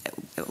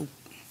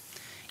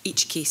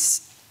each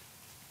case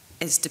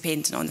is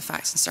dependent on the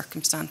facts and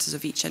circumstances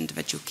of each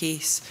individual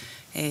case.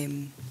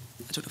 I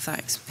don't know if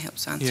that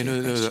helps answer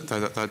your question.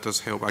 That does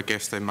help. I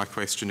guess then my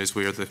question is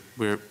where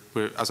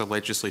as a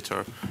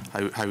legislator,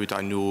 how would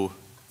I know,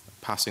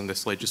 passing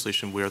this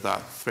legislation, where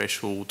that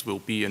threshold will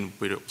be and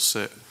where it will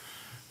sit?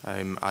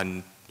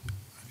 And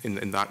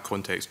in that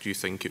context, do you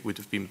think it would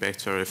have been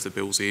better if the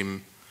bill's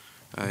aim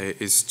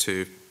is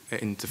to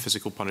end the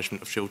physical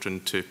punishment of children,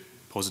 to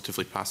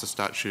positively pass a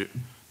statute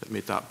that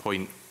made that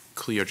point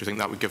clear? Do you think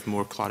that would give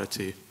more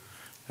clarity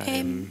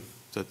than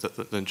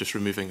just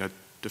removing a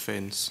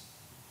defence?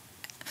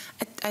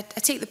 I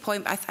take the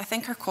point, but I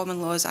think our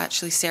common law has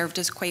actually served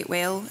us quite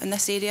well in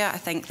this area. I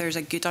think there's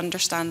a good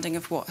understanding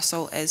of what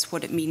assault is,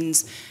 what it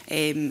means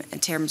in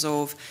terms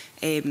of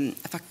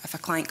if a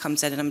client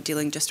comes in and I'm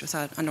dealing just with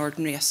an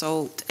ordinary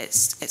assault,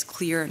 it's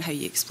clear in how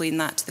you explain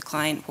that to the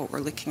client, what we're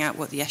looking at,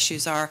 what the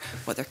issues are,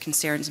 what their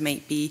concerns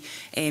might be.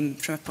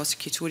 From a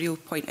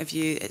prosecutorial point of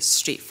view, it's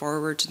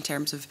straightforward in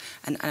terms of,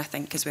 and I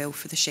think as well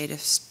for the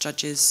sheriffs,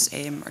 judges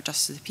or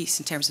justice of the peace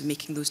in terms of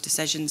making those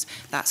decisions,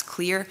 that's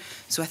clear.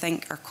 So I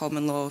think our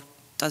common law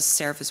does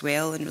serve as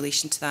well in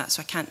relation to that.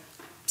 So I can't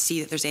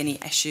see that there's any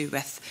issue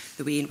with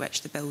the way in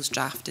which the bill's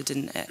drafted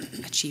in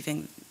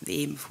achieving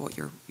the aim of what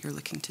you're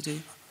looking to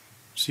do.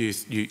 So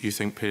you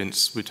think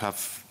parents would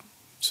have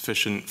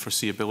sufficient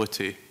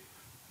foreseeability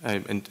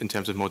in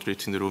terms of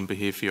moderating their own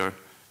behaviour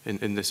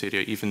in this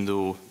area, even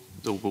though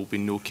there will be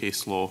no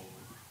case law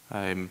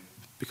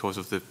because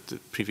of the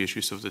previous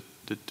use of the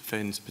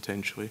defence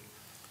potentially?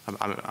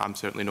 I'm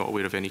certainly not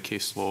aware of any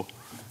case law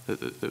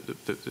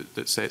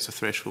that sets a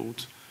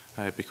threshold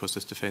because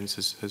this defence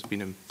has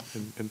been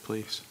in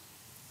place.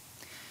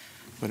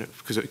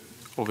 Because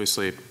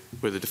obviously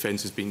where the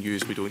defence is being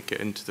used, we don't get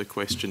into the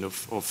question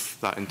of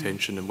that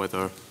intention and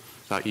whether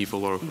that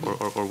evil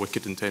or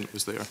wicked intent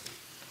was there.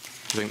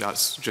 Do you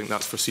think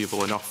that's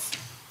foreseeable enough?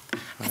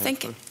 I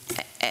think it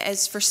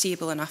is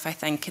foreseeable enough, I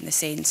think, in the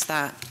sense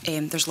that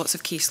there's lots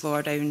of case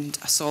law around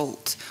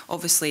assault.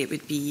 Obviously, it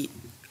would be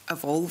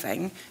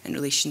evolving in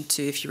relation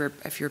to if you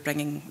were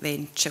bringing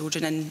then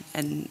children in,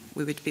 and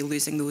we would be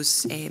losing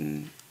those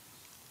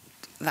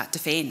that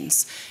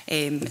defence.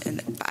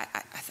 But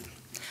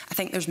I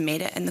think there's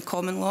merit in the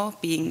common law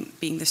being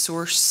the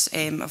source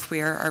of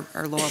where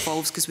our law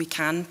evolves, because we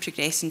can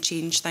progress and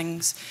change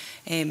things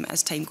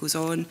as time goes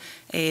on.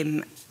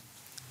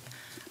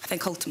 I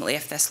think ultimately,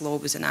 if this law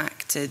was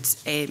enacted,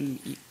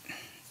 the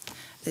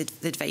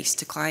advice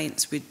to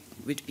clients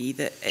would be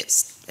that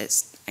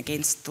it's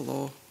against the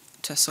law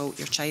to assault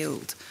your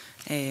child,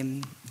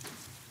 and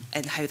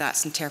how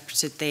that's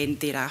interpreted then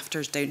thereafter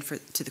is down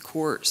to the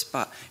courts.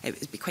 But it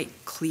would be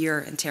quite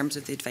clear in terms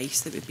of the advice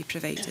that would be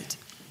provided.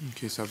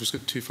 Okay, so I've just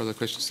got 2 further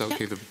questions. So,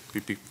 okay, they'll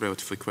be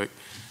relatively quick.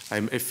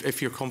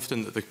 If you're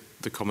confident that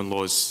the common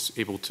law is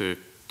able to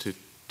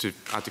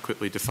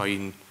adequately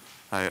define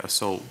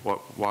assault,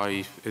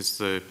 why is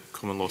the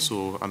common law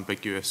so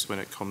ambiguous when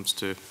it comes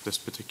to this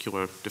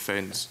particular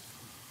defence?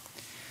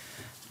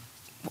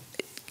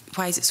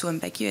 Why is it so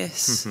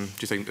ambiguous? Do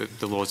you think that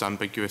the law is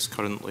ambiguous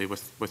currently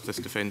with this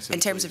defence? In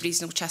terms of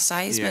reasonable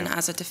chastisement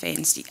as a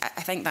defence,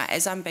 I think that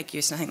is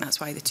ambiguous, and I think that's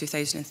why the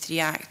 2003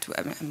 Act,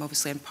 I'm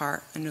obviously in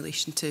part in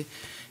relation to...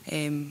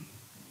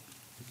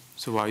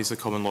 So why is the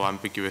common law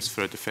ambiguous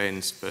for a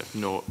defence but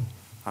not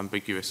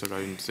ambiguous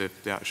around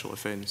the actual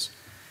offence?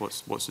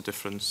 What's the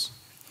difference?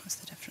 What's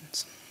the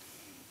difference?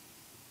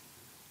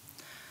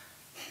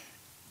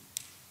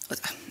 I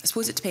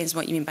suppose it depends on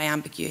what you mean by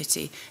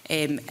ambiguity.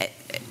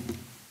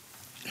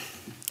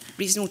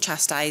 Reasonable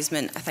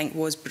chastisement, I think,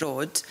 was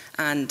broad,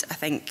 and I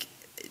think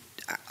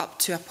up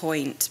to a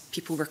point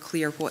people were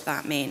clear what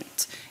that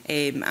meant,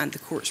 and the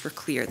courts were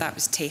clear. That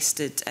was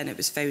tested, and it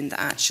was found that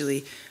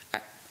actually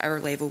our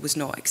level was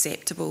not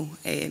acceptable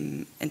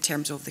in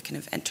terms of the kind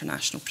of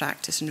international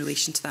practice in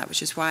relation to that,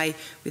 which is why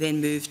we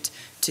then moved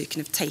to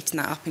kind of tighten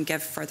that up and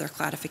give further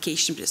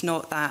clarification. But it's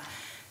not that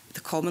the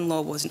common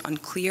law wasn't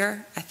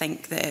unclear. I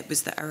think that it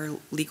was that our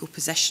legal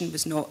position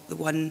was not the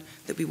one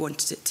that we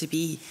wanted it to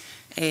be.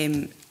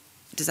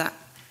 Does that?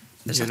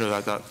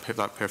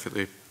 That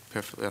perfectly,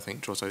 I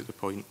think, draws out the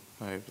point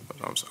I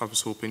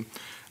was hoping.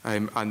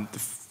 And the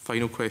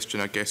final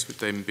question, I guess, would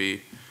then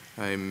be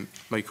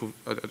Michael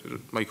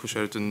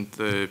Sheridan,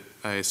 the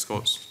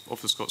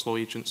Scots Law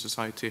Agent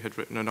Society, had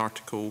written an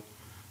article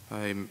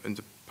in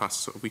the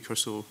past sort of week or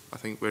so, I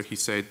think, where he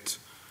said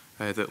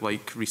that,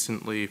 like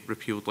recently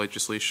repealed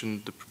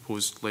legislation, the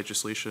proposed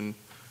legislation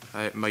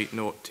might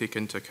not take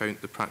into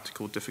account the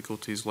practical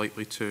difficulties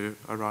likely to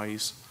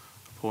arise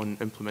upon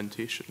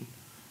implementation.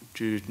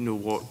 Do you know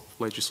what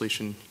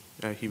legislation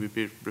he would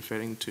be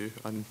referring to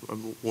and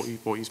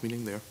what he's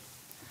meaning there?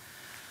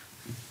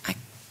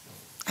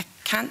 I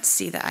can't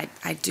say that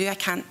I do. I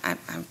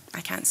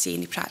can't see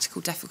any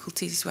practical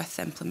difficulties with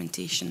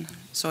implementation.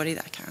 Sorry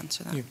that I can't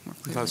answer that more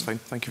clearly. That's fine.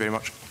 Thank you very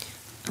much.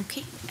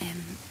 Okay.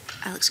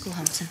 Alex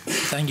Cole-Hamilton.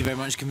 Thank you very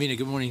much, Convener.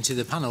 Good morning to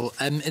the panel.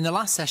 In the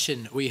last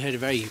session, we heard a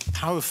very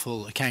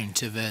powerful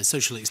account of a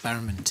social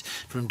experiment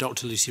from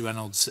Dr. Lucy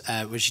Reynolds,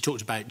 where she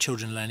talked about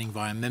children learning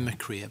via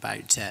mimicry,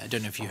 about, I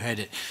don't know if you heard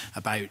it,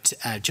 about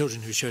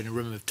children who were shown a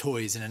room of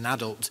toys and an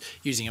adult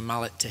using a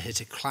mallet to hit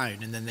a clown,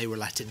 and then they were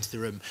let into the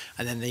room,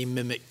 and then they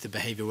mimicked the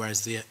behaviour,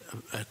 whereas the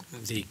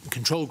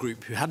control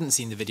group who hadn't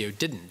seen the video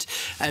didn't.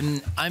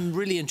 I'm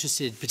really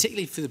interested,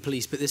 particularly for the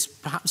police, but this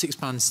perhaps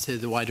expands to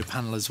the wider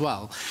panel as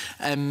well.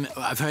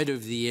 I've heard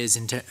over the years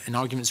in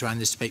arguments around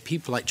this debate,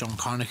 people like John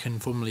Carnahan,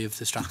 formerly of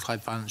the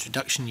Strathclyde Violence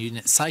Reduction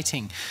Unit,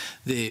 citing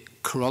the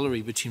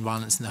corollary between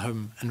violence in the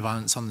home and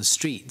violence on the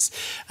streets.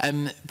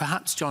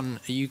 Perhaps, John,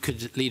 you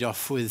could lead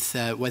off with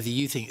whether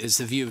you think, as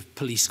the view of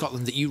Police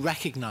Scotland, that you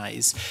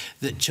recognise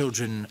that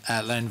children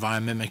learn via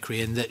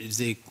mimicry, and that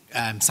the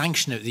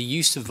sanction of the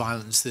use of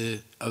violence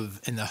in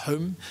the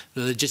home,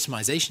 the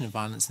legitimisation of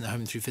violence in the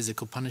home through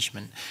physical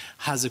punishment,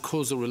 has a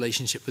causal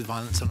relationship with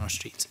violence on our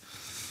streets.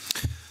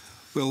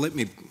 Well, let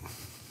me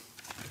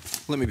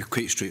be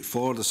quite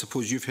straightforward. I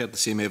suppose you've heard the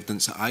same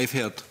evidence that I've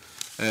heard,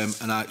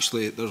 and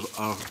actually there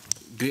are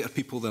greater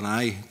people than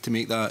I to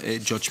make that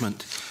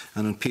judgment.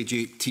 And on page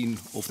 18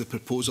 of the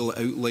proposal, it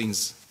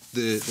outlines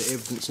the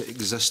evidence that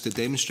exists to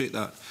demonstrate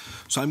that.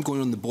 So I'm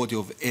going on the body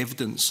of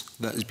evidence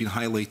that has been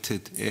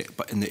highlighted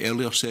but in the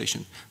earlier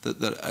session, that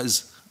there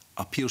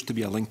appears to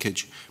be a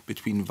linkage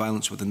between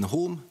violence within the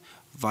home,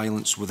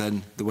 violence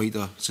within the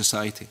wider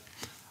society.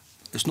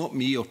 It's not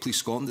me or Police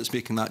Scotland that's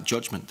making that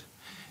judgment.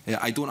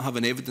 I don't have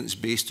an evidence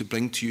base to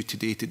bring to you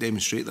today to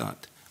demonstrate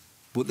that.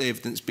 What the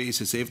evidence base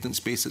is,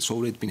 evidence base that's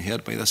already been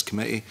heard by this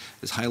committee,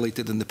 is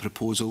highlighted in the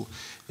proposal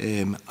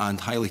and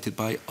highlighted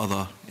by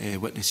other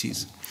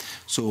witnesses.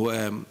 So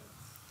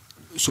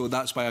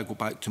that's why I go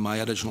back to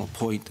my original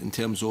point in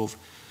terms of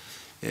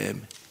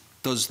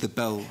does the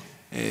bill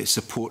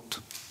support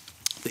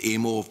the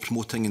aim of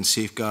promoting and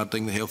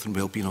safeguarding the health and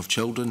well-being of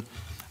children,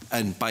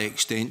 and by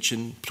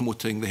extension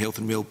promoting the health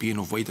and well-being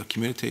of wider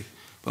community.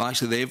 But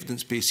actually the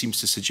evidence base seems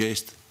to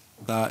suggest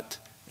that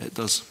it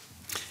does.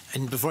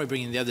 And before I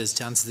bring in the others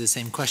to answer the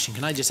same question,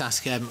 can I just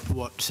ask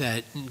what,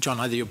 John,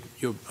 either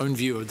your own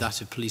view or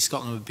that of Police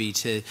Scotland would be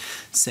to,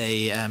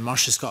 say,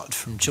 Marcia Scott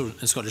from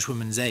Scottish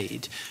Women's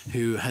Aid,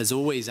 who has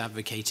always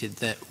advocated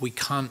that we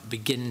can't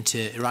begin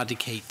to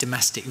eradicate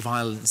domestic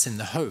violence in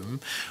the home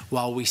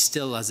while we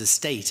still, as a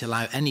state,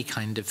 allow any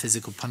kind of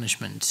physical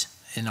punishment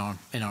in our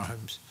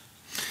homes?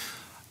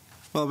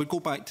 Well, we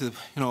go back to,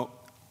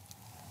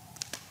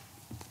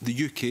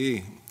 the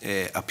UK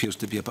appears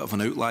to be a bit of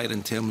an outlier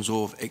in terms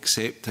of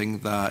accepting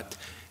that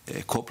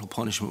corporal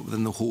punishment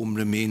within the home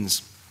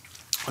remains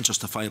a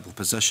justifiable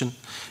position.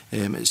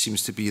 It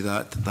seems to be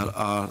that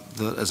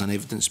there is an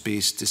evidence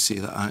base to say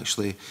that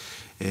actually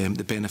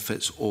the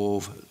benefits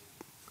of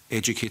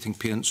educating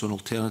parents on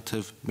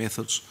alternative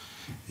methods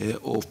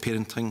of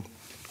parenting.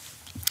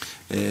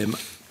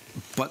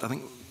 But I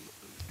think,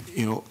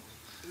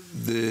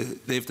 the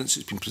evidence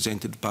that's been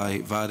presented by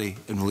Vary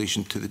in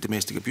relation to the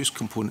domestic abuse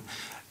component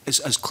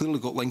has clearly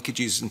got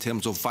linkages in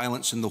terms of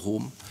violence in the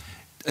home.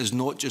 Is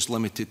not just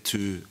limited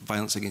to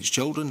violence against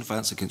children,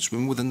 violence against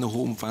women within the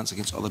home, violence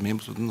against other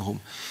members within the home.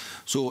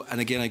 So, and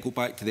again, I go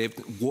back to the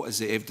what is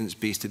the evidence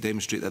base to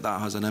demonstrate that that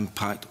has an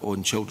impact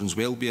on children's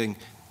well-being?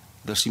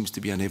 There seems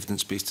to be an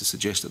evidence base to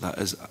suggest that that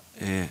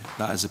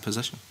is a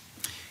position.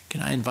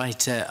 Can I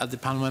invite other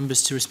panel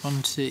members to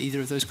respond to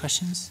either of those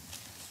questions?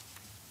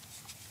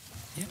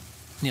 Yeah,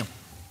 Neil.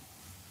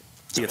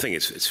 Yeah, I think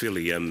it's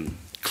fairly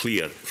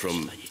clear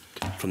from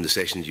the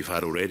sessions you've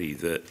had already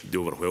that the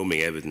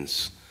overwhelming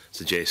evidence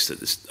suggests that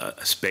there's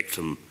a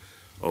spectrum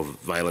of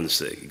violence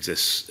that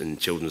exists in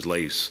children's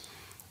lives,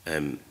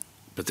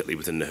 particularly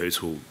within the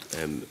household,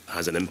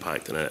 has an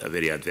impact, and a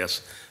very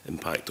adverse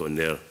impact on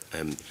their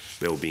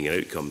well-being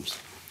and outcomes.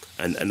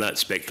 And that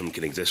spectrum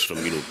can exist from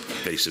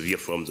very severe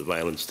forms of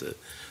violence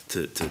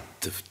to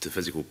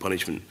physical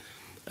punishment.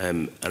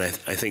 And I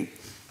think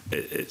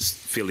it's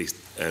fairly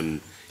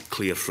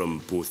clear from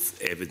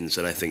both evidence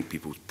and I think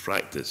people's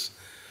practice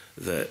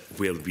that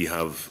where we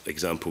have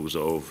examples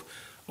of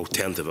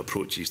alternative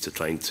approaches to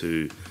trying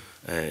to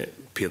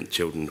parent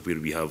children, where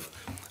we have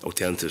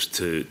alternatives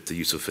to the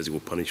use of physical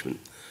punishment,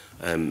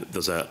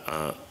 there's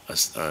a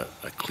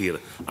clear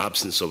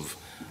absence of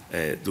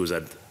those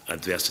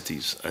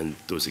adversities and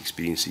those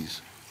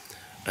experiences.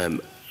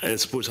 And I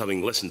suppose,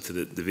 having listened to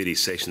the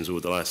various sessions over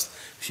the last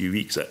few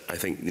weeks, I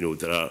think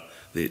there are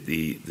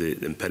the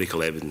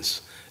empirical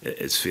evidence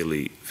is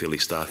fairly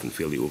stark and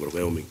fairly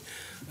overwhelming,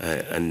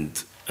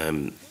 and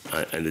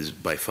is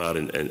by far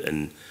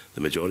in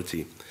the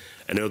majority.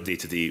 In our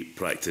day-to-day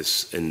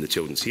practice in the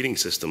children's hearing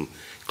system,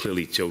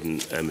 clearly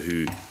children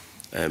who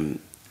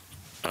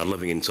are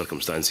living in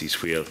circumstances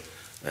where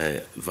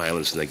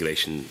violence and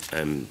aggression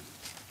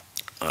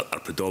are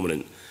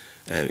predominant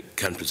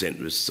can present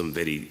with some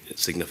very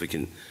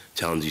significant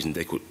challenges and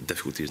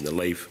difficulties in their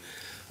life.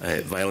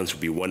 Violence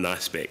will be one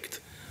aspect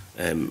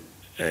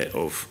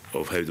of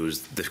how those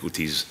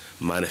difficulties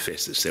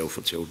manifest itself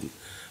for children.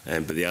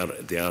 But they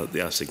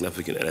are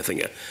significant, and I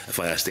think if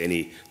I asked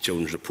any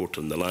children's reporter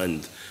on the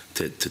land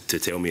to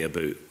tell me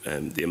about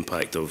the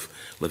impact of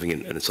living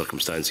in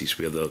circumstances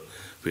where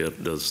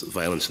there's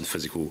violence and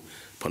physical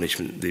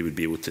punishment, they would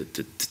be able to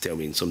tell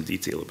me in some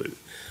detail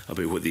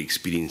about what they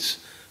experience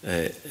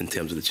in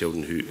terms of the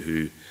children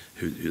who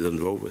they're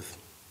involved with.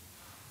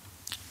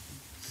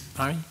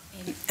 Mary?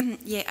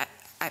 Yeah,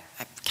 I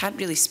can't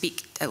really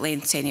speak at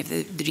length to any of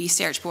the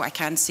research, but what I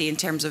can say in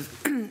terms of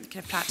kind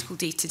of practical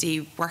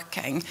day-to-day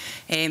working,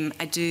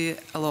 I do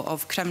a lot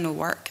of criminal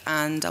work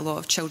and a lot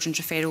of children's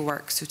referral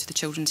work, so to the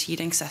children's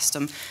hearing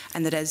system,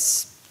 and there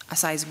is a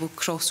sizable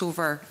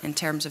crossover in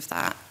terms of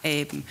that,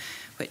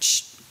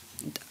 which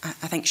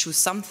I think shows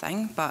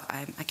something, but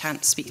I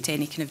can't speak to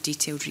any kind of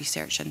detailed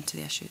research into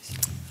the issues.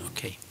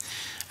 Okay.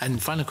 And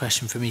final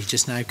question for me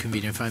just now,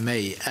 Convener, if I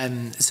may.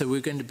 So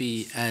we're going to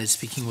be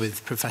speaking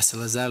with Professor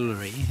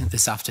Lazzellery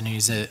this afternoon,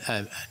 who's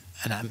an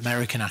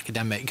American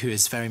academic who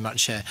is very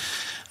much an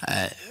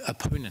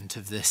opponent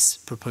of this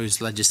proposed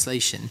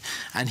legislation.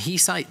 And he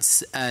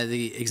cites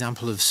the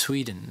example of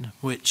Sweden,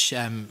 which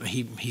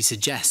he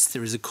suggests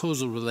there is a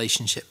causal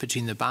relationship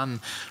between the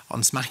ban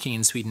on smacking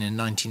in Sweden in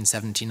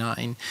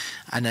 1979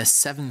 and a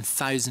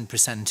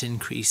 7,000%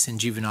 increase in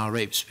juvenile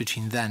rapes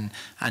between then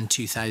and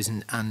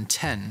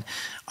 2010.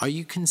 Are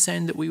you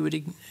concerned that we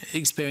would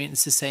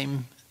experience the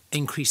same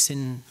increase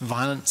in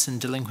violence and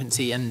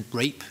delinquency and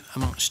rape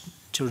amongst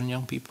children and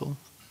young people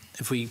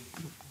if we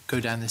go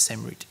down the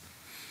same route?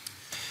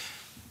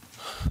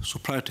 So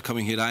prior to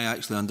coming here, I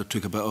actually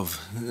undertook a bit of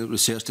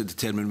research to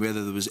determine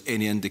whether there was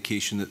any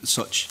indication that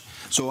such.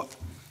 So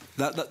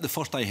the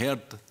first I heard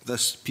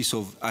this piece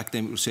of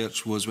academic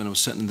research was when I was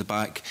sitting in the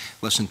back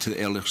listening to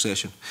the earlier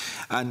session.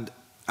 And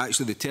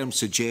actually the term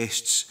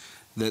suggests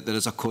that there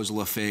is a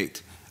causal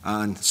effect,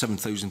 and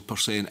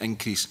 7,000%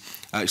 increase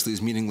actually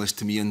is meaningless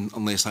to me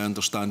unless I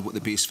understand what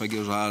the base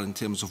figures are in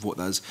terms of what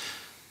that is.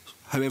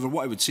 However,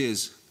 what I would say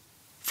is,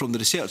 from the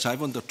research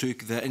I've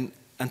undertook, the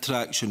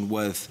interaction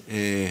with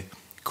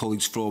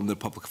colleagues from the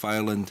Republic of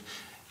Ireland,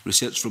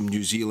 research from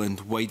New Zealand,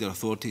 wider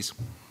authorities,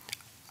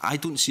 I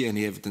don't see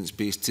any evidence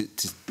base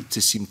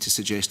to seem to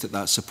suggest that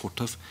that's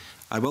supportive.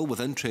 I will, with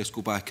interest,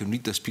 go back and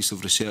read this piece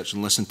of research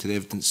and listen to the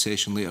evidence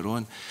session later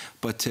on.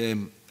 But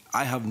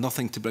I have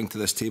nothing to bring to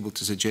this table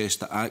to suggest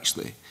that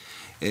actually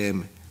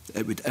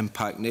it would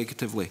impact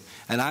negatively.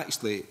 And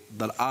actually,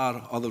 there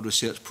are other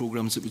research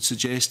programmes that would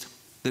suggest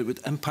that it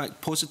would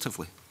impact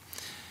positively.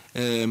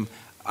 And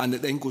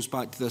it then goes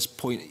back to this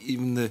point,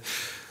 even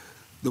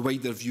the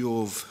wider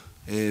view of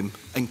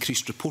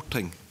increased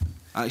reporting.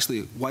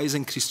 Actually, why is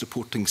increased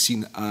reporting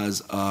seen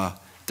as a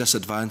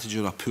disadvantage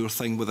or a poor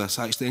thing with this?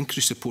 Actually,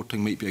 increased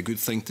reporting might be a good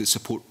thing to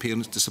support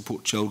parents, to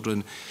support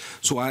children.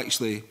 So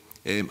actually,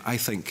 I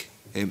think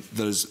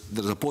there's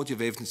a body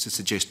of evidence to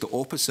suggest the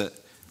opposite,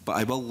 but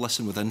I will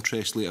listen with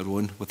interest later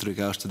on with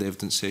regards to the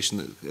evidence session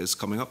that is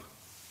coming up.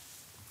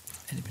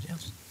 Anybody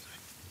else?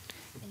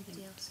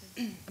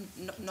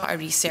 I'm not a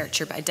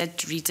researcher, but I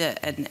did read it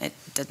and it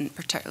didn't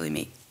particularly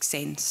make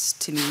sense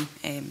to me,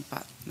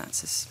 but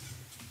that's as...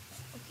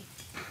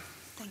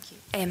 Thank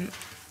you.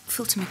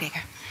 Fulton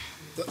McGregor.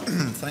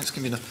 Thanks,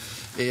 Convener.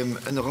 In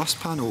the last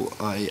panel,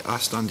 I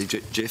asked Andy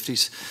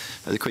Jeffries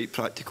the quite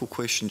practical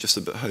question just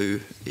about how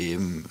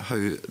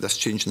this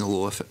change in the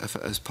law, if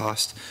it is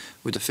passed,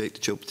 would affect the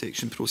child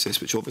protection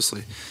process, which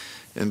obviously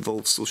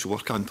involves social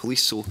work and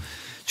police. So,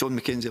 John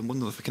Mackenzie, I'm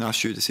wondering if I can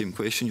ask you the same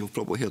question. You've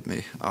probably heard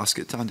me ask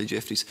it to Andy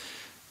Jeffries.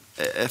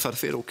 If a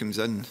referral comes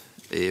in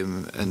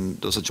and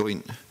there's a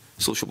joint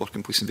social work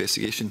and police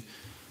investigation,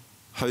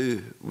 how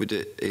would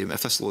it,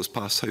 if this law is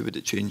passed, how would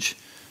it change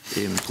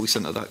police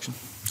interaction?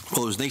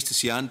 Well, it was nice to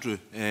see Andrew.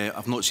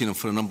 I've not seen him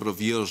for a number of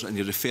years, and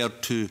he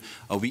referred to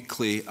a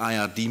weekly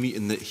IRD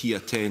meeting that he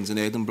attends in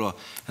Edinburgh,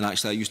 and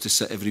actually I used to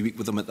sit every week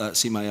with him at that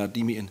same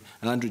IRD meeting.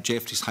 And Andrew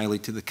Jeffries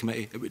highlighted to the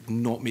committee it would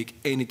not make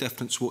any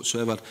difference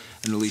whatsoever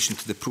in relation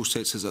to the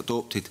processes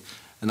adopted,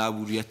 and I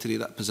will reiterate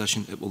that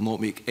position. It will not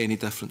make any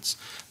difference.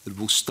 There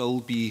will still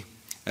be,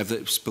 if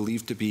it's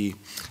believed to be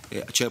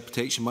a child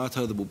protection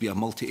matter, there will be a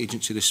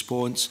multi-agency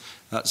response.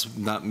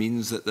 That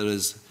means that there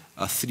is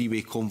a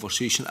three-way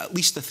conversation, at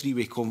least a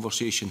three-way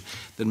conversation.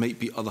 There might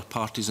be other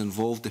parties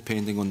involved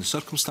depending on the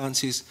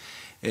circumstances,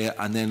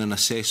 and then an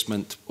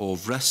assessment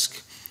of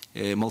risk,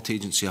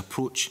 multi-agency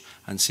approach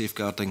and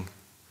safeguarding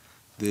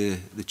the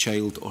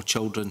child or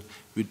children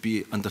would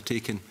be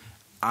undertaken.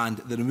 And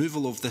the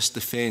removal of this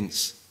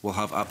defence will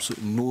have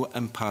absolutely no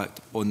impact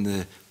on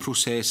the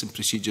process and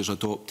procedures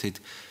adopted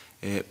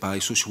by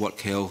social work,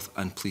 health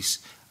and police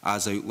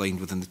as outlined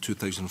within the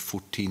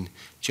 2014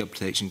 child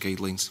protection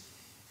guidelines.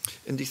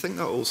 And do you think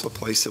that also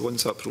applies to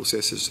once that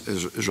process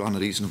is run a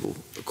reasonable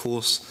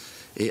course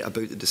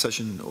about the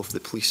decision of the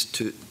police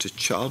to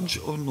charge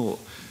or not?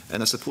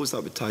 And I suppose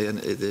that would tie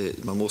into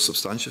my more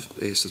substantive,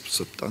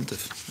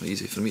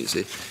 easy for me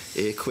to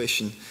say,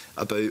 question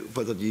about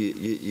whether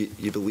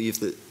you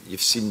believe that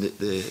you've seen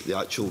the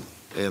actual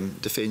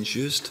defence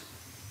used.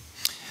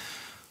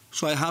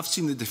 So I have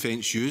seen the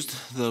defence used.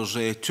 There's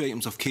 2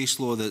 items of case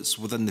law that's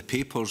within the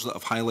papers that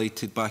I've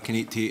highlighted back in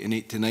 88 and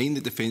 89,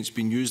 the defence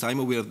being used. I'm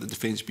aware of the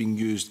defence being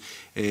used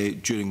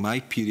during my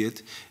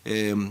period.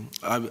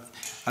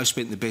 I've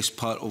spent the best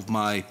part of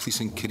my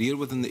policing career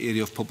within the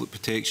area of public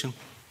protection.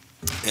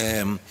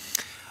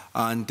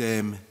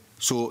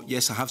 So,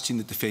 yes, I have seen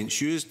the defence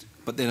used,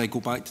 but then I go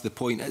back to the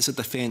point, it's a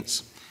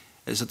defence.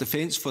 It's a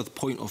defence for the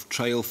point of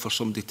trial for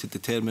somebody to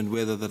determine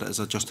whether there is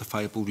a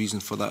justifiable reason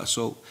for that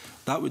assault.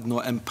 That would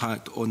not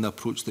impact on the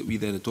approach that we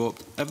then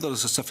adopt. If there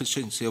is a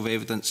sufficiency of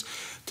evidence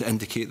to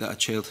indicate that a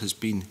child has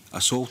been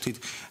assaulted,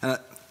 and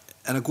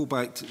I go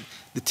back to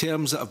the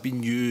terms that have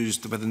been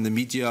used within the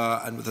media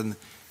and within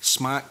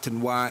smacked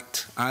and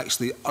whacked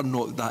actually are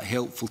not that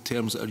helpful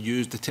terms that are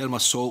used. The term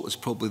assault is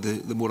probably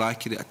the more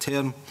accurate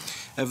term.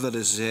 If there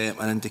is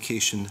an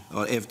indication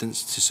or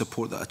evidence to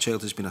support that a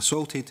child has been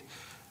assaulted,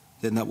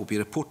 then that will be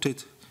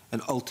reported,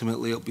 and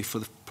ultimately it will be for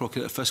the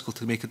Procurator Fiscal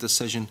to make a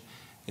decision.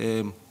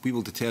 We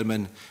will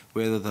determine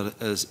whether there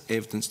is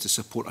evidence to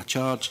support a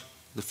charge.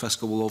 The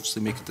Fiscal will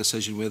obviously make a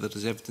decision whether there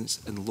is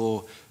evidence in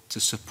law to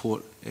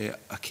support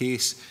a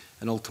case,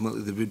 and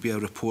ultimately there would be a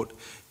report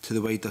to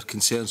the wider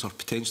concerns, or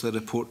potentially a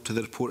report to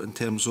the report in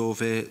terms of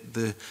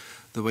the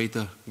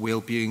wider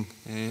well-being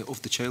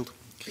of the child.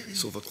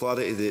 So for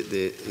clarity,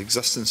 the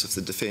existence of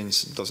the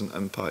defence doesn't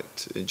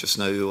impact just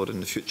now or in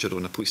the future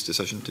on a police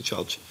decision to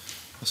charge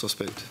a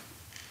suspect?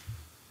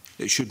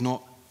 It should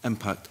not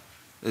impact,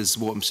 is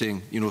what I'm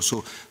saying. You know,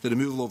 so the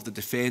removal of the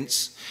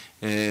defence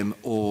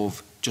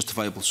of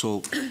justifiable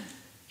assault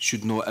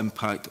should not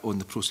impact on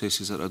the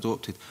processes that are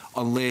adopted,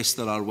 unless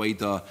there are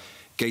wider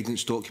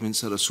guidance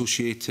documents that are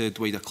associated,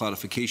 wider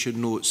clarification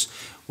notes,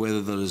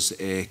 whether there is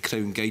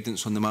Crown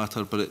guidance on the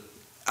matter. But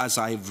as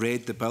I've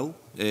read the bill,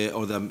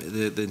 or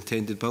the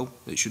intended bill,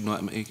 it should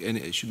not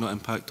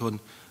impact on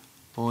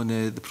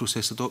the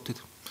process adopted.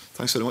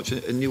 Thanks very much.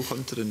 And Neil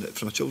Hunter,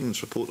 from a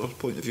children's reporter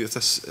point of view, if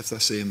this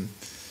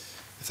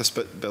if this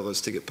bill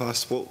is to get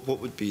passed, what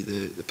would be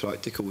the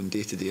practical and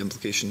day-to-day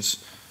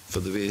implications for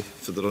the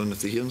running of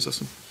the hearing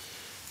system?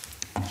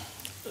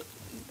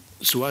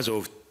 So as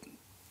of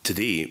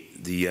today,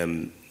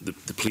 the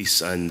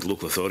police and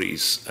local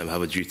authorities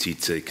have a duty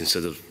to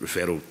consider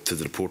referral to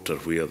the reporter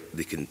where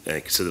they can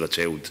consider a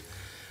child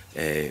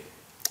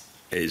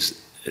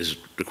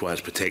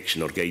requires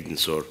protection or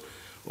guidance or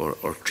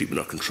treatment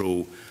or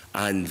control,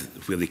 and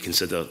where they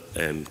consider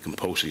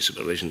compulsory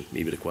supervision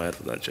may be required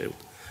for that child.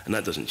 And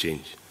that doesn't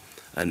change.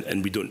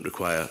 And we don't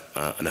require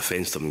an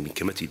offence having been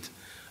committed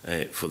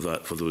for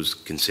those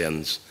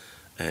concerns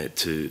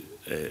to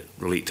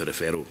relate to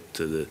referral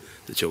to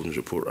the children's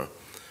reporter.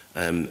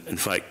 In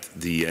fact,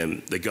 the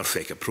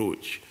GURFEC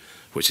approach,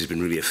 which has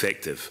been really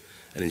effective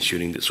in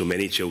ensuring that so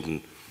many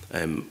children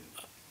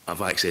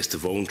have access to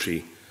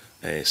voluntary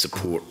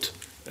support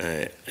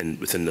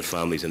within their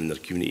families and in their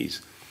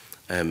communities,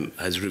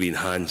 has really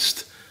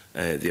enhanced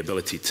the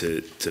ability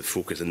to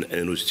focus on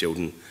those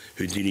children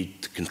who do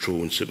need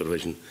control and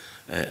supervision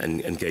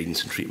and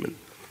guidance and treatment,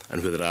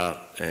 and where there are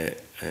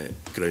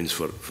grounds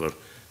for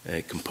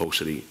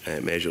compulsory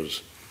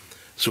measures.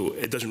 So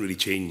it doesn't really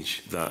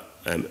change that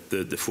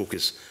the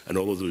focus on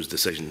all of those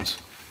decisions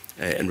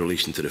in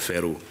relation to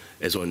referral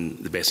is on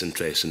the best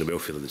interests and the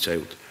welfare of the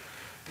child.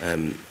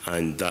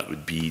 And that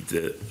would be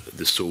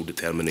the sole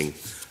determining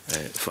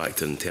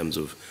factor in terms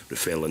of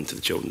referral into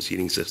the children's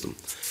hearing system.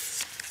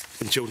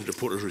 When children's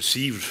reporters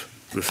receive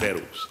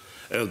referrals,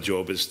 our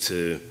job is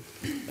to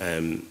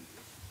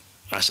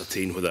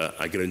ascertain whether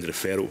a grounded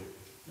referral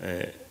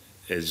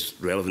is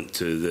relevant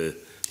to the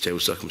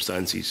child's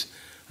circumstances,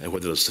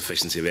 whether there's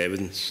sufficiency of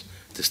evidence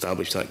to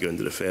establish that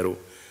grounded referral,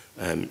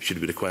 should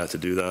we be required to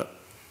do that,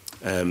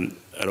 and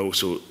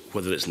also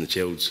whether it's in the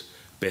child's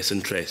best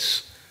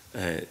interests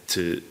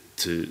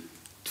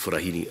for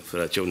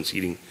a children's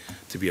hearing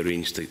to be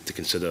arranged to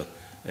consider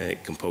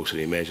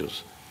compulsory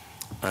measures.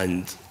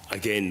 And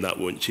again, that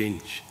won't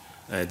change.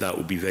 That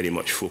will be very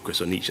much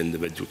focused on each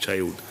individual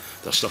child,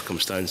 their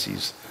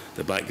circumstances,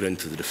 the background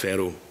to the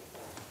referral,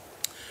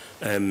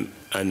 and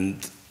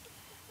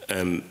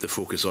the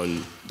focus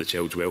on the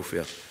child's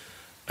welfare.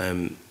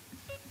 And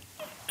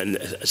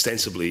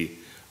ostensibly,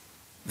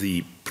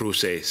 the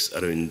process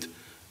around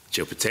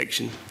child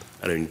protection,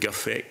 around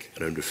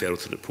GURFEC, around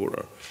referral to the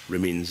reporter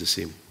remains the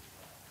same.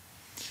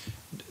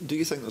 Do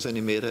you think there's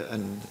any merit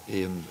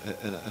in,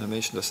 and I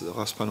mentioned this at the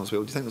last panel as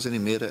well, do you think there's any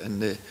merit in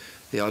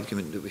the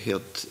argument that we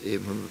heard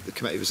when the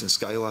committee was in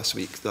Skye last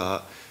week,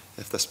 that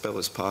if this bill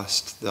is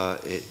passed,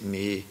 that it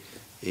may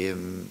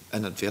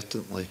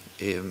inadvertently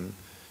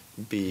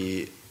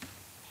be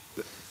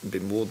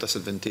more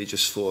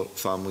disadvantageous for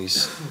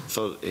families,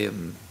 for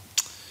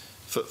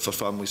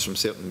families from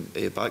certain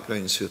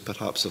backgrounds who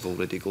perhaps have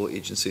already got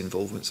agency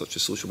involvement, such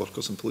as social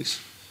workers and police,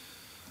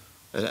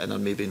 and are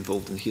maybe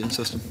involved in the hearing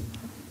system?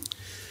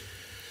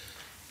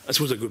 I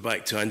suppose I go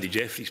back to Andy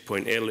Jeffrey's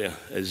point earlier,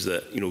 is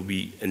that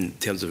we, in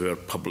terms of our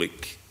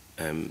public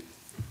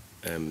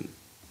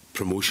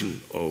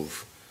promotion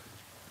of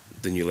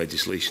the new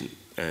legislation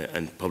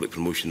and public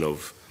promotion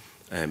of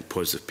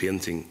positive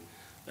parenting,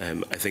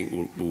 I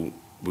think we'll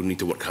need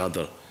to work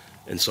harder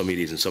in some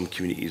areas, in some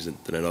communities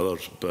than in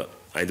others. But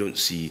I don't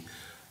see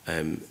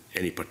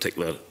any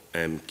particular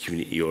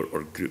community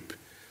or group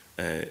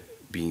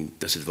being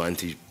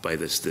disadvantaged by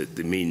this.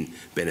 The main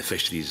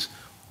beneficiaries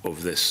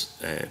of this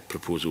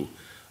proposal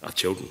are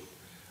children.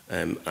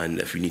 And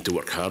if we need to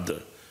work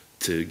harder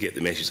to get the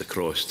message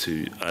across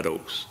to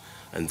adults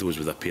and those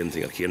with a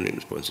parenting or caring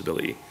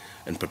responsibility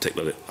in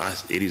particular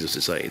areas of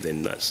society,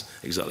 then that's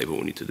exactly what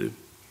we need to do.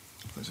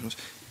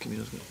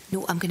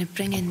 No, I'm going to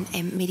bring in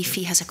Mary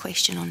Fee has a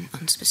question on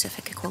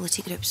specific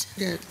equality groups.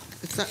 Yeah,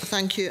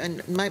 thank you.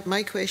 And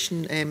my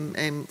question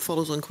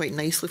follows on quite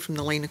nicely from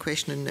the line of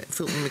questioning that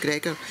Fulton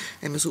McGregor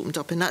has opened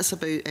up, and that's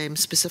about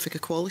specific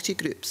equality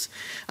groups.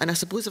 And I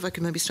suppose if I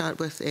could maybe start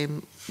with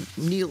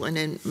Neil, and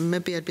then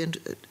maybe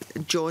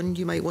John,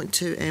 you might want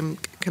to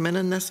come in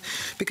on this,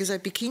 because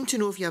I'd be keen to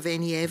know if you have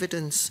any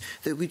evidence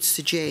that would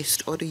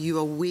suggest, or are you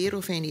aware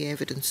of any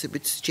evidence that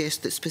would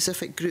suggest that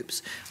specific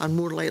groups are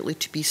more likely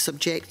to be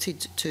subjected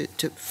to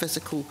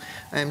physical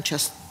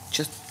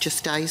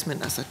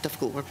chastisement. That's a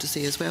difficult word to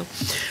say as well.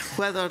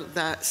 Whether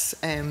that's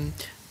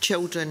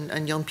children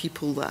and young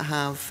people that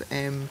have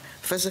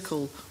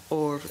physical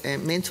or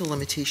mental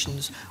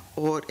limitations,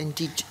 or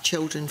indeed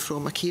children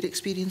from a care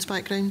experience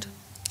background.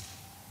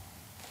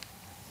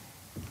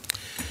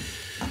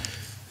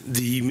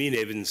 The main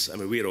evidence I'm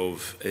aware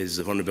of is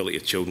the vulnerability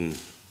of children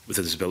with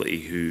a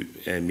disability who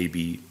may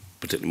be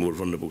particularly more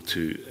vulnerable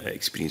to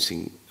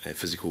experiencing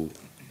physical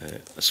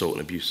assault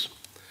and abuse.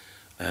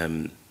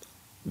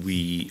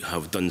 We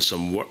have done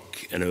some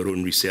work in our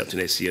own research in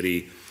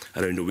SCRA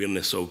around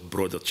awareness of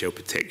broader child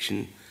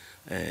protection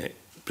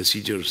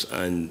procedures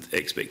and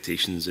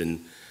expectations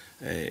in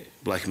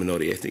black and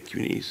minority ethnic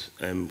communities,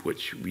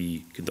 which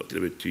we conducted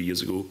about 2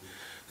 years ago.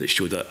 that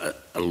showed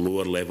a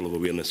lower level of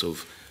awareness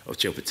of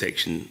child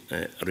protection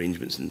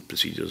arrangements and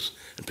procedures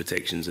and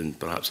protections and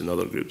perhaps in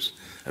other groups.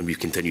 And we've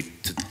continued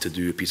to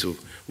do a piece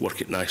of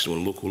work at national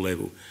and local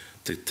level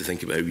to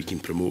think about how we can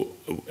promote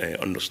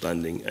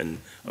understanding and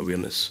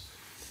awareness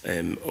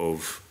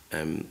of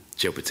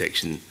child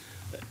protection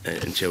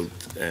and child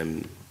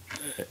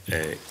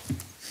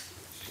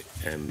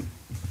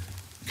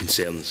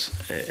concerns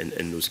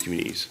in those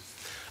communities.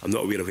 I'm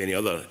not aware of any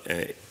other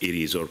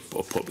areas or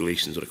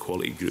populations or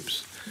equality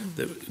groups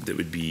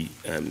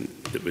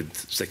that would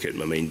stick out in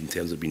my mind in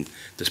terms of being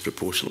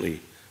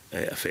disproportionately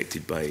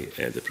affected by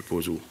the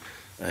proposal.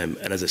 And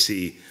as I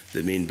say,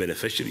 the main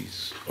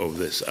beneficiaries of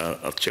this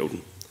are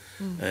children.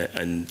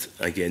 And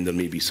again, there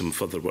may be some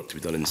further work to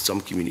be done in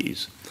some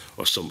communities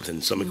or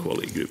within some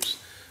equality groups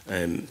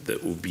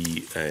that will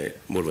be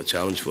more of a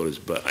challenge for us.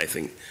 But I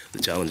think the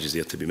challenge is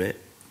there to be met.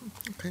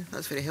 Okay,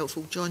 that's very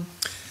helpful. John?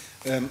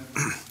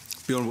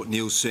 Beyond what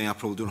Neil's saying, I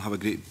probably don't have a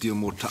great deal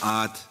more to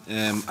add.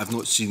 I've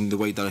not seen the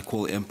wider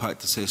equality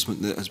impact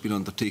assessment that has been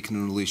undertaken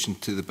in relation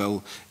to the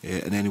bill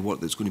and any work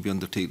that's going to be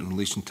undertaken in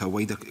relation to a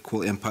wider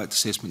equality impact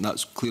assessment.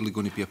 That's clearly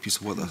going to be a piece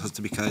of work that has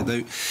to be carried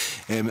out.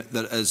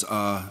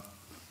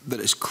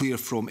 There is clear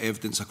from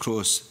evidence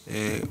across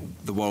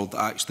the world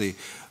that actually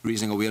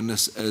raising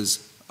awareness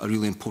is a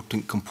really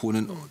important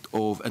component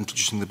of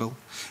introducing the bill.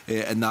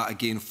 And that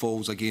again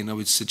falls, I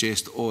would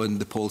suggest, on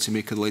the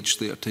policymaker, the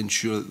legislator, to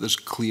ensure that there's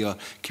clear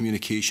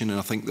communication. And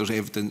I think there's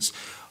evidence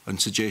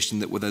and suggestion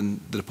that within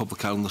the Republic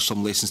of Ireland there's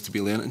some lessons to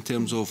be learnt in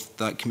terms of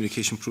that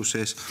communication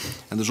process.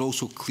 And there's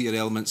also clear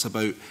elements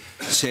about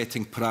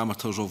setting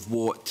parameters of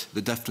what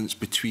the difference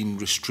between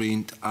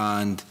restraint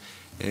and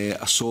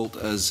assault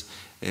is.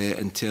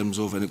 In terms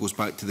of, and it goes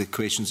back to the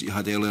questions that you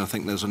had earlier, I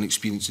think there's an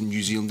experience in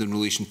New Zealand in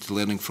relation to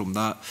learning from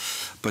that.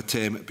 But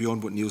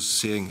beyond what Neil's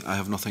saying, I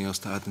have nothing else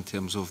to add in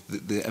terms of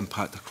the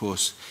impact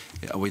across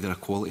a wider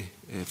equality,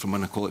 from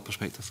an equality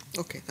perspective.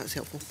 Okay, that's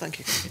helpful. Thank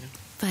you.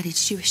 Barry,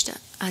 did you wish to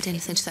add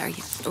anything to that? Are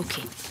you?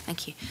 Okay,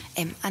 thank you.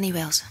 Annie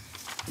Wells.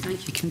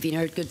 Thank you,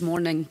 Convener. Good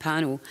morning,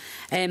 panel.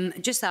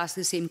 Just ask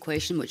the same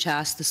question which I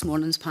asked this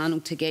morning's panel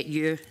to get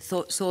your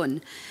thoughts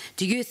on.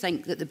 Do you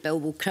think that the bill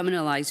will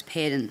criminalise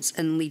parents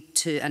and lead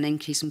to an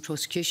increase in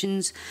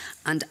prosecutions?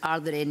 And are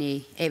there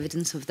any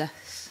evidence of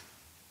this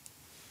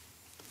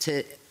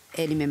to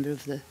any member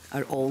of the,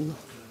 or all?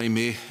 I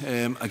may.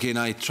 Again,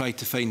 I tried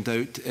to find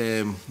out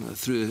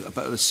through a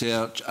bit of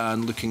research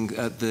and looking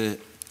at the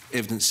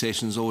evidence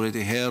sessions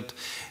already heard.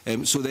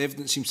 So the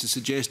evidence seems to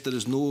suggest there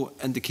is no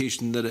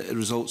indication that it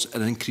results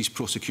in increased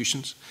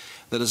prosecutions.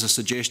 There is a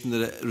suggestion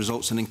that it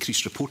results in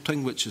increased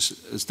reporting, which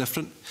is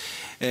different.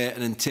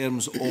 And in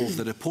terms of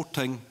the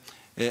reporting,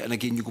 and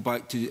again, you go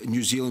back to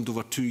New Zealand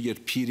over a 2-year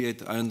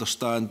period, I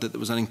understand that there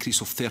was an increase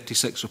of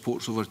 36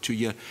 reports over a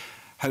 2-year.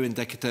 How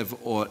indicative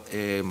or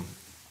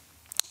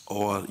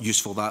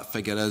useful that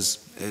figure is,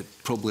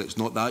 probably it's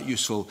not that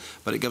useful,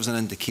 but it gives an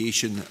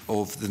indication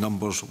of the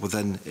numbers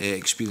within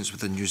experience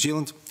within New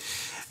Zealand.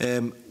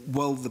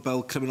 Will the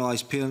bill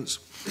criminalise parents?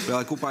 Well,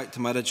 I go back to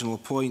my original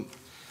point.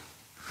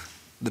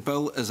 The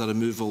bill is a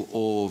removal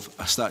of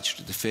a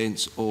statutory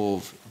defence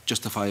of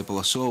justifiable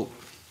assault.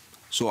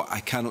 So I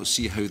cannot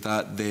see how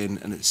that then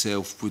in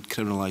itself would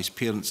criminalise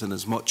parents, in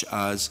as much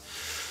as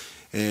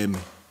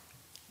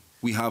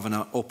we have an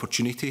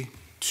opportunity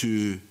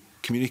to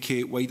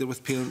communicate wider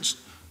with parents,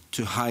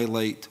 to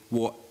highlight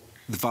what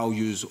the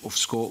values of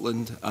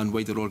Scotland and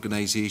wider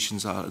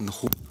organisations are in the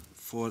hope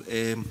for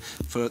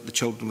the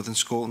children within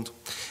Scotland.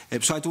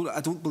 So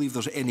I don't believe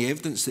there's any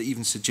evidence that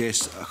even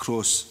suggests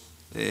across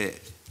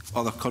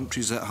other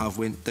countries that have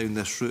went down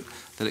this route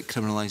that it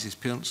criminalises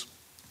parents.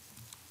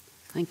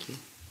 Thank you.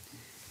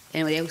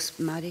 Anyone else,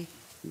 Mary?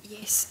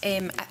 Yes,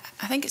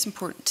 I think it's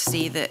important to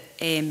say that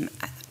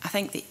I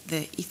think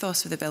the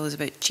ethos of the bill is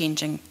about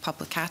changing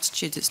public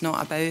attitudes. It's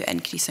not about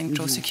increasing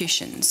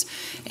prosecutions.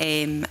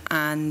 And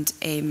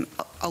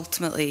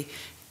ultimately,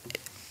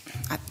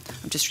 I'll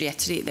just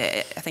reiterate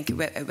that I think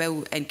it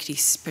will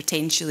increase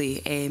potentially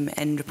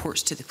in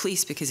reports to the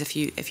police, because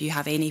if you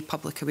have any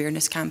public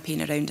awareness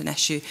campaign around an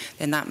issue,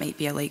 then that might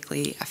be a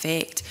likely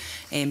effect.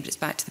 But it's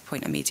back to the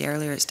point I made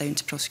earlier, it's down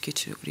to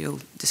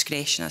prosecutorial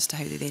discretion as to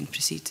how they then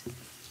proceed.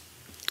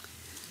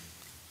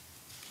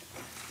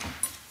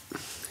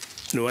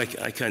 No, I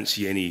can't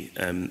see any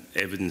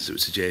evidence that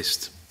would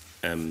suggest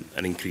an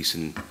increase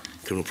in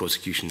criminal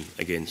prosecution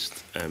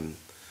against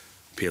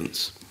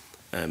parents.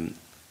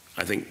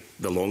 I think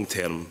the long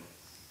term,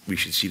 we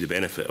should see the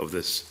benefit of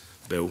this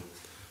bill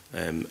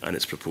and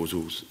its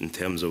proposals in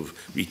terms of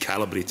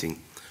recalibrating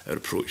our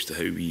approach to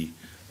how we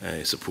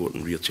support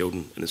and rear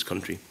children in this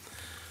country.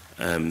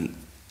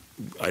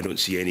 I don't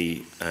see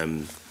any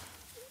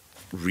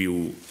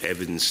real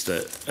evidence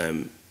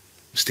that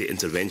state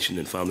intervention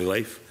in family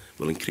life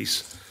will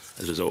increase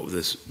as a result of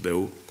this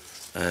bill.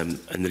 And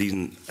the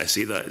reason I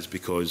say that is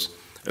because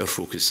our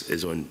focus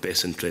is on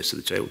best interests of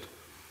the child.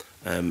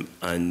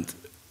 And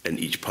in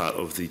each part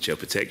of the child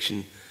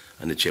protection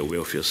and the child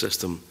welfare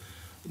system,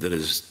 there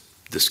is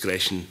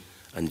discretion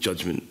and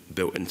judgment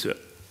built into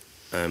it.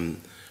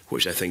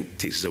 which I think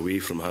takes us away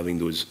from having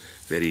those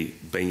very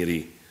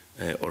binary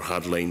or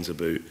hard lines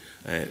about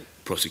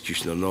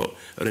prosecution or not.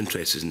 Our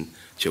interest is in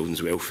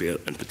children's welfare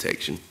and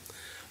protection,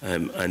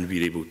 and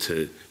we're able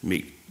to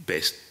make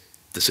best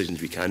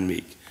decisions we can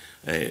make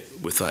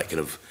with that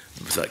kind of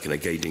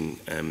guiding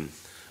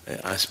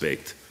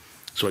aspect.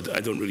 So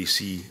I don't really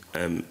see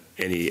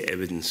any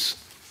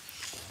evidence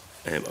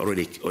or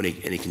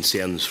any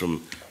concerns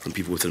from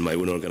people within my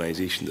own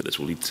organisation that this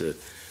will lead to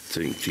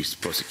increased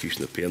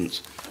prosecution of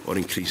parents or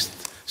increased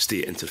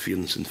state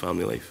interference in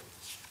family life.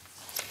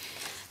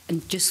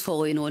 And just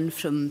following on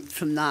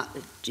from that,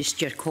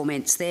 just your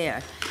comments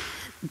there,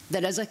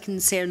 there is a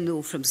concern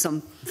though from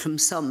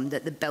some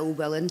that the bill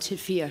will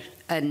interfere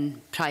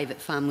in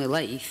private family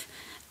life.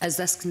 Is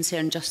this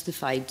concern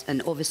justified?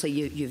 And obviously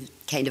you've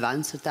kind of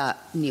answered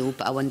that, Neil,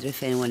 but I wonder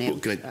if anyone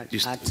else would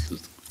add.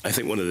 I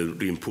think one of the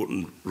really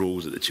important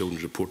roles that the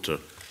Children's Reporter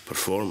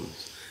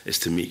performs is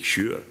to make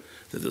sure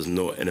that there's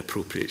not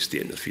inappropriate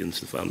state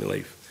interference in family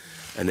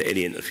life, and that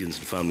any interference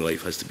in family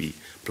life has to be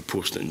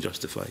proportionate and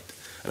justified,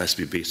 and has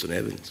to be based on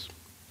evidence.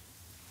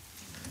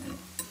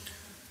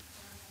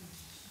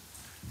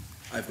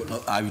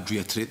 I would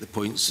reiterate the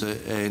points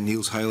that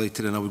Neil's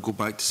highlighted, and I would go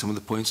back to some of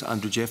the points that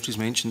Andrew Jeffries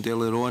mentioned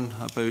earlier on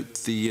about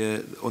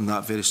the on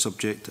that very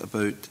subject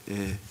about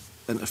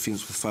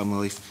interference with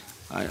family life.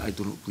 I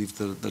don't believe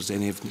there's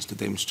any evidence to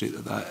demonstrate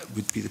that that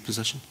would be the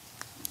position.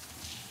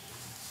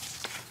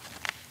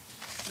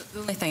 The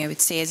only thing I would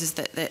say is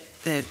that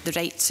the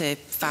right to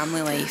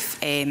family life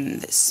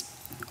that's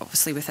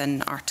obviously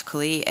within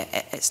Article 8,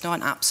 it's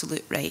not an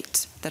absolute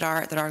right. There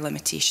are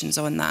limitations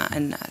on that,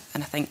 and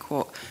I think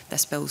what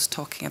this bill's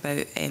talking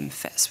about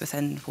fits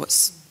within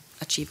what's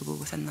achievable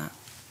within that.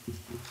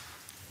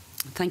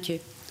 Thank you.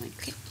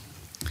 Okay.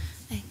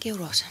 Gail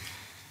Ross.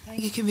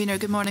 Thank you, Convener.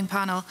 Good morning,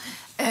 panel.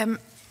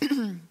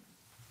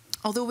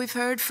 Although we've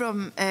heard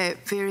from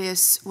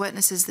various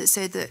witnesses that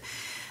said that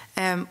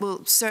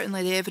well,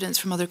 certainly the evidence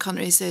from other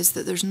countries says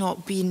that there's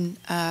not been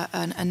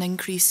an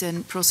increase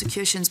in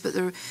prosecutions, but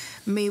there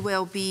may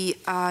well be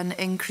an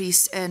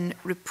increase in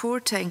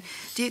reporting.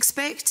 Do you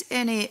expect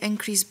any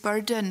increased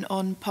burden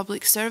on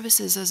public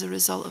services as a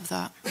result of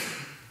that?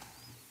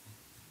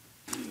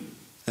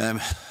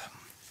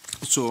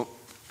 So,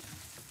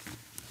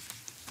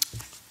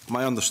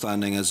 my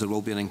understanding is there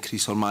will be an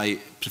increase, or my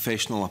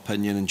professional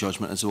opinion and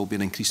judgment is there will be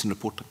an increase in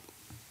reporting.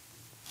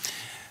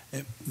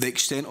 The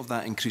extent of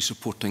that increased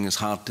reporting is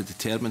hard to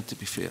determine, to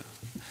be fair,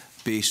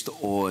 based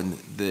on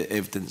the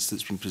evidence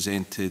that's been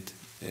presented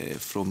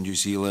from New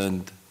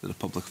Zealand, the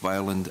Republic of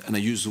Ireland, and I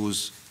use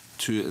those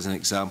two as an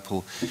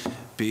example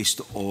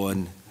based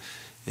on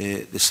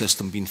the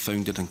system being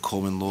founded in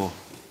common law.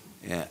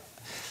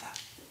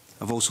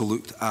 I've also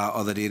looked at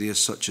other areas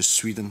such as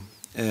Sweden.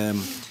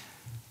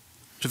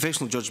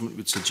 Professional judgment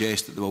would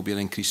suggest that there will be an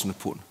increase in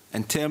reporting.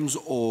 In terms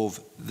of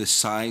the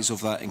size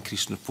of that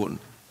increase in reporting,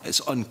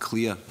 it's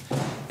unclear.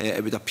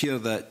 It would appear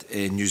that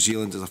New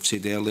Zealand, as I've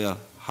said earlier,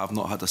 have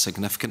not had a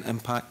significant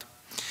impact.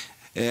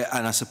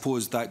 And I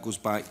suppose that goes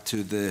back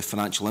to the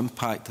financial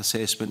impact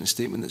assessment and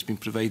statement that's been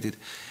provided.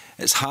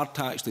 It's hard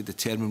to actually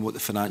determine what the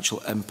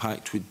financial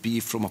impact would be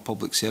from a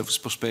public service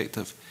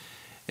perspective.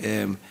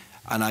 And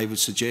I would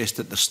suggest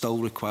that there still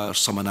requires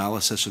some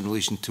analysis in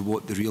relation to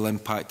what the real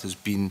impact has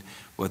been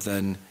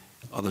within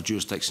other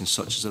jurisdictions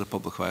such as the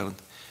Republic of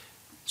Ireland.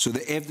 So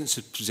the evidence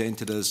is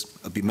presented as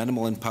there'll be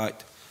minimal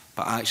impact,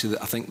 but actually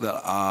I think there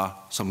are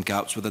some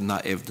gaps within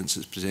that evidence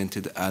that's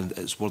presented, and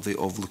it's worthy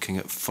of looking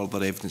at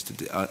further evidence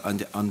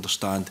to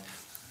understand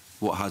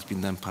what has been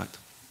the impact.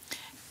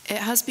 It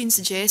has been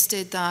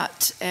suggested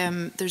that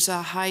there's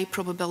a high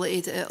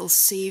probability that it'll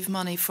save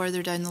money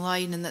further down the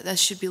line, and that this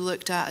should be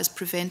looked at as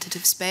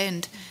preventative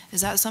spend.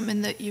 Is that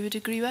something that you would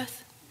agree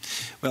with?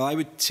 Well, I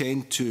would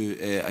tend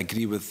to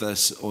agree with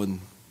this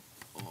on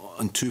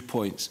 2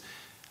 points.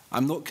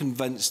 I'm not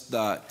convinced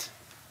that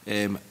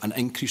an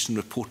increase in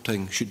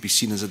reporting should be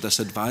seen as a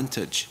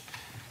disadvantage.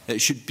 It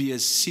should be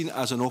seen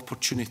as an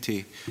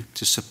opportunity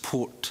to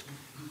support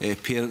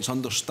parents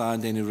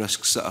understand any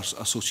risks that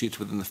are associated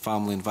within the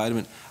family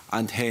environment,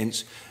 and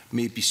hence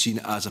may be seen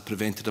as a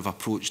preventative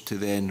approach to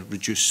then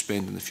reduce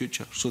spend in the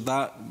future. So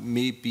that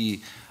may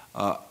be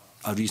a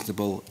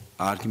reasonable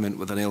argument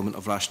with an element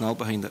of rationale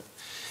behind it.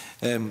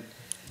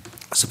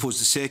 I suppose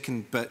the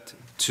second bit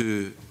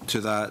to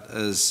that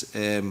is,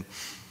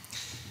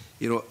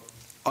 you know,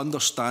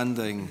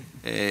 understanding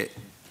the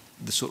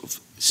sort of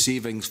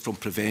savings from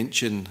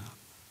prevention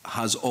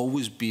has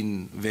always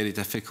been very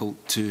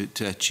difficult to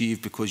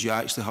achieve, because you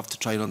actually have to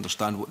try and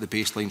understand what the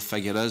baseline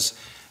figure is,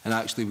 and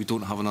actually we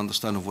don't have an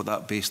understanding of what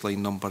that baseline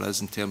number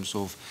is in terms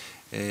of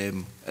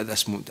at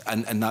this moment,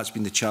 and that's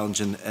been the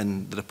challenge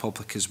in the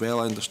Republic as well,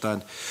 I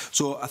understand.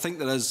 So I think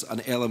there is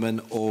an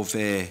element of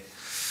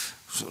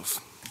sort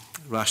of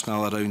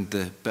rationale around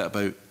the bit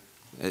about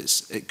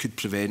it could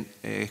prevent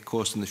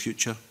cost in the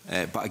future,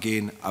 but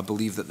again I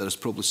believe that there is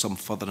probably some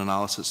further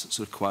analysis that's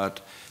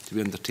required to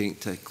be undertaken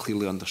to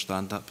clearly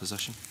understand that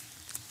position.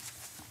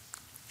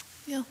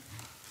 Yeah.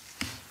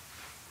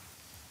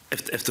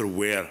 If there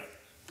were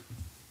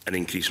an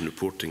increase in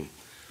reporting,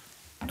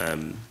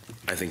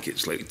 I think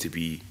it's likely to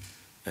be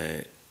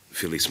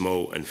fairly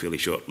small and fairly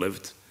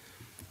short-lived.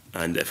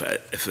 And if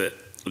it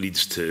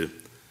leads to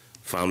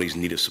families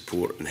in need of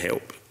support and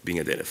help being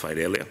identified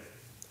earlier,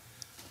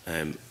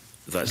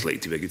 that's likely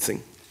to be a good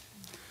thing.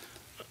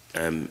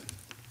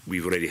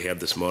 We've already heard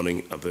this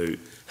morning about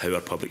how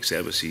our public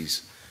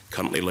services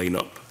currently line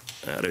up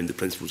around the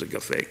principles of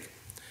GovEC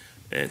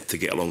to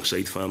get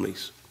alongside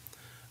families.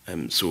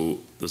 So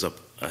there's,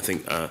 I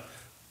think, a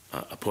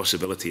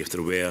possibility, if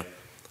there were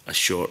a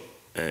short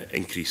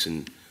increase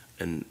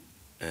in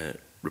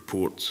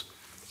reports,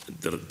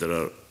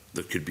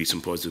 there could be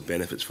some positive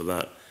benefits for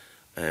that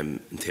in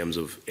terms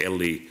of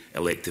early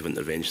elective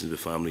interventions with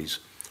families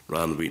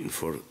rather than waiting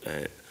for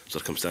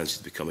circumstances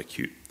to become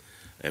acute,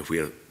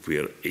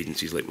 where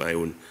agencies like my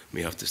own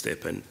may have to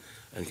step in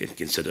and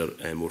consider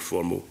more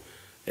formal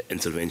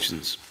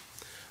interventions.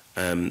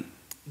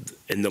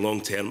 In the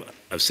long term,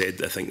 I've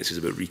said I think this is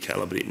about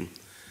recalibrating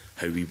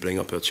how we bring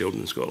up our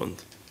children in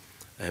Scotland.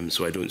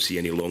 So I don't see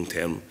any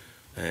long-term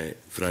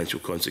financial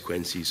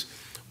consequences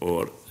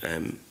or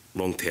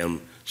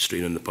long-term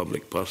strain on the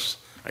public purse.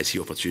 I see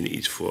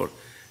opportunities for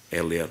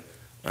earlier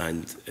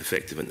and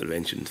effective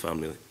intervention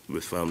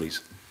with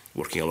families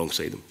working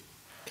alongside them.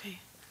 Okay.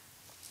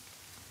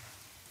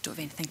 Don't have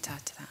anything to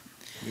add to that.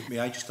 May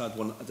I just add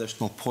one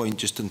additional point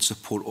just in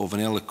support of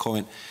an earlier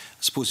comment?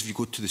 I suppose if you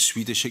go to the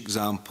Swedish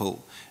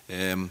example,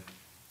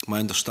 my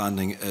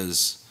understanding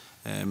is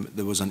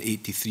there was an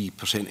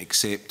 83%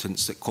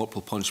 acceptance that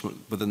corporal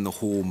punishment within the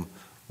home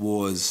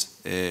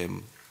was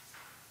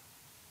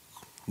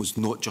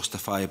not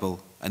justifiable,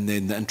 and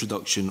then the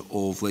introduction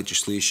of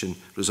legislation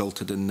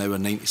resulted in now a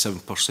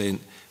 97%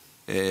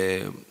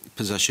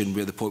 position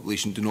where the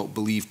population do not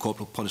believe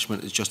corporal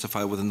punishment is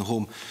justified within the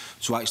home.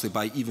 So actually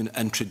by even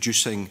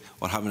introducing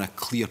or having a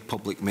clear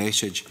public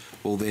message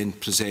will then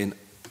present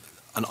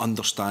an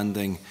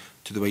understanding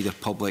to the wider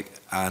public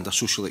and a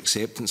social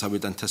acceptance, I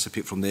would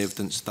anticipate from the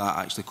evidence, that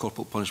actually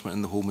corporal punishment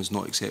in the home is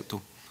not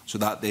acceptable. So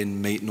that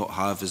then might not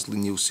have, as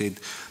Neil said,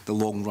 the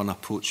long run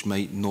approach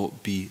might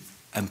not be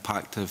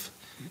impactive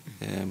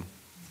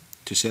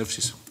to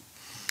services.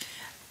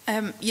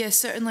 Yes,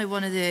 certainly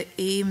one of the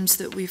aims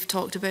that we've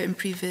talked about in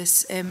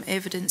previous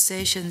evidence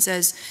sessions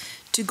is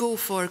to go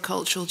for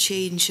cultural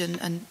change,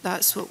 and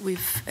that's what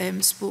we've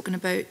spoken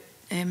about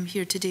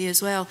here today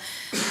as well.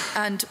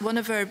 And one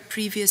of our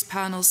previous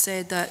panels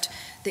said that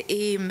the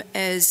aim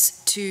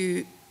is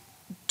to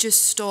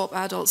just stop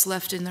adults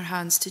lifting their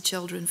hands to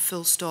children,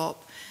 full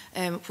stop,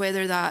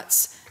 whether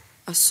that's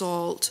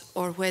assault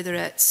or whether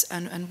it's,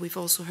 and we've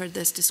also heard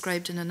this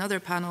described in another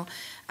panel,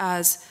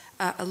 as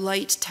a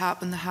light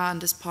tap on the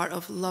hand as part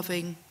of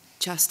loving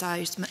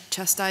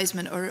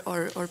chastisement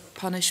or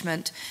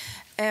punishment.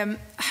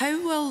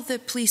 How will the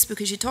police,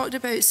 because you talked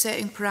about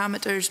setting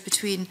parameters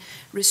between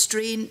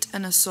restraint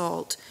and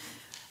assault,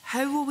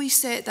 how will we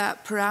set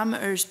that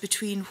parameters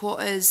between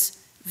what is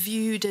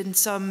viewed in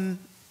some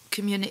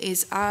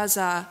communities as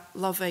a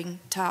loving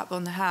tap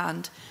on the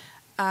hand,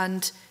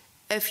 and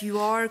if you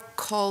are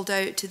called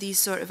out to these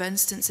sort of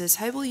instances,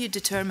 how will you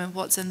determine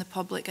what's in the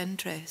public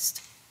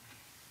interest?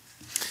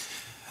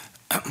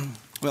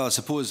 Well, I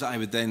suppose I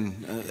would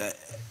then,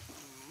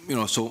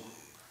 so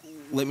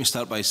let me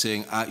start by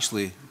saying,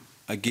 actually,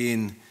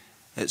 again,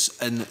 it's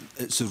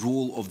the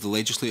role of the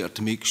legislator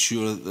to make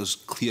sure that there's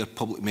clear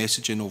public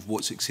messaging of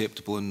what's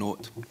acceptable and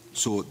not.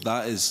 So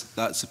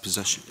that's a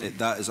position.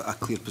 That is a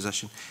clear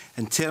position.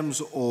 In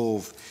terms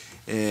of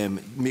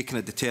making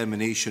a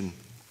determination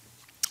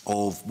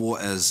of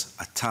what is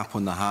a tap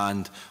on the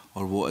hand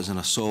or what is an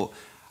assault,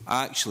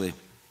 actually,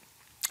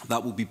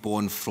 that will be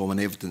born from an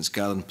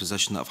evidence-gathering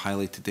position that I've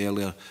highlighted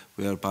earlier,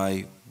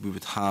 whereby we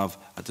would have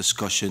a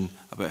discussion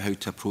about how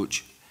to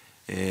approach,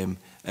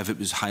 if it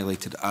was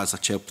highlighted as a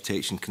child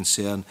protection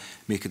concern,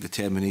 make a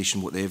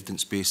determination what the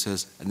evidence base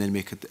is, and then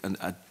make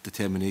a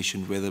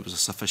determination whether there was a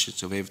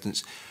sufficiency of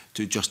evidence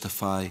to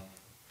justify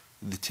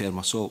the term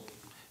assault.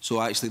 So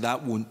actually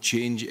that won't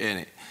change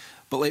any.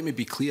 But let me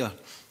be clear.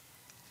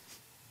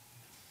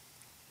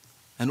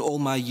 In all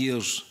my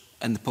years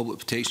in the public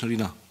protection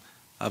arena,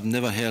 I've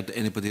never heard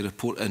anybody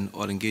reporting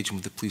or engaging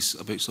with the police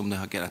about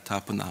somebody getting a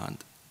tap on the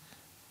hand.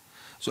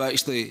 So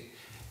actually,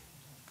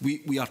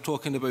 we are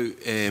talking about,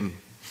 there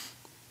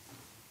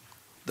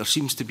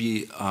seems to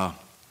be,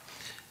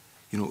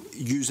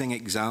 using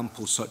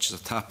examples such as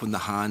a tap on the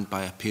hand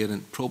by a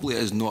parent probably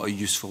is not a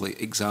useful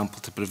example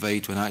to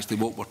provide when actually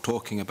what we're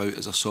talking about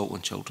is assault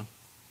on children.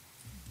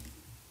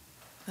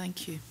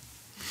 Thank you.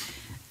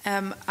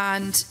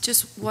 And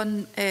just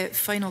one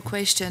final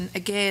question,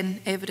 again,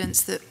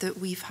 evidence that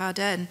we've had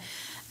in,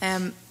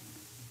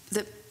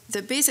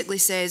 that basically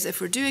says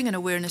if we're doing an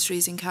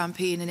awareness-raising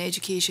campaign, an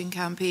education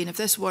campaign, if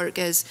this work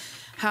is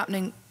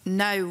happening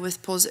now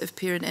with positive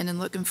parenting and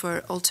looking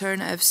for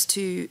alternatives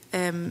to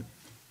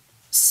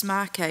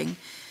smacking,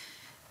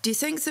 do you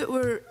think that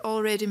we're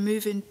already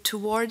moving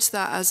towards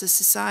that as a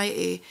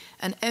society?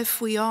 And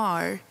if we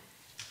are,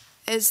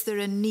 is there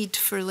a need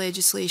for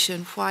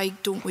legislation? Why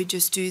don't we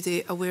just do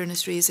the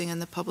awareness raising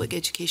and the public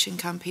education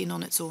campaign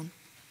on its own?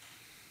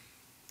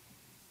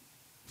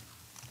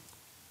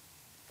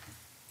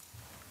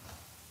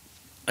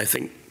 I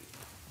think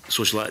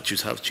social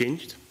attitudes have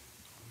changed.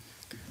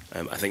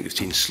 I think they've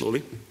changed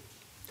slowly.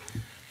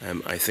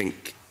 I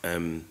think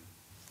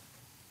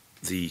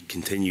the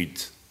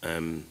continued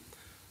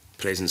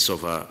presence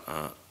of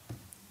a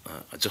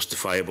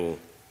justifiable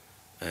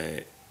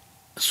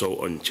assault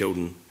on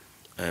children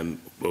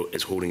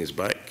is holding us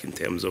back in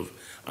terms of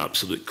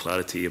absolute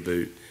clarity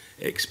about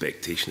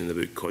expectation and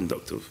about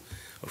conduct of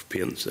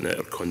parents and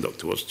our conduct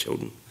towards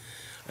children.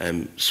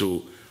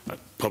 So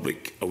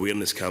public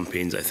awareness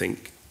campaigns, I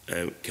think,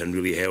 can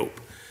really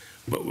help,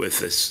 but with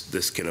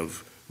this kind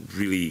of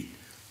really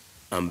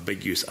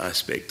ambiguous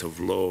aspect of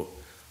law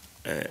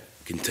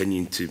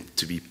continuing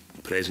to be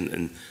present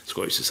in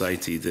Scottish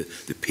society,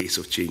 the pace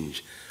of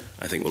change,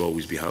 I think, will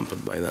always be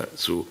hampered by that.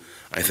 So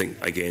I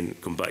think, again,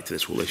 come back to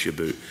this whole issue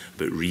about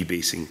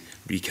rebasing,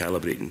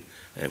 recalibrating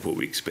what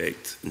we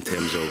expect in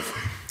terms of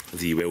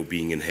the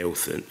well-being and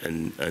health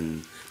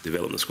and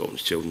development of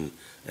Scotland's children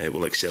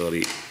will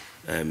accelerate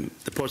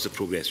the positive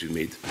progress we've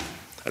made.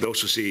 I'd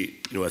also say,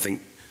 I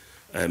think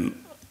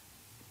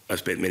I've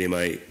spent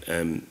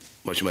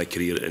much of my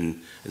career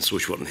in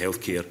social work and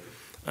healthcare,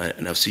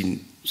 and I've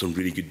seen some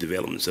really good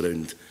developments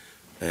around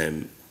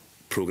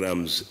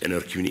programmes in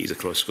our communities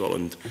across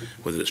Scotland,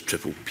 whether it's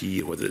Triple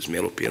P or whether it's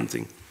mellow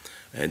parenting,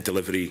 and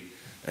delivery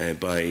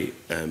by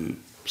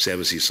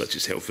services such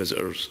as health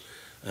visitors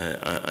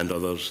and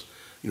others.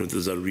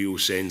 There's a real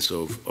sense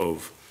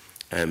of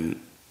a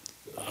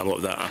lot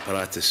of that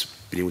apparatus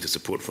being able to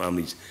support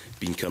families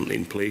being currently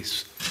in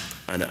place,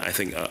 and I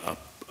think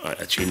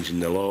a change in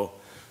the law,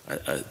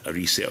 a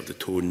reset of the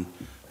tone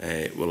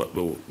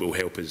will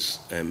help us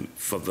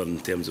further in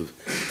terms of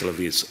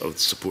delivery of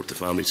support to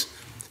families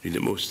who need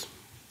it most.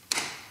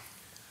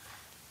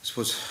 I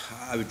suppose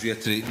I would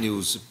reiterate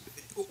Neil's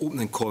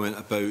opening comment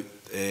about,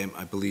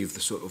 I believe,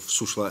 the sort of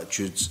social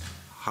attitudes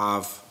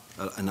have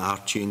and are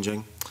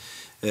changing.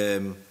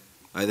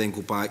 I then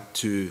go back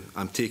to,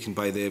 I'm taken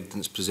by the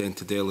evidence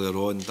presented earlier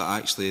on,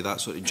 that actually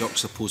that sort of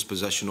juxtaposed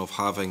position of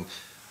having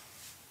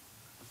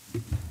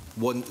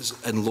one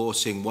in law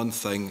saying one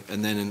thing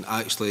and then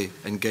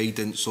in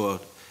guidance or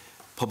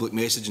public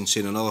messaging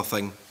saying another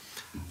thing,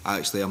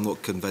 actually I'm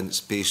not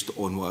convinced, based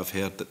on what I've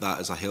heard,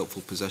 that is a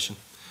helpful position.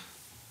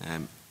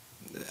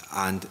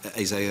 And it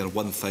is either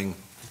one thing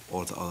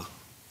or the other.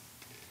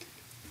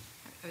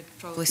 I would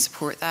probably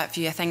support that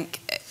view. I think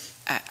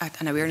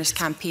an awareness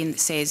campaign that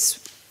says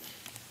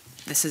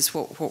this is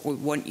what we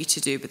want you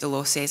to do, but the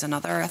law says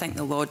another. I think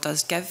the law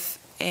does give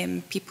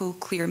people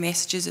clear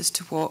messages as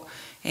to what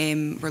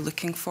we're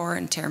looking for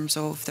in terms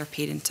of their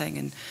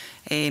parenting.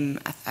 And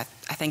I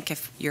think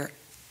if your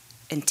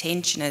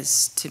intention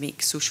is to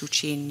make social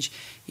change,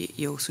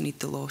 you also need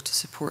the law to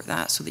support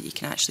that so that you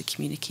can actually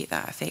communicate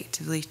that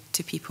effectively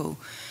to people.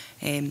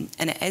 And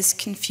it is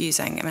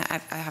confusing. I mean,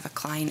 I have a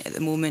client at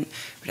the moment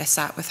where I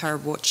sat with her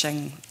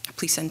watching a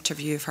police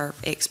interview of her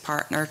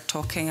ex-partner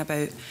talking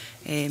about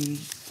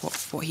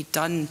what he'd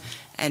done,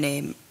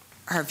 and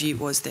her view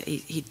was that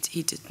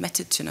he'd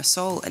admitted to an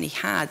assault, and he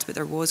had, but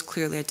there was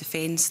clearly a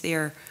defence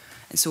there,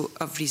 and so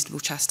of reasonable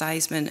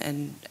chastisement.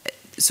 And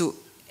so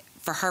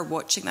for her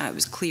watching that, it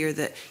was clear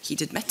that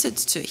he'd admitted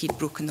to it, he'd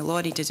broken the law,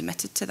 and he'd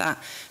admitted to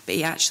that, but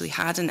he actually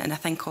hadn't. And I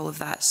think all of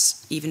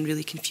that's even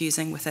really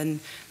confusing within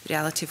the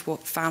reality of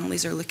what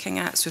families are looking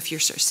at. So if you're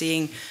sort of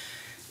saying,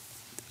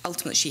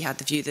 ultimately she had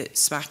the view that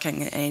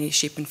smacking in any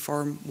shape and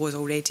form was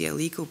already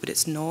illegal, but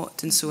it's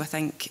not. And so I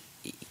think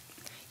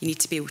you need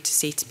to be able to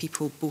say to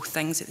people both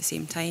things at the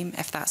same time,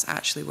 if that's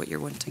actually what you're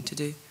wanting to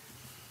do.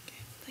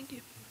 Okay, thank you.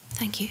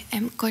 Thank you.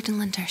 Gordon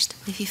Lyndhurst,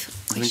 I believe you've a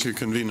question. Thank you,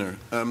 Convener.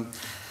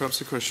 Perhaps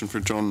a question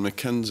for John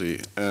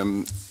McKenzie.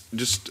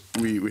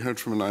 We heard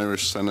from an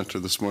Irish senator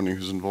this morning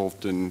who's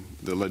involved in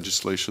the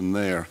legislation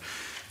there,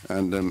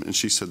 and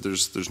she said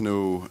there's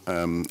no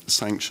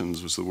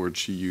sanctions, was the word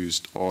she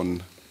used,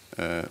 on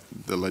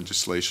the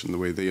legislation, the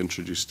way they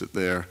introduced it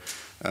there.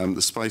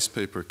 The Spice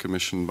Paper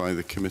commissioned by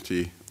the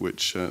committee,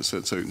 which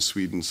sets out in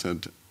Sweden,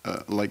 said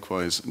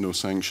likewise no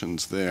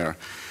sanctions there.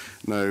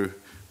 Now,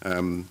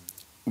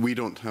 we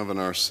don't have in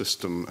our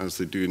system, as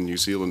they do in New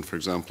Zealand, for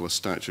example, a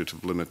statute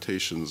of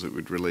limitations that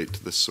would relate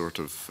to this sort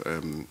of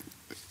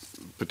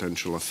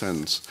potential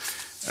offence.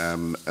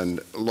 And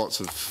lots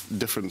of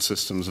different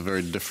systems have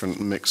very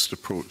different mixed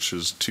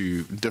approaches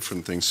to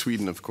different things.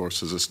 Sweden, of course,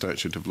 has a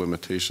statute of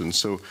limitations.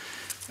 So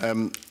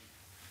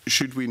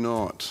should we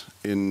not,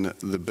 in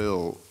the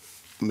bill,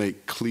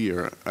 make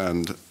clear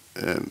and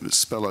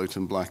spell out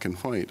in black and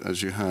white,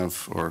 as you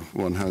have, or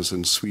one has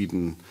in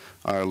Sweden,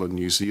 Ireland,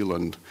 New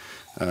Zealand,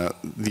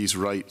 these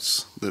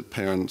rights that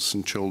parents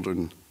and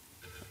children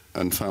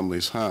and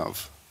families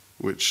have,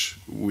 which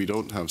we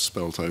don't have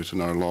spelled out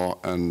in our law,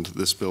 and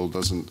this bill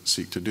doesn't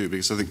seek to do?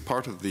 Because I think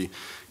part of the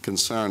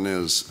concern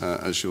is,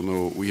 as you'll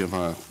know, we have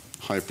a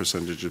high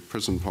percentage of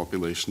prison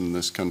population in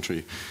this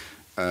country.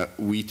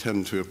 We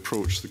tend to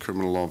approach the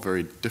criminal law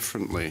very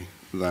differently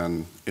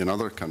than in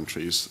other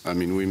countries. I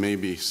mean, we may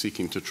be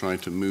seeking to try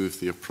to move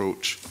the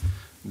approach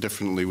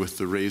differently with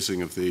the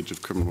raising of the age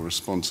of criminal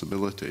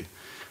responsibility.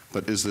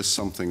 But is this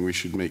something we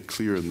should make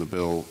clear in the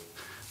bill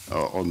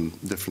on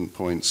different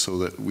points so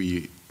that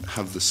we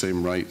have the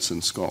same rights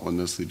in Scotland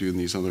as they do in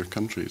these other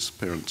countries,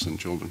 parents and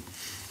children?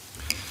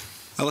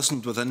 I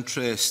listened with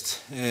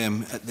interest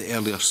at the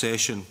earlier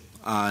session,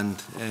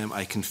 and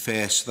I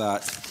confess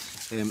that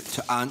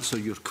to answer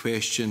your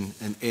question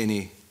in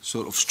any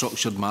sort of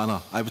structured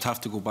manner, I would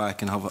have to go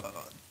back and have a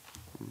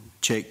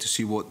check to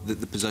see what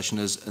the position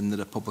is in the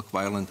Republic of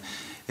Ireland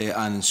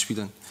and in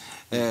Sweden.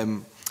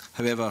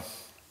 However,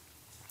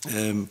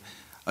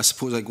 I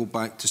suppose I go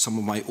back to some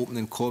of my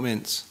opening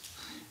comments.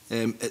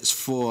 It's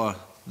for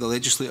the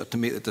legislator to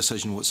make the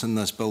decision what's in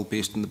this bill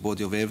based on the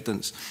body of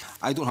evidence.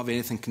 I don't have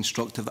anything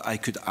constructive that I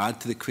could add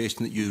to the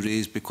question that you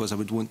raised, because I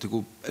would want to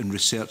go and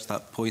research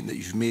that point that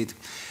you've made.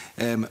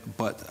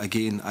 But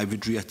again, I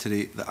would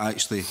reiterate that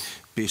actually,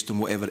 based on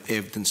whatever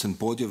evidence and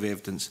body of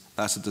evidence,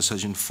 that's a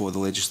decision for the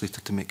legislator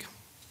to make.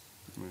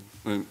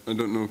 I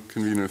don't know,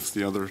 Convener, if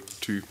the other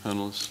two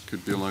panellists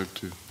could be allowed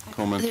to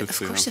comment if they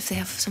have. Of course, if they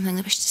have something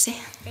they wish to say.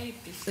 Very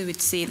briefly would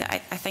say that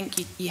I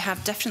think you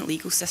have different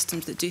legal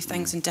systems that do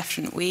things in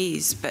different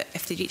ways, but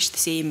if they reach the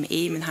same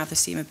aim and have the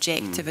same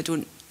objective, I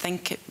don't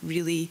think it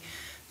really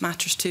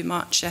matters too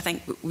much. I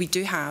think we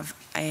do have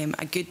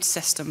a good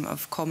system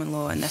of common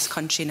law in this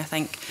country, and I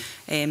think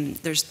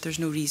there's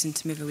no reason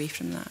to move away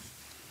from that.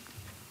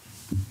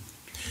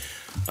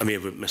 I may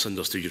have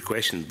misunderstood your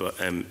question, but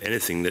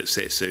anything that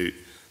sets out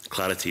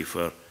clarity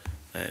for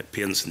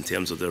parents in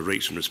terms of their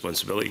rights and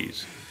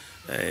responsibilities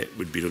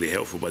would be really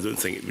helpful, but I don't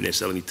think we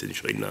necessarily need to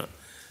enshrine that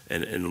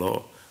in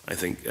law. I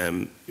think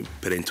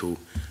parental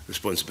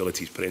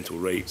responsibilities, parental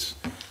rights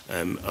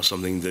are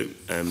something that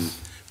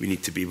we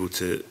need to be able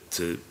to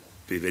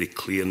be very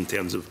clear in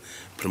terms of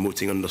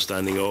promoting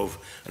understanding of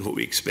and what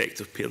we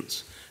expect of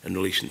parents in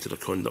relation to their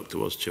conduct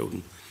towards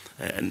children,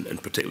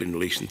 and particularly in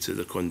relation to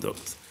their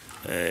conduct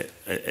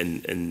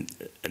in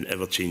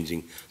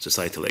ever-changing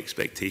societal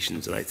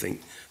expectations. And I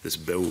think this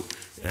bill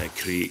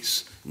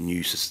creates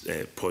new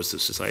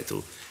positive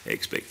societal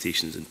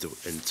expectations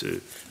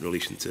in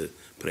relation to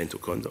parental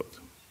conduct.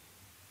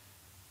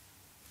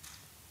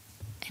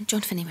 And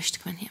John Finney wished to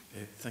come in here.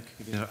 Thank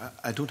you, Convener.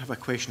 I don't have a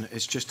question.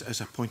 It's just as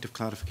a point of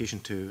clarification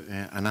to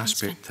an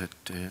aspect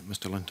that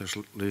Mr Linter's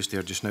raised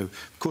there just now.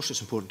 Of course,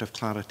 it's important to have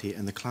clarity,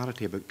 and the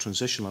clarity about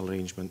transitional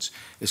arrangements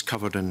is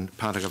covered in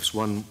paragraphs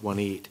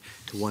 118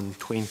 to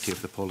 120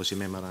 of the policy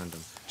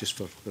memorandum, just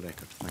for the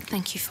record. Thank you.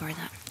 Thank you for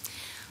that.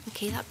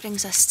 Okay, that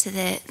brings us to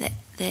the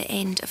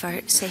end of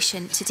our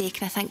session today.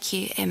 Can I thank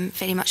you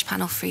very much,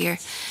 panel, for your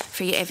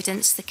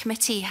evidence. The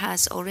committee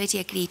has already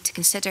agreed to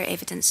consider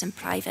evidence in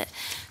private,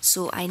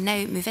 so I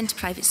now move into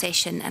private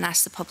session and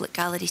ask the public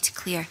gallery to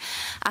clear.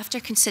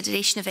 After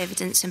consideration of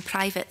evidence in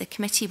private, the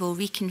committee will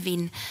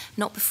reconvene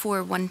not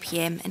before 1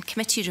 p.m. in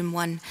Committee Room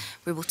 1,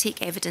 where we'll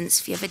take evidence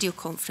via video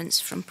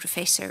conference from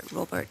Professor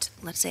Robert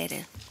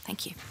Lazzeri.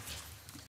 Thank you.